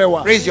nyame mfrɛ wo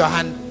a raise your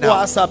hand wɔ now.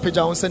 asa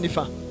pagya wo nsa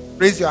nifa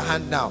Raise your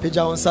hand now.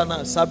 pagya wo nsa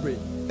na saa bere yi.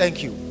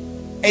 Thank you.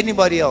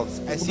 Anybody else?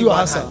 I see obi wɔ ha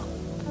one saa hand.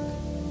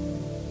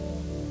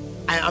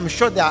 I'm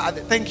sure there are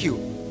other. Thank you.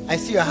 I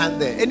see your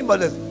hand there.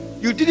 Anybody else?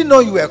 You didn't know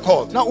you were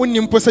called. na wonni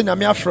mpo sɛ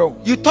nyame afrɛ wo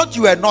You thought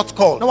you were not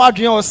called. na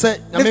w'adwene yɛ wo sɛ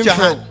nyame Lift your mfrɛ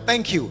wo hand.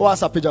 Thank you. wɔ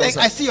asa pagya wo I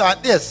nsa. see your hand.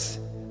 Yes.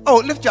 Oh,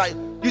 lift your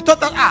hand. You thought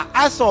that,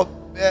 I saw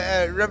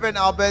Reverend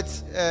Albert,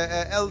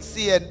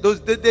 LC, and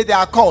those, they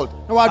are called.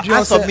 No, what do you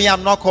As for say? me,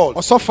 I'm not called.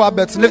 ɔsɔfo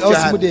abɛt ne Lift your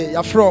ɔsi mu de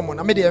yɛafrɛ mo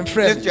na me de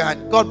yɛmfrɛ Lift me your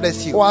hand. God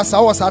bless you. wɔ asa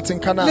wɔ saa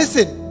atenka no a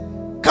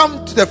Listen,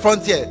 come to the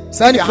front here.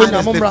 saa If your nipa hand nya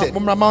is lifted.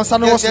 mommra ma nsa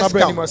no wɔ Just- so na just brɛ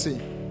come. anim ase.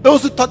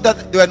 Those who thought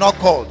that they were not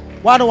called.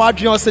 Woa ne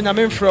w'adwene wɔ sɛ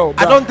nyame mfrɛ wo I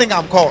bra don't think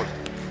I'm called.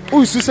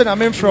 wosu sɛ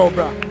nyame mfrɛ wo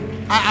bra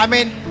I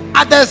mean,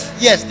 others,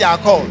 yes, they are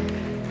called.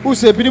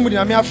 wosu ebinom de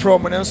nyame afrɛ wo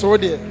mo nanso wo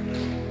deɛ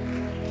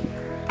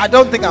I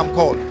don't think I'm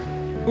called.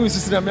 wosu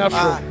sɛ nyame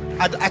afrɛ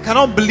wo I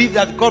cannot believe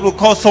that God will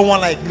call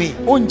someone like me.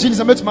 wongye ne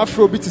sɛ mɛtumi afrɛ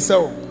obi te sɛ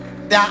wo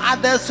There are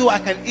others who I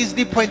can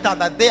easily point out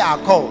that they are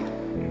called.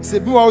 sɛ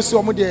bi wɔ wo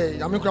so ɔmo deɛ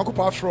nyame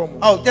nyankopɔn afrɛ wo mo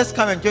Oh, just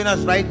come and join us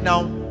right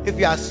now if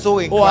you are so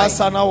wɔ inclined.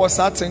 asa na wɔ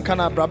saa atenka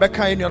no a bra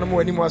bɛka yɛ nuanom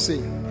wɔ anim ase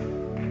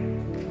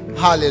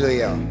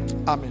Hallelujah.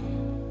 amen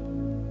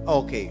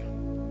Okay.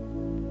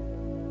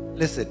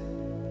 Listen.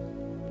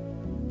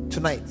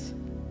 Tonight,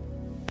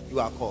 you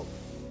are called.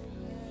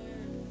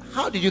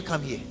 How did you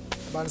come here?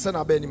 ba ne sɛ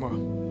na aba anim a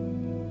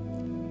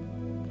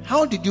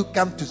How did you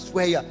come to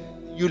swear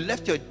you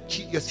left your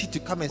seat to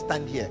come and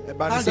stand here?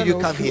 ba ne How sɛ did you na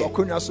come wofiri here?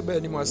 ɔkonnwa so ba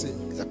anim ase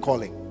It's a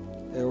calling.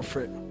 ɛyɛ wo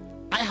frɛ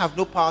I have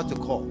no power to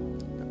call,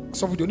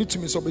 sɔfo deɛ ɔne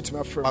tumi sɛ ɔbɛtumi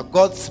afrɛ wo but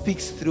God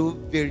speaks through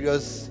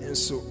various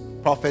nso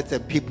prophets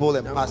and people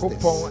and pastors.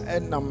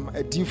 nyankopɔn ɛnam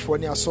adiifoɔ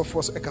ne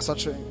asɔfoɔ so ɛkasa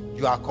kyerɛ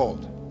You are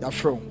called.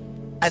 yɛafrɛ wo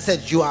I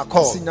said you are si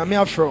called. nyame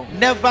afrɛ wo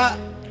Never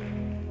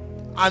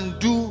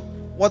undo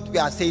what we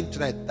are saying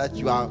tonight, that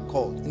you are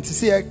called. nti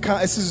sɛ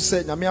yɛka asi so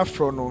sɛ nyame afrɛ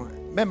wo no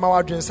mɛmma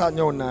w'adwene sɛ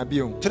anyɛ wo naa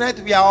bio Tonight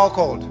we are all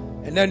called.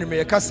 ɛnɛ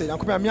anwumere yɛka sɛ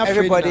nyankopɔn nyame afrɛ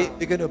Everybody nyinaa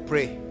begin to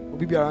pray.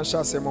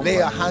 Lay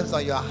your hands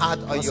on your heart,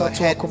 on your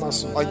head, on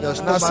your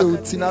stomach,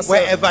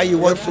 wherever you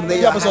want to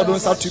lay your hands.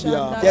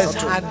 Just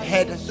hand,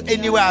 head,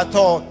 anywhere at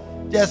all.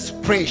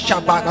 Just pray.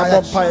 Shabbat.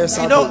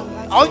 You know,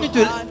 I want you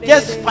to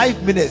just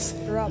 5 minutes.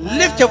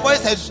 Lift your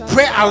voice and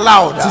pray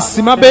aloud.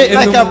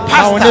 Like a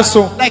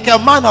pastor, like a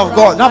man of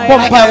God, like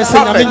a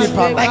prophet,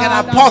 like an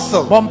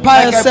apostle,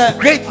 like a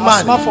great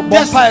man.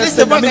 Just lift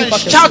your voice and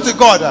shout to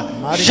God.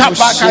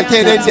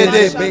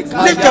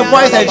 Lift your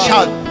voice and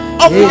shout.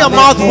 Open your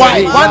mouth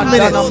wide. 1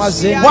 minute. 1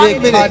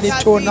 minute.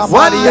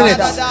 1 minute.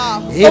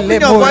 Open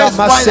your voice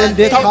wide and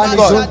talk to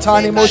God.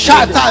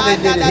 Shout out.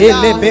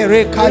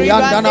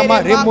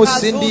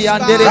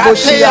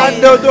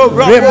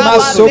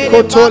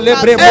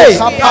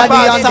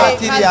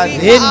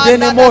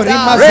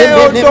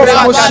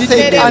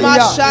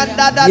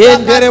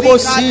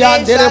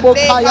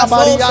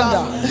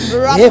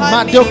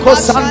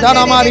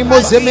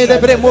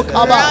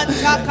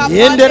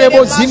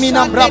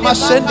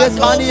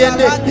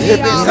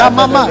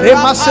 Ramama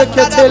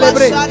Remaseke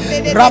Telebre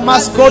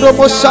Ramaskodo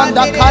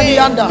Moshanda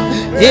Kanianda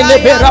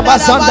Elebe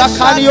Rabazanda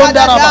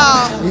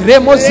Kaniondaraba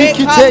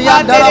Remoziki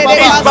Yandaraba.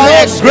 It's by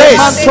a grace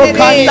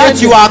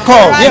that you are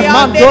called. It's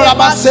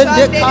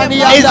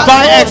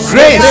by a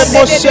grace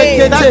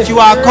that you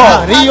are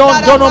called.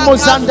 Rion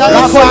Donomozanda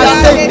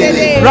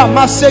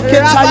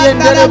Ramaseke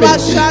Tayenderebe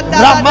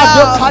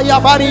Ramado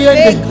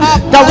Kayabariende.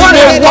 The one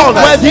is called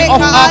worthy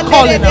of our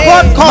calling.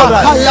 God called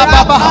us.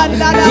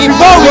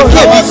 Before we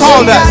came, He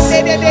called us.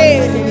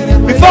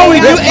 Before we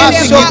do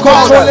anything, He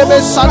called us.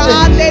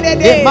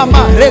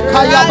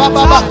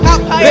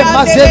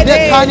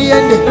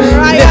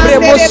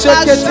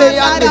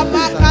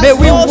 May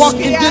we walk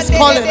in this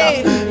calling.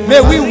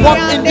 May we walk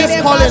in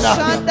this calling.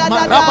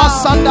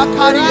 Marabasanda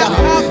Karia,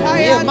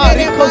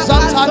 Mariko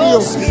Zantanio,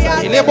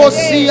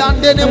 Ilebosi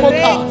and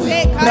Denemoka,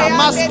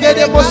 Ramaske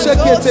de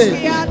Mosekete,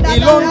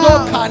 Ilondo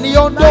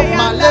Caniondo,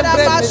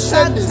 Malebre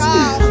Mesendis,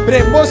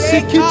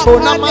 Bremosiki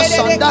Tonama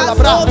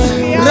Sandalabra,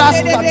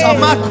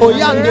 Raskatamako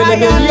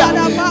Yandelebelia,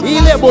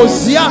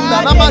 Ilebosianda,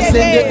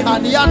 Namasende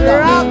Canianda,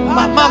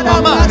 Mama,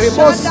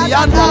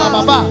 Rebosianda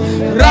Baba,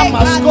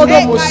 Ramaskodo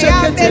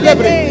Mosekete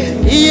Lebre.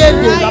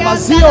 Iende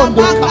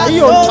Ramaziondo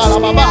Kayon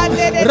Talababa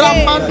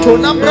Ramanto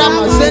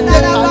Nambrama Zende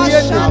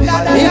Kaliende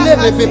Ile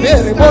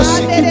Bebere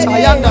Boshi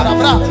Kitayanda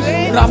Rabra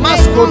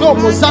Ramasko do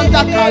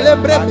Mozanda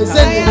Kalebre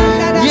Mezende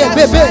Ye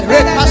Bebe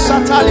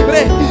Rekasata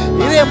Libre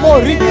Ile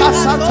Morika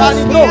Sata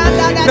Libro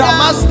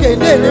Ramaske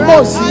Nele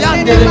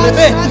Moziande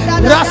Bebe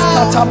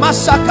Raskata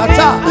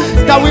Mashakata,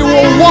 that we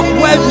will walk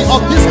worthy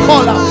of this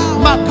caller.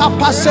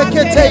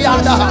 Makapasekete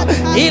Yanda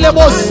Ile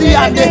Bosi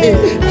Ande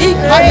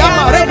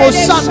Ikayama Rebo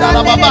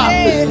Sanda Baba.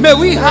 May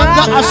we have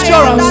the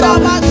assurance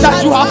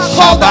that you have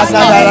called us.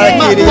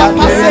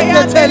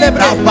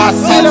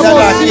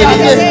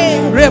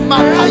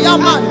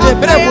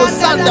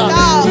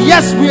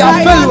 Yes, we are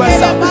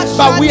failures,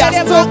 but we are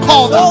still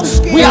called.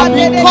 We have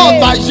been called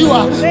by you.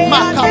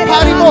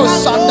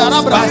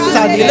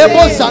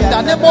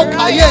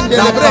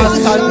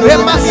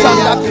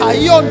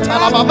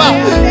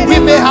 We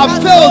may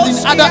have failed in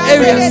other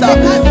areas,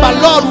 but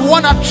Lord, we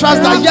want to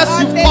trust that yes,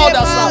 you've called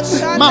us.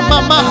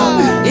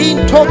 In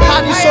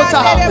Tokani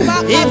Sota,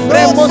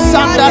 Ifremo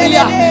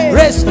Sandaria,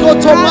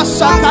 Reskoto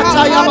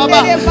Masakata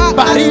Yababa,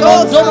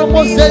 Bario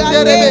Doromo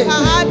Zenderebe,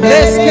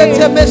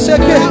 Reskete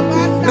Mesheke,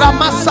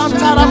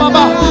 Ramasanta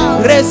Rababa,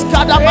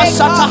 Reskada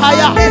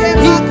Masatahaya,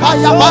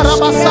 Ikaya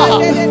Barabasa,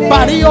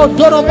 Bario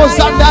Doromo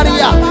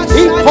Zandaria,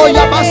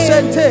 Ikoya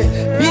Basente,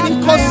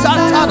 Biriko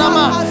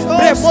Santanama,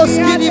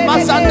 Bremoskini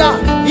Mazanda,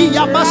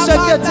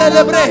 Iyamasheke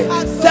Telebre.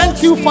 Thank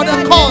you for the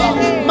call.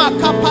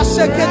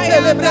 Makapasheke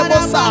Telebre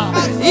Mosa,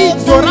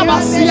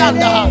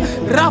 Idorabasianda,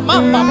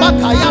 Ramamba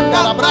Makayanda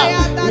Rabra,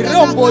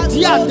 Rombo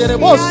Diande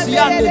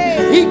Remosiande,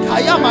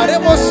 Ikayama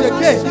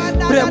Remoseke,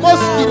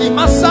 Bremoskini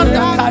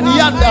Masanda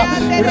Kanianda,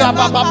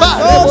 Rabababa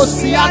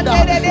Remosianda,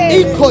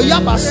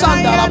 Ikoyaba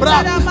Sanda Rabra,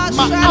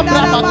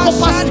 Maabra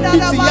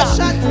Makopasikitia,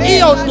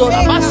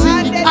 Iondorabasi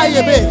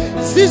Ikayebe,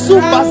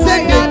 Zizumba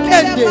Zende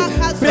Kende,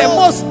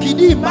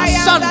 Bremoskini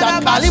Masanda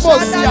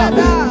Kalibosia,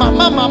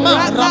 Mama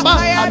Rabba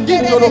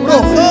Adindo Robro,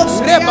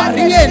 Reba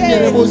Riende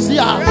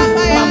Rebosia,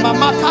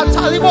 Mama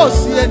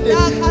Katalibosiende,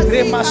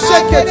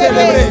 Remasheke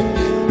Telebre,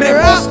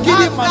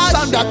 Bremoskini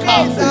Masanda Ka,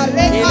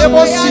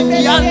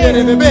 Ilebosiande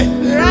Rebebe,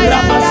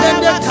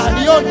 Ramazende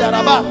Kanionda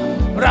Raba,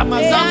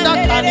 Ramazanda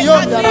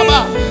Kanionda Raba,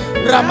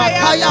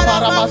 Ramakaya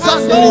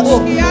Baramazande Rebo,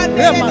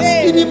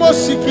 Remaskini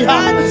Mosikiha,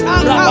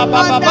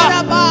 Rabababa,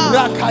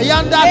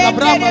 Rakayanda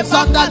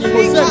Labramazanda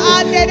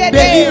Libosende,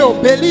 Belio,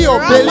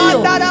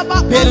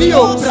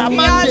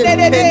 Bramande,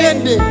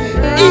 Penende,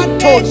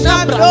 Ito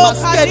Nabra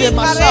Maskede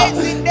Masha,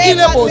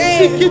 Ilebo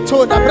Sikito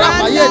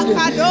Nabrama Yende,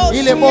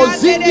 Ilebo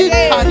Zindi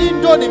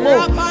Kanindo Nimo,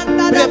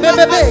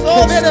 Brebebe,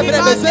 Kemere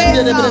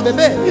Brebezende,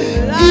 Brebebe,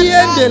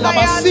 Iende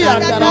Lamasia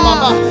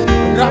Darababa.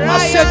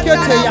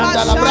 Ramasekete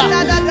Yandalabra,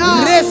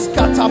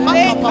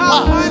 Reskatamaka Papa,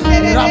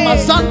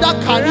 Ramazanda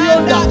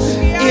Karionda,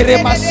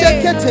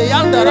 Iremasekete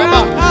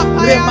Yandaraba,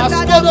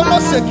 Remaskodomo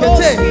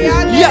Sekete.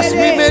 Yes,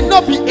 we may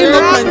not be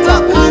eloquent,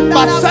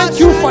 but thank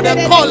you for the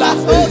caller.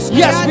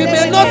 Yes, we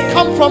may not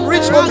come from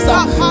rich homes,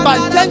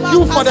 but thank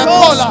you for the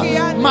caller.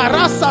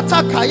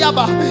 Marasata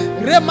Kayaba,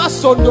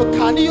 Remasondo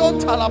Kanion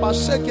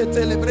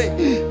Talabashekete Lebre,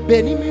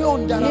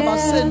 Benimion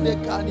Darabasende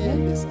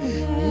Kaniendis.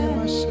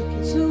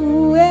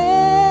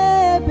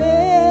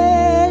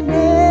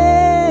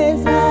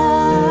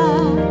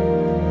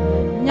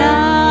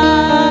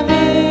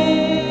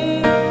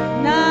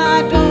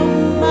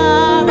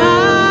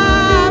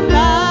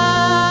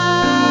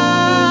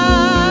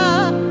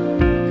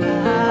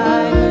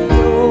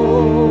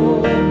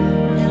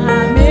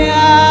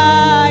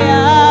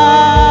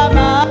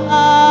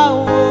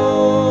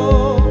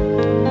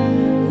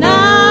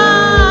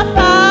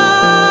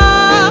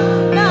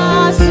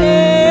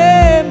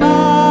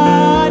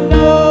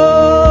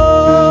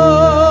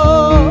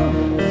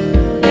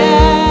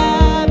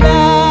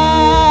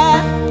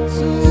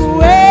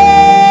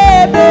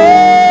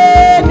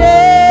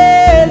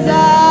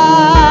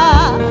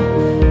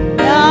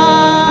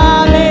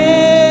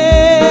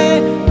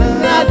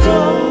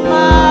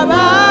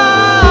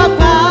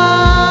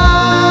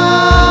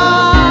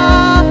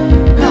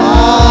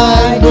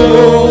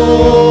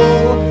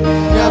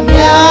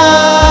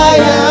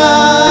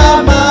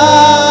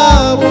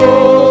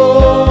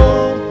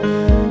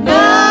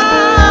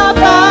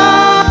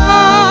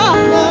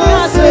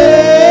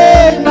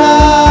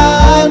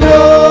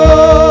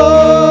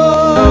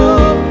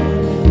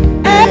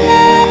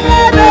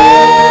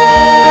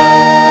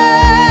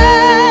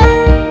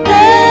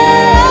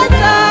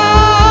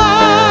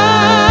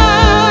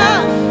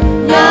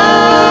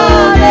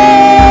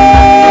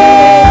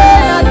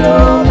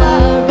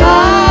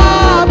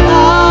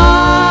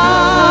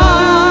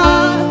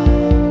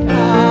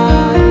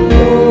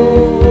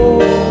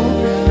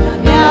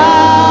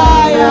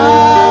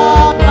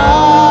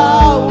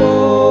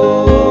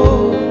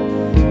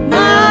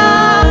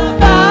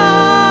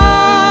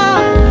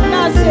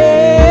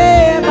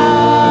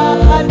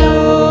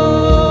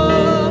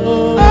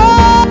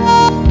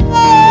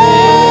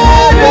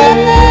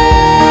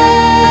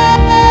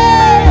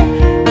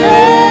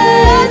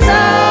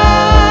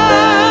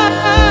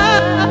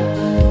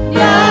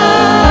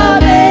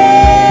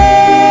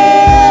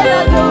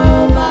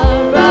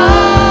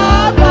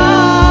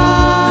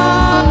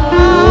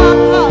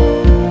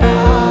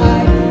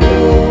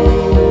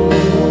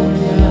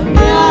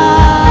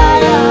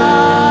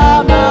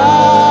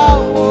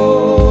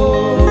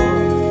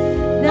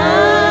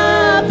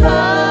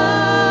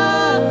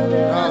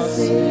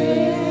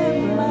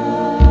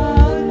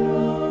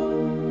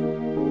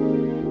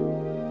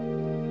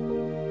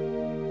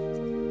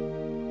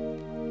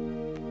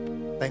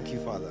 Thank you,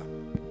 Father.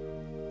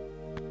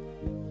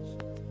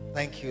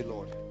 Thank you,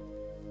 Lord.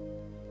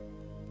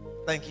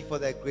 Thank you for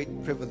that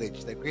great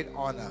privilege, that great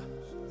honor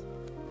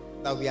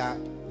that we are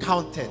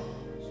counted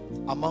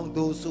among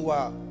those who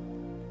are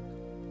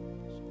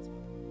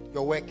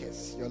your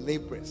workers, your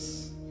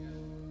laborers,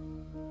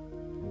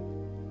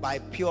 by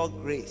pure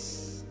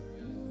grace.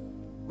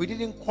 We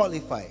didn't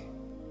qualify.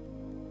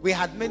 We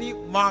had many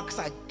marks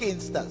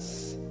against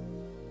us.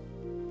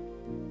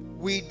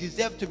 We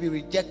deserve to be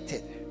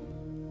rejected.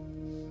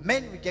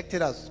 Men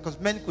rejected us because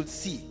men could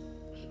see.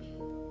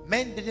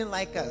 Men didn't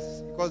like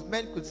us because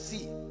men could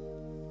see.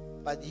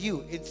 But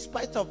you, in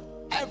spite of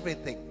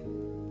everything,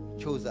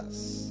 chose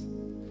us.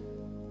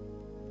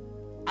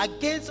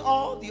 Against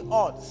all the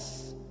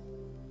odds,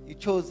 you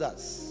chose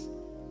us.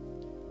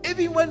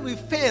 Even when we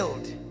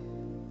failed,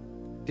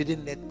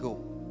 didn't let go.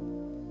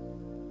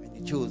 And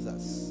you chose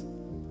us.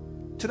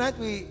 Tonight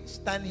we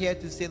stand here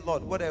to say,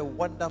 Lord, what a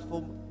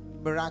wonderful,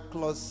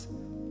 miraculous,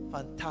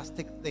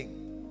 fantastic thing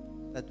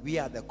that we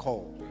are the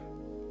called.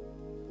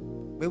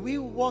 May we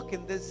walk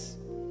in this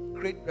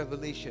great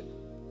revelation.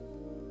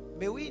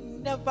 May we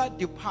never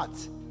depart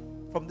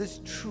from this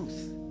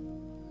truth.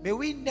 May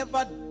we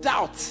never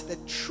doubt the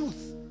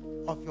truth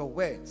of your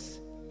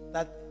words,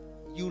 that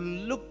you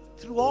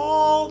looked through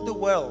all the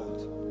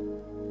world.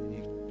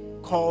 You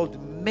called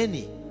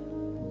many,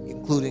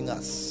 including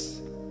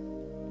us.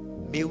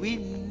 May we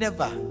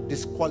never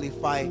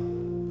disqualify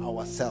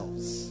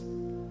ourselves.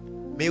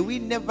 May we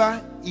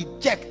never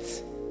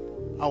eject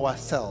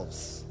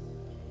ourselves.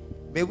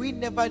 May we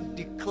never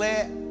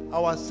declare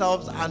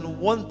ourselves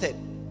unwanted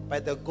by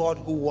the God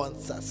who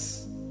wants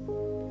us.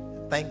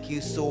 Thank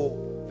you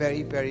so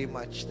very, very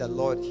much, the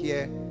Lord,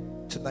 here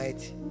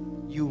tonight.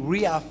 You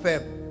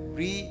reaffirm,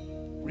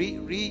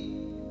 redefine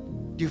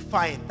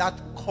that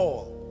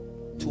call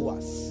to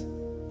us.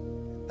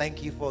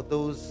 Thank you for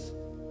those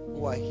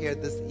who are here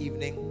this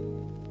evening.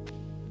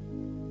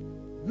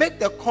 Make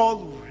the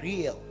call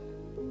real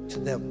to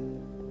them.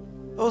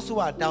 Those who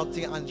are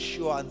doubting,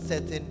 unsure,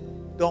 uncertain,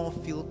 don't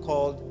feel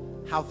called,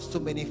 have so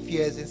many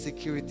fears,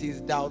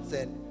 insecurities, doubts,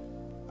 and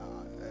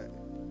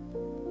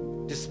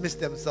dismiss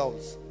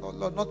themselves. No,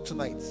 not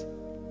tonight.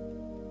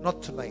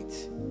 Not tonight.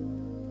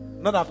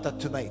 Not after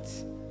tonight.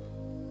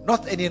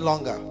 Not any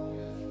longer.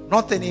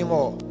 Not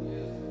anymore.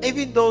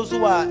 Even those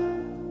who are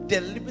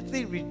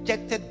deliberately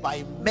rejected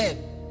by men,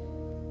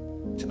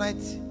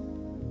 tonight,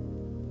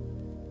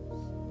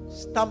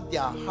 stamp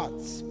their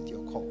hearts with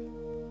your call.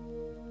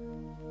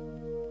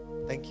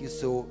 Thank you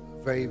so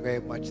very, very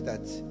much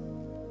that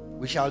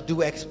we shall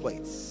do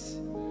exploits.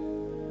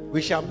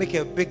 We shall make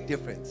a big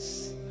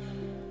difference.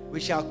 We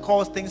shall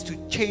cause things to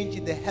change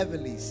in the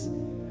heavenlies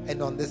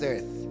and on this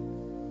earth.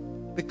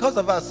 Because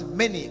of us,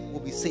 many will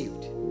be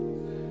saved.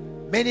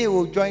 Many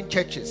will join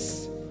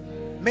churches.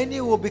 Many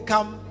will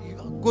become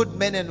good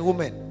men and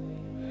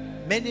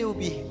women. Many will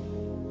be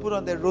put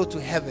on the road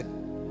to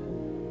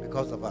heaven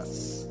because of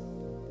us.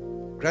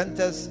 Grant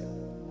us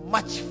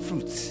much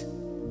fruit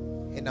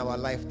in our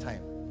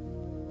lifetime.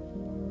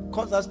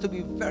 Cause us to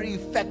be very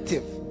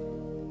effective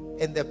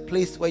in the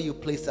place where you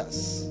place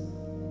us.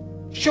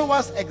 Show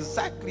us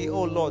exactly,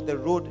 oh Lord, the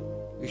road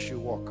we should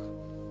walk.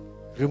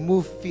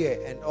 Remove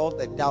fear and all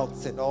the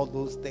doubts and all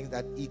those things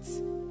that eat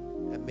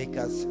and make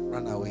us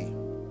run away.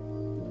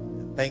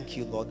 And thank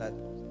you, Lord, that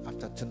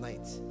after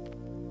tonight,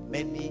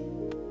 many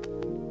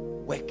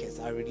workers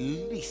are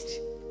released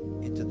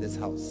into this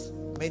house.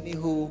 Many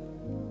who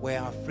were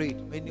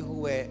afraid, many who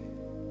were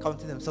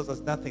counting themselves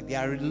as nothing, they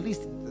are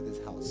released into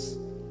this house.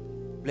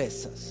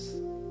 Bless us.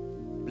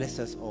 Bless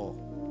us all.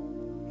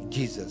 In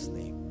Jesus'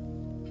 name.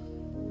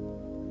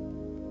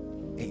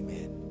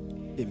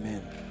 Amen.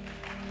 Amen.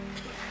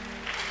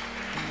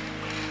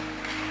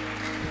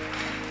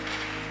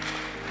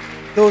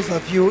 Those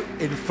of you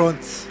in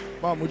front,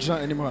 Ba mo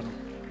gyina anim ha no.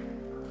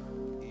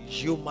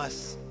 you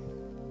must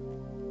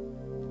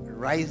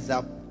rise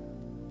up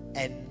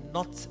and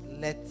not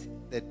let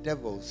the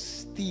devil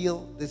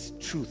steal this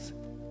truth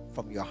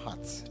from your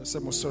heart.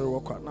 Sɛ mo sɔre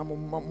wakwa na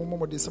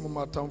mo de sɛ mo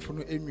matamfo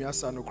no enua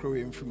sa no kro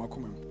emfi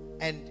makoma mu.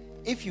 And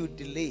if you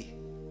delay,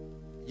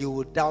 you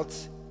will doubt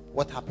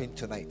what happened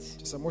tonight.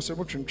 Sɛ mo sɛ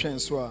mo twentwɛn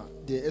so a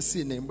de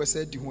esi na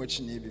mbɛsɛ di ho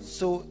akyi na ebi.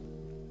 So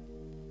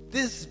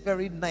this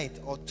very night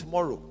or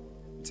tomorrow,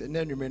 Sɛ na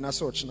nwume na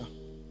sɛ ɔkyena.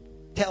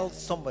 tell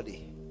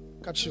somebody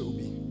Ka kyerɛ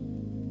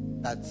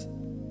obi that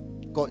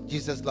God,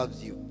 Jesus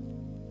loves you.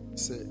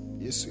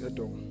 sɛ Yesu ɛdɔ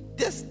wo.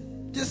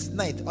 This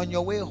night on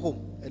your way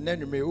home, Ɛna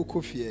nwume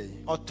wokɔ fie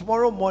or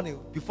tomorrow morning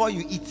before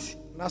you eat,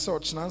 na sɛ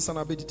ɔkyena nsa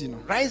na bɛdidi no.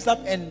 rise up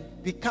and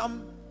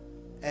become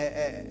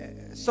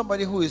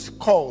somebody who is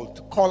called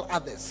to call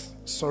others.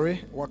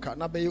 Sɔre waka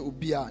na bɛyɛ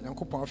obi a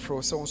Nyankopɔn afrɛ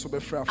wo sɛ wo nso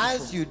bɛfrɛ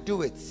As afoforo. you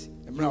do it,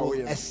 you will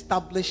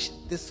establish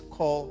this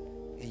call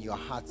in your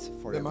heart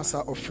forever. Bɛma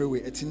sa ɔfrɛ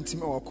we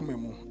ɛtintim a wakoma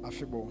mu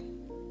afebɔ.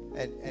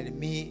 And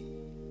me,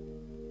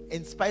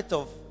 in spite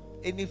of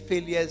any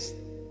failures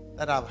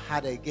that I've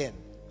had again,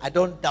 I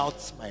don't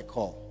doubt my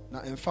call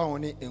Na ɛmfa wo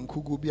ne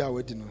nkugu bi a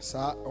wadi no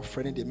saa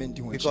ɔfrɛ no deɛ mɛndi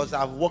ho because akyi.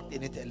 I've walked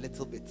in it a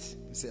little bit.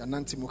 Sɛ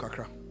anante mu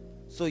kakra.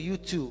 So you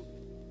too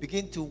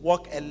begin to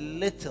walk a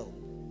little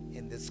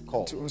in this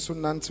call Nti wo nso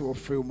nante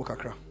ɔfrɛ wo mu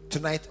kakra.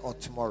 tonight or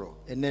tomorrow.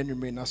 Ɛna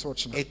nwume na sɛ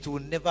ɔkyena. It will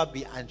never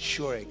be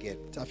unsure again.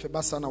 Nti afei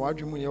ba saa na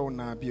wadwe mu yɛ wo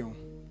naa bio.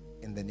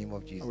 In the name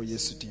of Ɛwɔ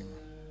Jesus. Yesu din mu.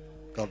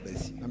 God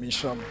bless you. Na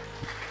menhyira mo.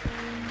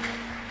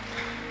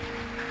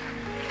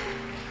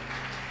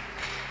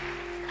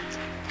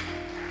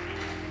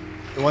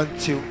 You want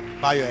to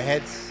bow your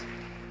heads?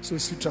 So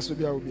si twa so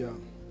bia wo bia.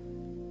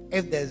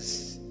 If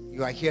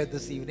you are here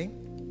this evening,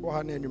 Wo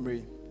ha na nwume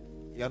yi.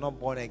 you are not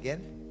born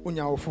again,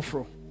 Wonya wo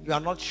foforo. you are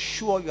not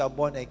sure you are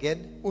born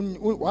again,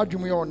 Wadwe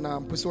mu yɛ wo naa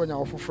mpo sɛ wonya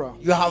wo foforo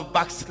a. you have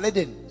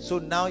backslidden, so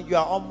now you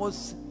are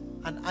almost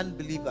an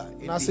unbeliever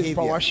in Na sɛ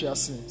nipa behavior, wahwe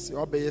ase. Sɛ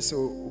ɔbɛyɛ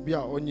sɛ obi a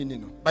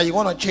ɔnyini no. but you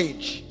want to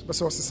change. Bɛ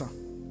sɛ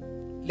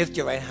ɔsesa. Lift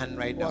your right hand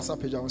right now. Wasa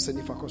pagya wo nsa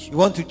nifa kɔ so. You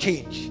want to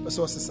change. Bɛ sɛ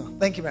ɔsesa.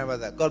 Thank you, my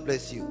brother. God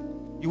bless you.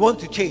 You want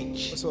to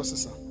change. Bɛ sɛ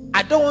ɔsesa.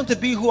 I don't want to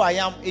be who I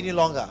am any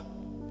longer.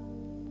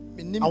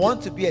 Menim I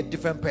want to be a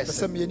different Bɛ sɛ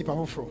person, meyɛ nipa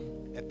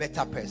foforɔ. a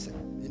better person.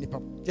 Nipa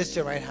Just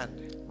your right hand.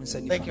 wo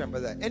nsa Thank nifa. you, my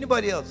brother.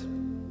 Anybody else?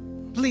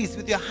 Please,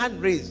 with your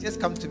hand raised, just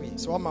come to me.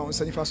 Sɛ wama wo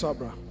nsa nifa so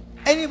abra.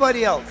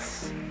 Anybody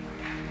else?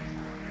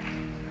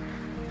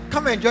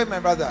 Come and join my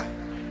brother.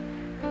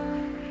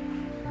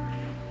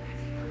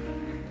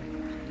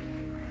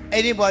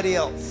 Anybody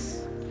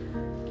else?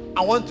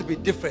 I want to be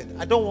different.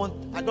 I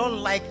don't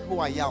like who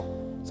I am.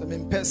 Sɛ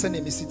mempɛ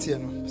sɛnea mesi teɛ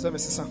no. Sɛ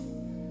mesesa.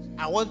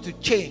 I want to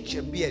change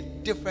and be a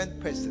different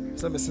person.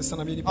 Sɛ mesesa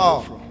na meyɛ nipa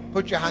Oh, foforɔ.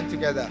 put your hand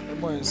together.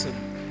 Ɛmmɔ yɛn nsam.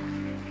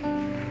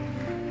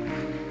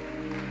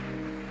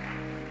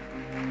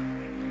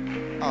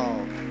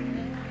 Oh,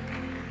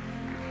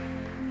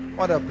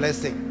 what a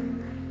blessing.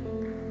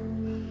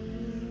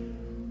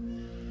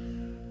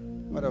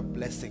 What a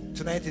blessing.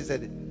 Tonight is a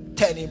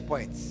turning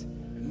point.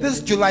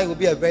 This July will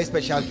be a very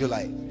special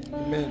July.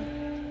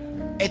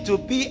 Amen. It will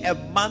be a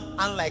month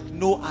unlike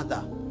no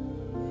other,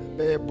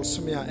 Bɛyɛ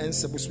bosome a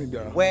ɛnsɛ bosome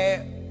biara.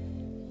 where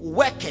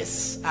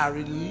workers are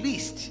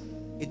released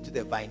into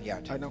the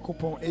vineyard.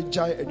 Nyankopɔn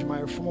agyae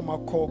adwumayɛfo ma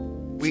makɔ.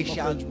 We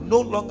shall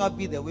no longer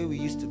be the way we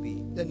used to be.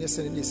 Dɛ nyɛ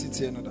sɛne ne ɛsi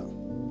teɛ no da.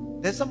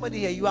 There's somebody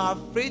here, you are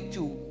afraid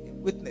to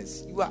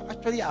witness. You are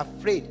actually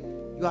afraid.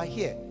 You are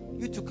here.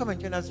 you to come and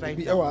join us right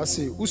Bi now. ɛwɔ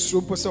ase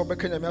usuro mpo sɛ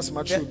ɔbɛka nyame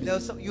asɛm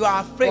akyerɛ obi. You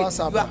are afraid. What's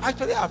You up? are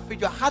actually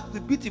afraid. Your heart will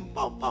be beating.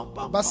 Pam, pam,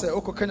 pam, Ba pam. sɛ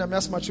ɔkɔka nyame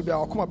asɛm akyerɛ obi a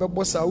ɔkoma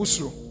bɛbɔ saa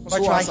usuro.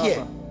 But you are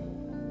here.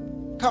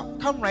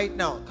 Come right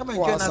now. Come and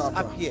join us What's up?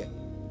 up here.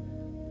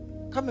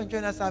 Come and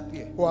join us up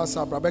here. Wɔ ase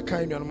abra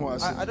bɛka nnuanom wɔ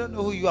ase. I don't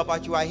know who you are,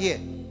 but you are here.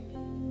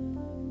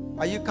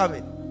 Are you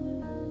coming?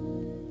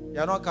 You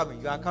are not coming.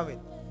 You are coming.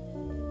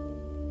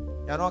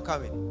 You are not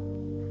coming.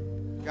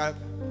 You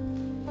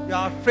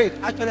are afraid.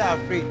 Actually,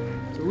 afraid.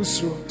 So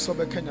usuro sɛ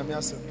ɔbɛka nyame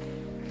asɛm.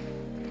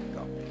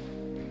 Come.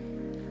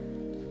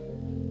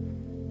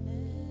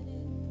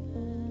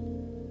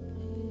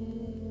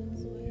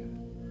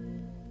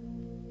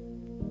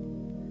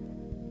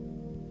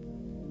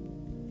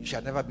 You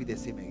shall never be the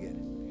same again.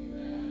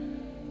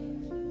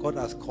 God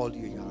has called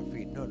you and you are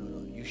afraid. No.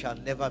 You shall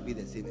never be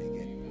the same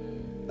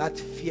again. That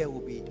fear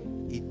will be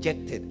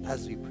ejected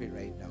as we pray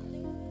right now.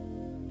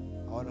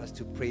 I want us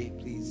to pray,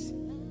 please.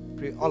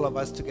 Pray, all of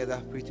us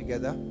together. Pray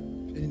together.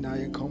 Ɛni na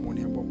yɛn ka wɔn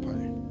ne ɛbɔ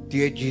mpae.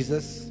 Dear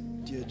Jesus,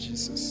 Dear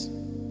Jesus,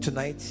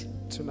 tonight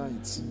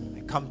tonight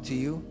I come to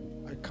you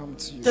I come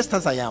to you just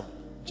as I am.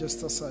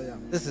 just as I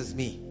am. This is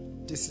me.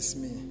 This is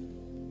me,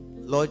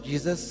 Lord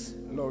Jesus,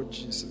 Lord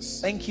Jesus.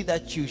 thank you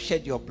that you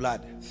shed your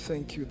blood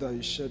Thank you that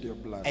you shed your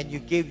blood and you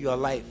gave your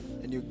life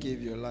and you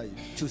gave your life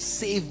to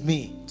save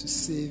me to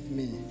save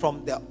me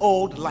from the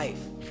old life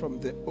from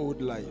the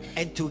old life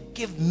and to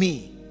give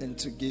me and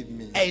to give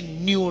me a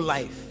new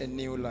life. a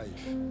new life.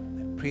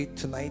 I pray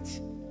tonight,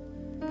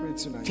 Pray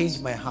tonight. change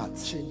my heart.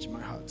 Change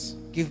my heart.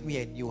 Give me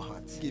a new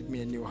heart Give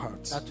me a new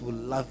heart that will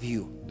love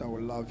you that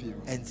will love you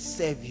and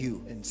serve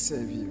you and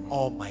serve you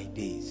all my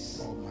days.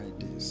 all my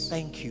days.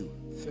 Thank you.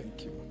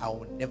 Thank you. I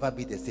will never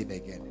be the same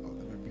again. I'll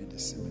never be the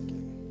same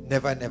again.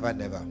 Never, never,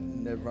 never.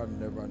 Never,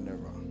 never,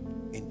 never.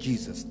 In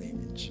Jesus' name.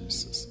 In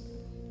Jesus'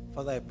 name.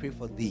 Father, I pray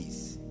for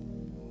these.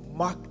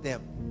 Mark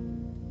them.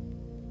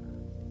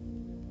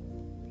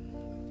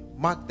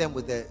 Mark them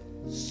with a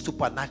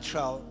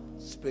supernatural,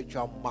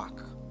 spiritual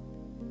mark.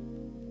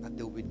 That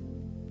they will be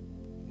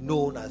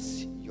known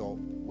as your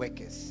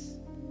workers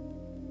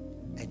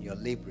and your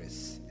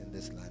laborers in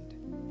this land.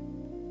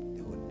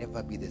 They will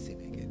never be the same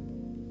again.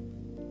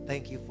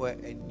 Thank you for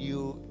a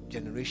new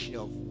generation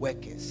of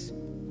workers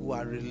who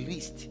are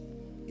released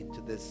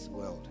into this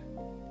world,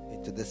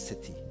 into this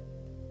city.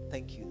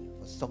 Thank you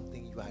for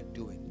something you are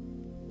doing.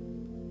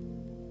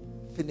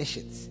 Finish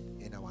it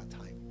in our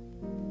time.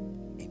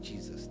 In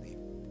Jesus' name.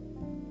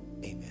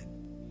 Amen.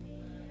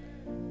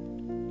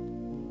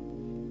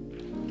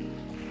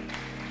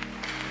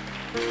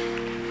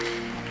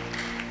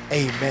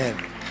 Amen.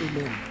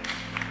 Amen.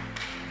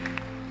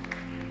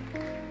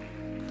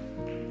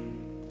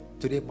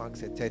 Today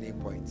marks a turning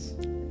point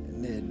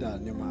Ne da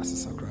ne ma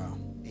asesa kra.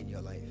 in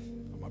your life.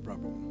 Ama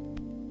brabo.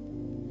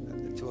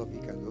 The two of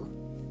you can go.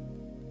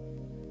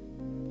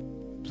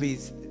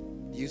 Please,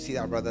 do you see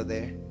our brother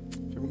there?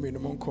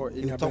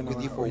 He'll talk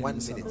with you for 1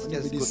 minute.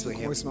 Just go to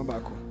him.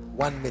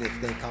 1 minute,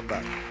 then come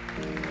back.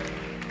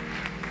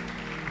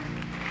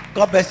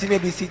 God bless you. May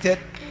be seated.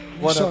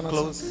 Want to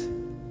close?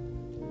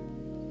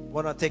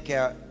 Want to take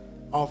care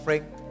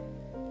offering?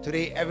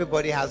 Today,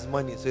 everybody has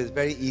money, so it's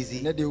very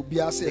easy. Take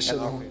an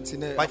offering.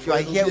 But you are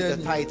here with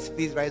the tithes.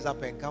 Please rise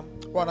up and come.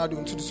 You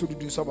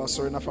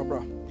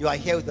are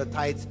here with the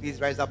tithes. Please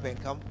rise up and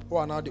come.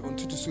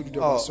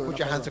 Oh, put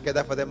your hands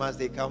together for them as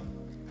they come.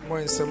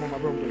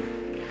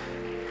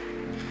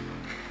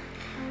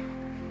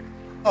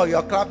 Oh,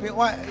 you're clapping.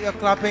 What? Your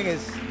clapping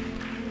is.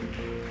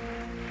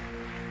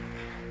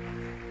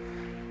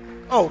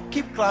 Oh,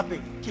 keep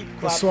clapping. Keep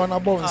clapping.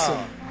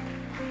 Oh.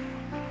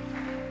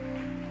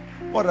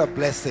 What a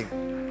blessing.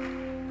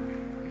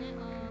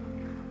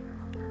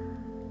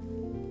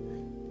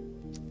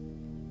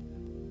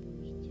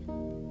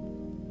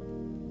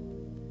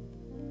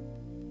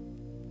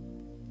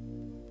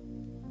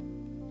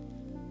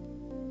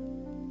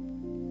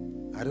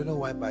 I don't know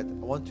why, but I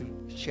want to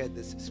share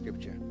this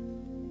scripture.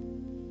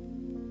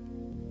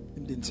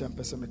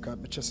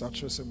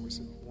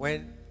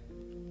 When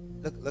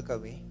look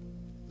at me.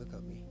 Look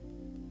at me.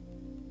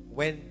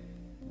 When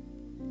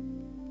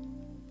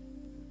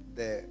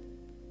the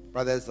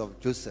brothers of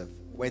Joseph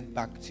went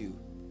back to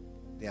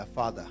their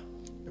father,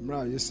 and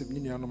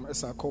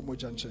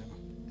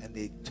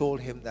they told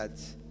him that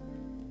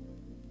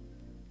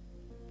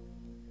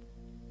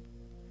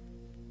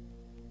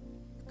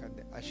can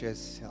the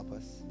ushers help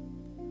us?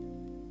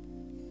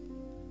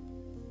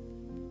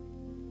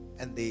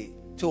 And they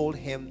told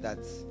him that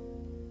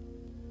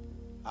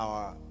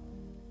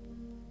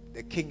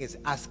the king is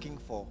asking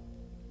for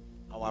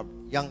our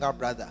younger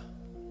brother.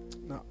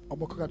 And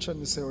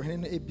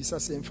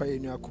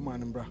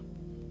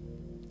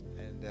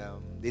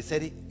they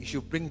said you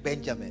should bring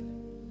Benjamin.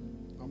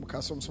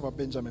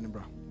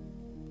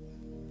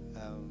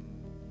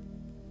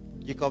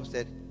 Jacob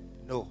said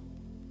no.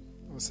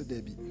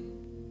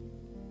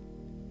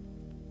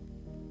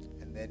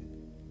 And then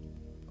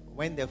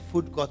when the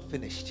food got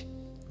finished,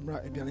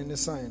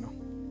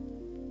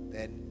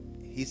 then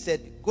he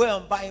said, go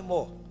and buy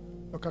more.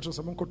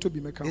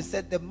 He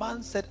said, the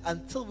man said,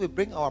 until we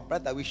bring our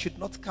brother, we should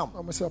not come.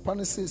 And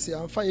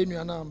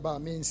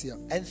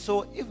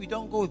so if we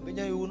don't go with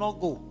Benjamin, we will not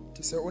go.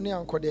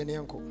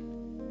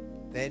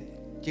 Then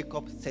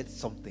Jacob said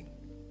something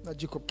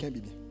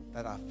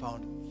that I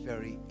found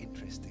very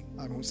interesting.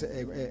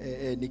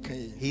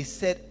 He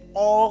said,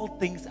 all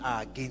things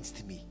are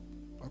against me.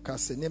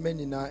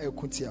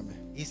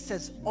 He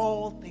says,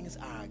 all things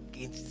are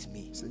against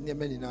me.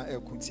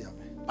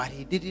 But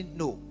he didn't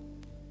know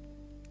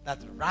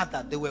that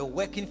rather they were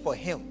working for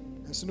him.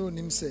 And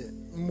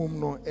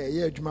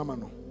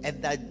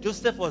that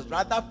Joseph was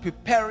rather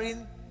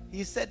preparing.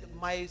 He said,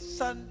 my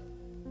son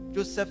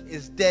Joseph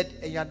is dead,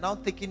 and you are now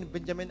taking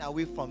Benjamin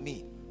away from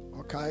me.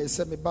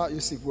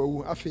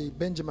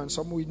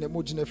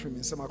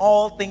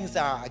 All things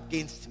are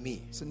against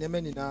me.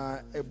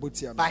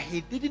 But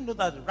he didn't know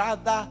that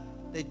rather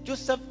the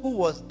Joseph who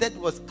was dead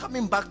was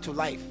coming back to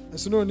life.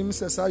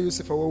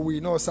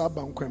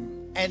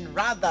 And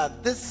rather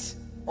this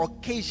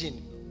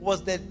occasion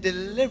was the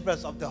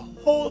deliverance of the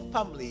whole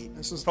family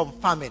from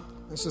famine.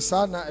 And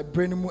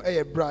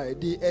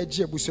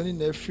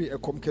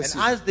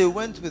as they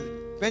went with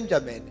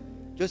Benjamin,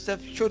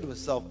 Joseph showed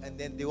himself, and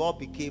then they all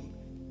became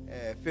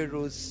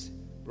Pharaoh's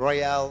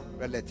royal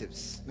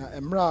relatives.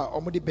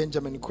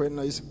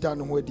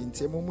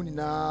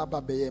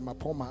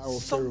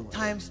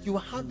 Sometimes you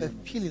have a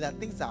feeling that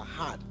things are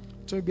hard,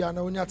 and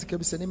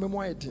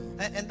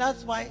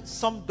that's why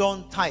some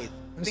don't tithe.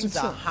 Things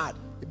are hard.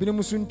 I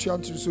need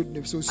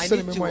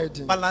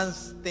to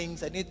balance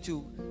things. I need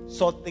to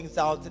sort things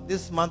out.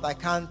 This month I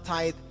can't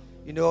tithe.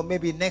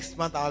 Maybe next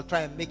month I'll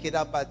try and make it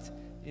up. But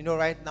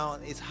right now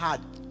it's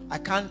hard. I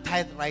can't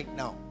tithe right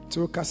now. It's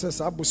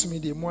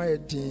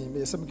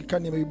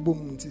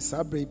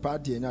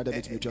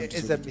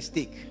a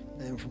mistake.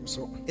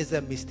 It's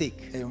a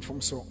mistake.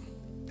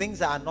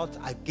 Things are not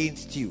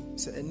against you.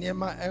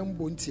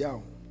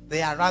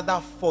 They are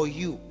rather for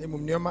you.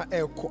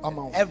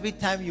 Every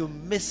time you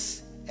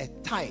miss a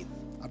tithe,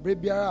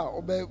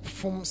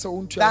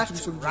 that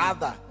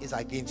rather is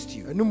against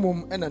you.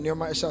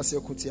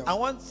 I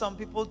want some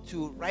people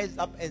to rise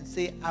up and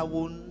say, I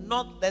will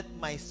not let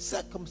my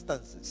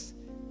circumstances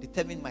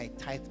determine my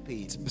tithe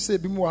paid.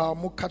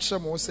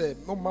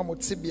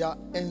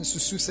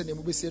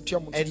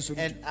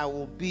 And I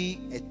will be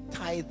a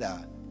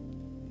tither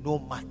no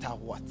matter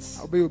what.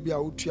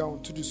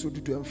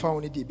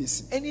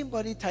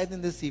 Anybody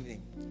tithing this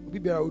evening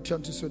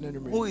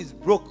who is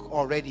broke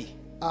already?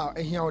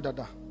 May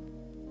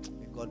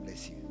God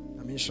bless you.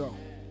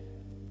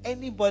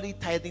 Anybody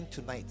tithing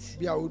tonight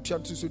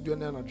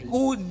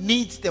who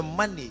needs the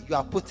money you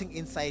are putting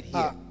inside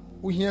here?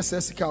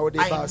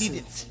 I need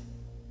it.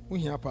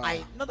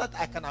 Not that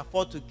I can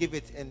afford to give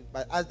it,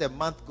 but as the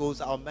month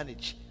goes, I'll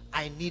manage.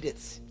 I need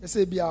it.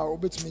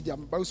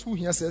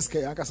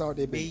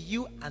 May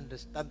you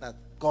understand that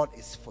God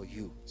is for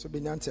you,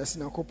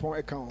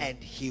 and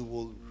He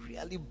will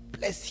really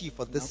bless you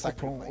for this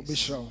sacrifice.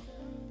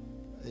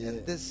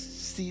 And this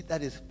seed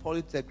that is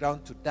falling to the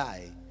ground to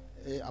die,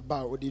 it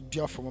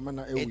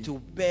will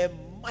bear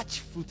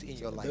much fruit in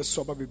your life.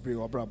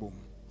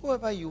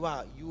 Whoever you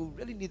are, you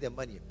really need the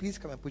money. Please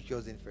come and put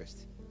yours in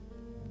first.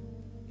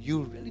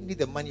 You really need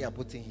the money you're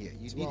putting here.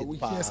 You need it.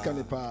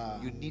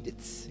 You need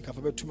it.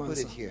 Put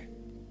it here.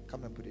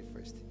 Come and put it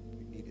first.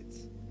 You need it.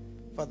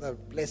 Father,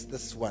 bless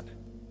this one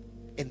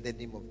in the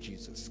name of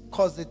Jesus.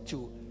 Cause it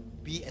to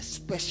be a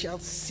special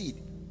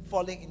seed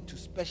falling into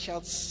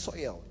special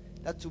soil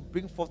that will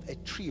bring forth a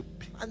tree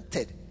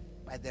planted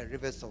by the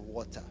rivers of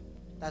water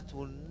that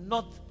will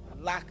not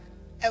lack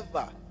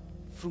ever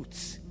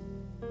fruits,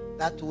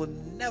 that will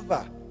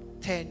never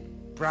turn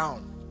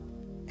brown,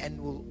 and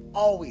will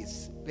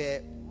always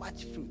bear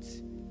much fruit.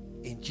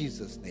 In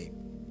Jesus' name,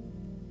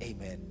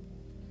 amen.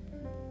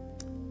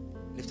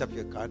 Lift up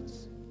your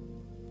cards.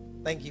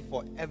 Thank you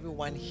for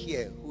everyone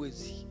here who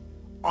is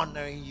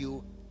honoring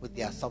you with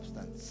their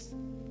substance.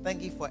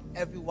 Thank you for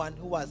everyone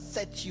who has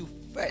set you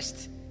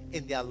first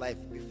in their life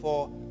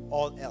before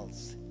all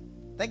else.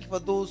 Thank you for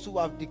those who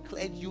have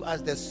declared you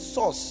as the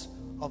source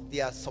of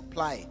their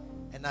supply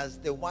and as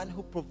the one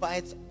who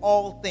provides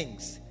all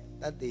things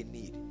that they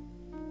need.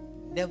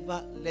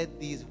 Never let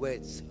these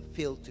words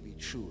fail to be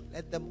true.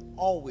 Let them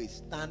always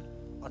stand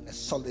on a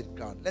solid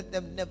ground. Let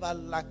them never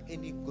lack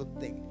any good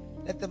thing.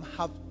 Let them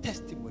have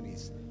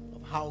testimonies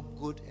of how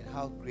good and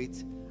how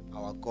great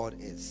our God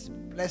is.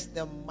 Bless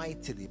them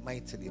mightily,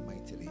 mightily,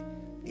 mightily.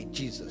 In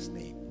Jesus'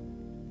 name,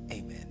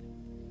 amen.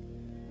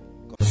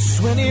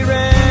 When He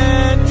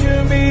ran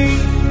to me,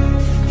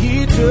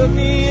 He took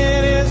me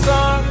in His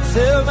arms,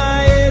 held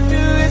my head to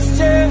His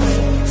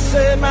chest,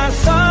 said, my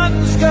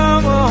son's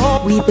come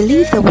home. We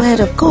believe the word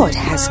of God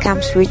has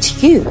come through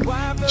to you.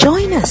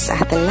 Join us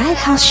at the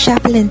Lighthouse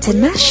Chapel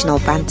International,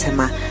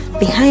 Bantama,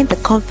 behind the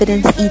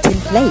Confidence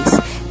Eating Place.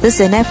 This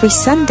is every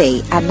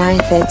Sunday at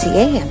 9:30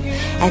 a.m.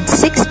 and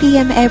 6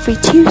 p.m. every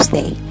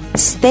Tuesday.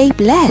 Stay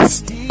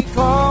blessed. He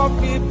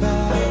called me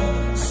back.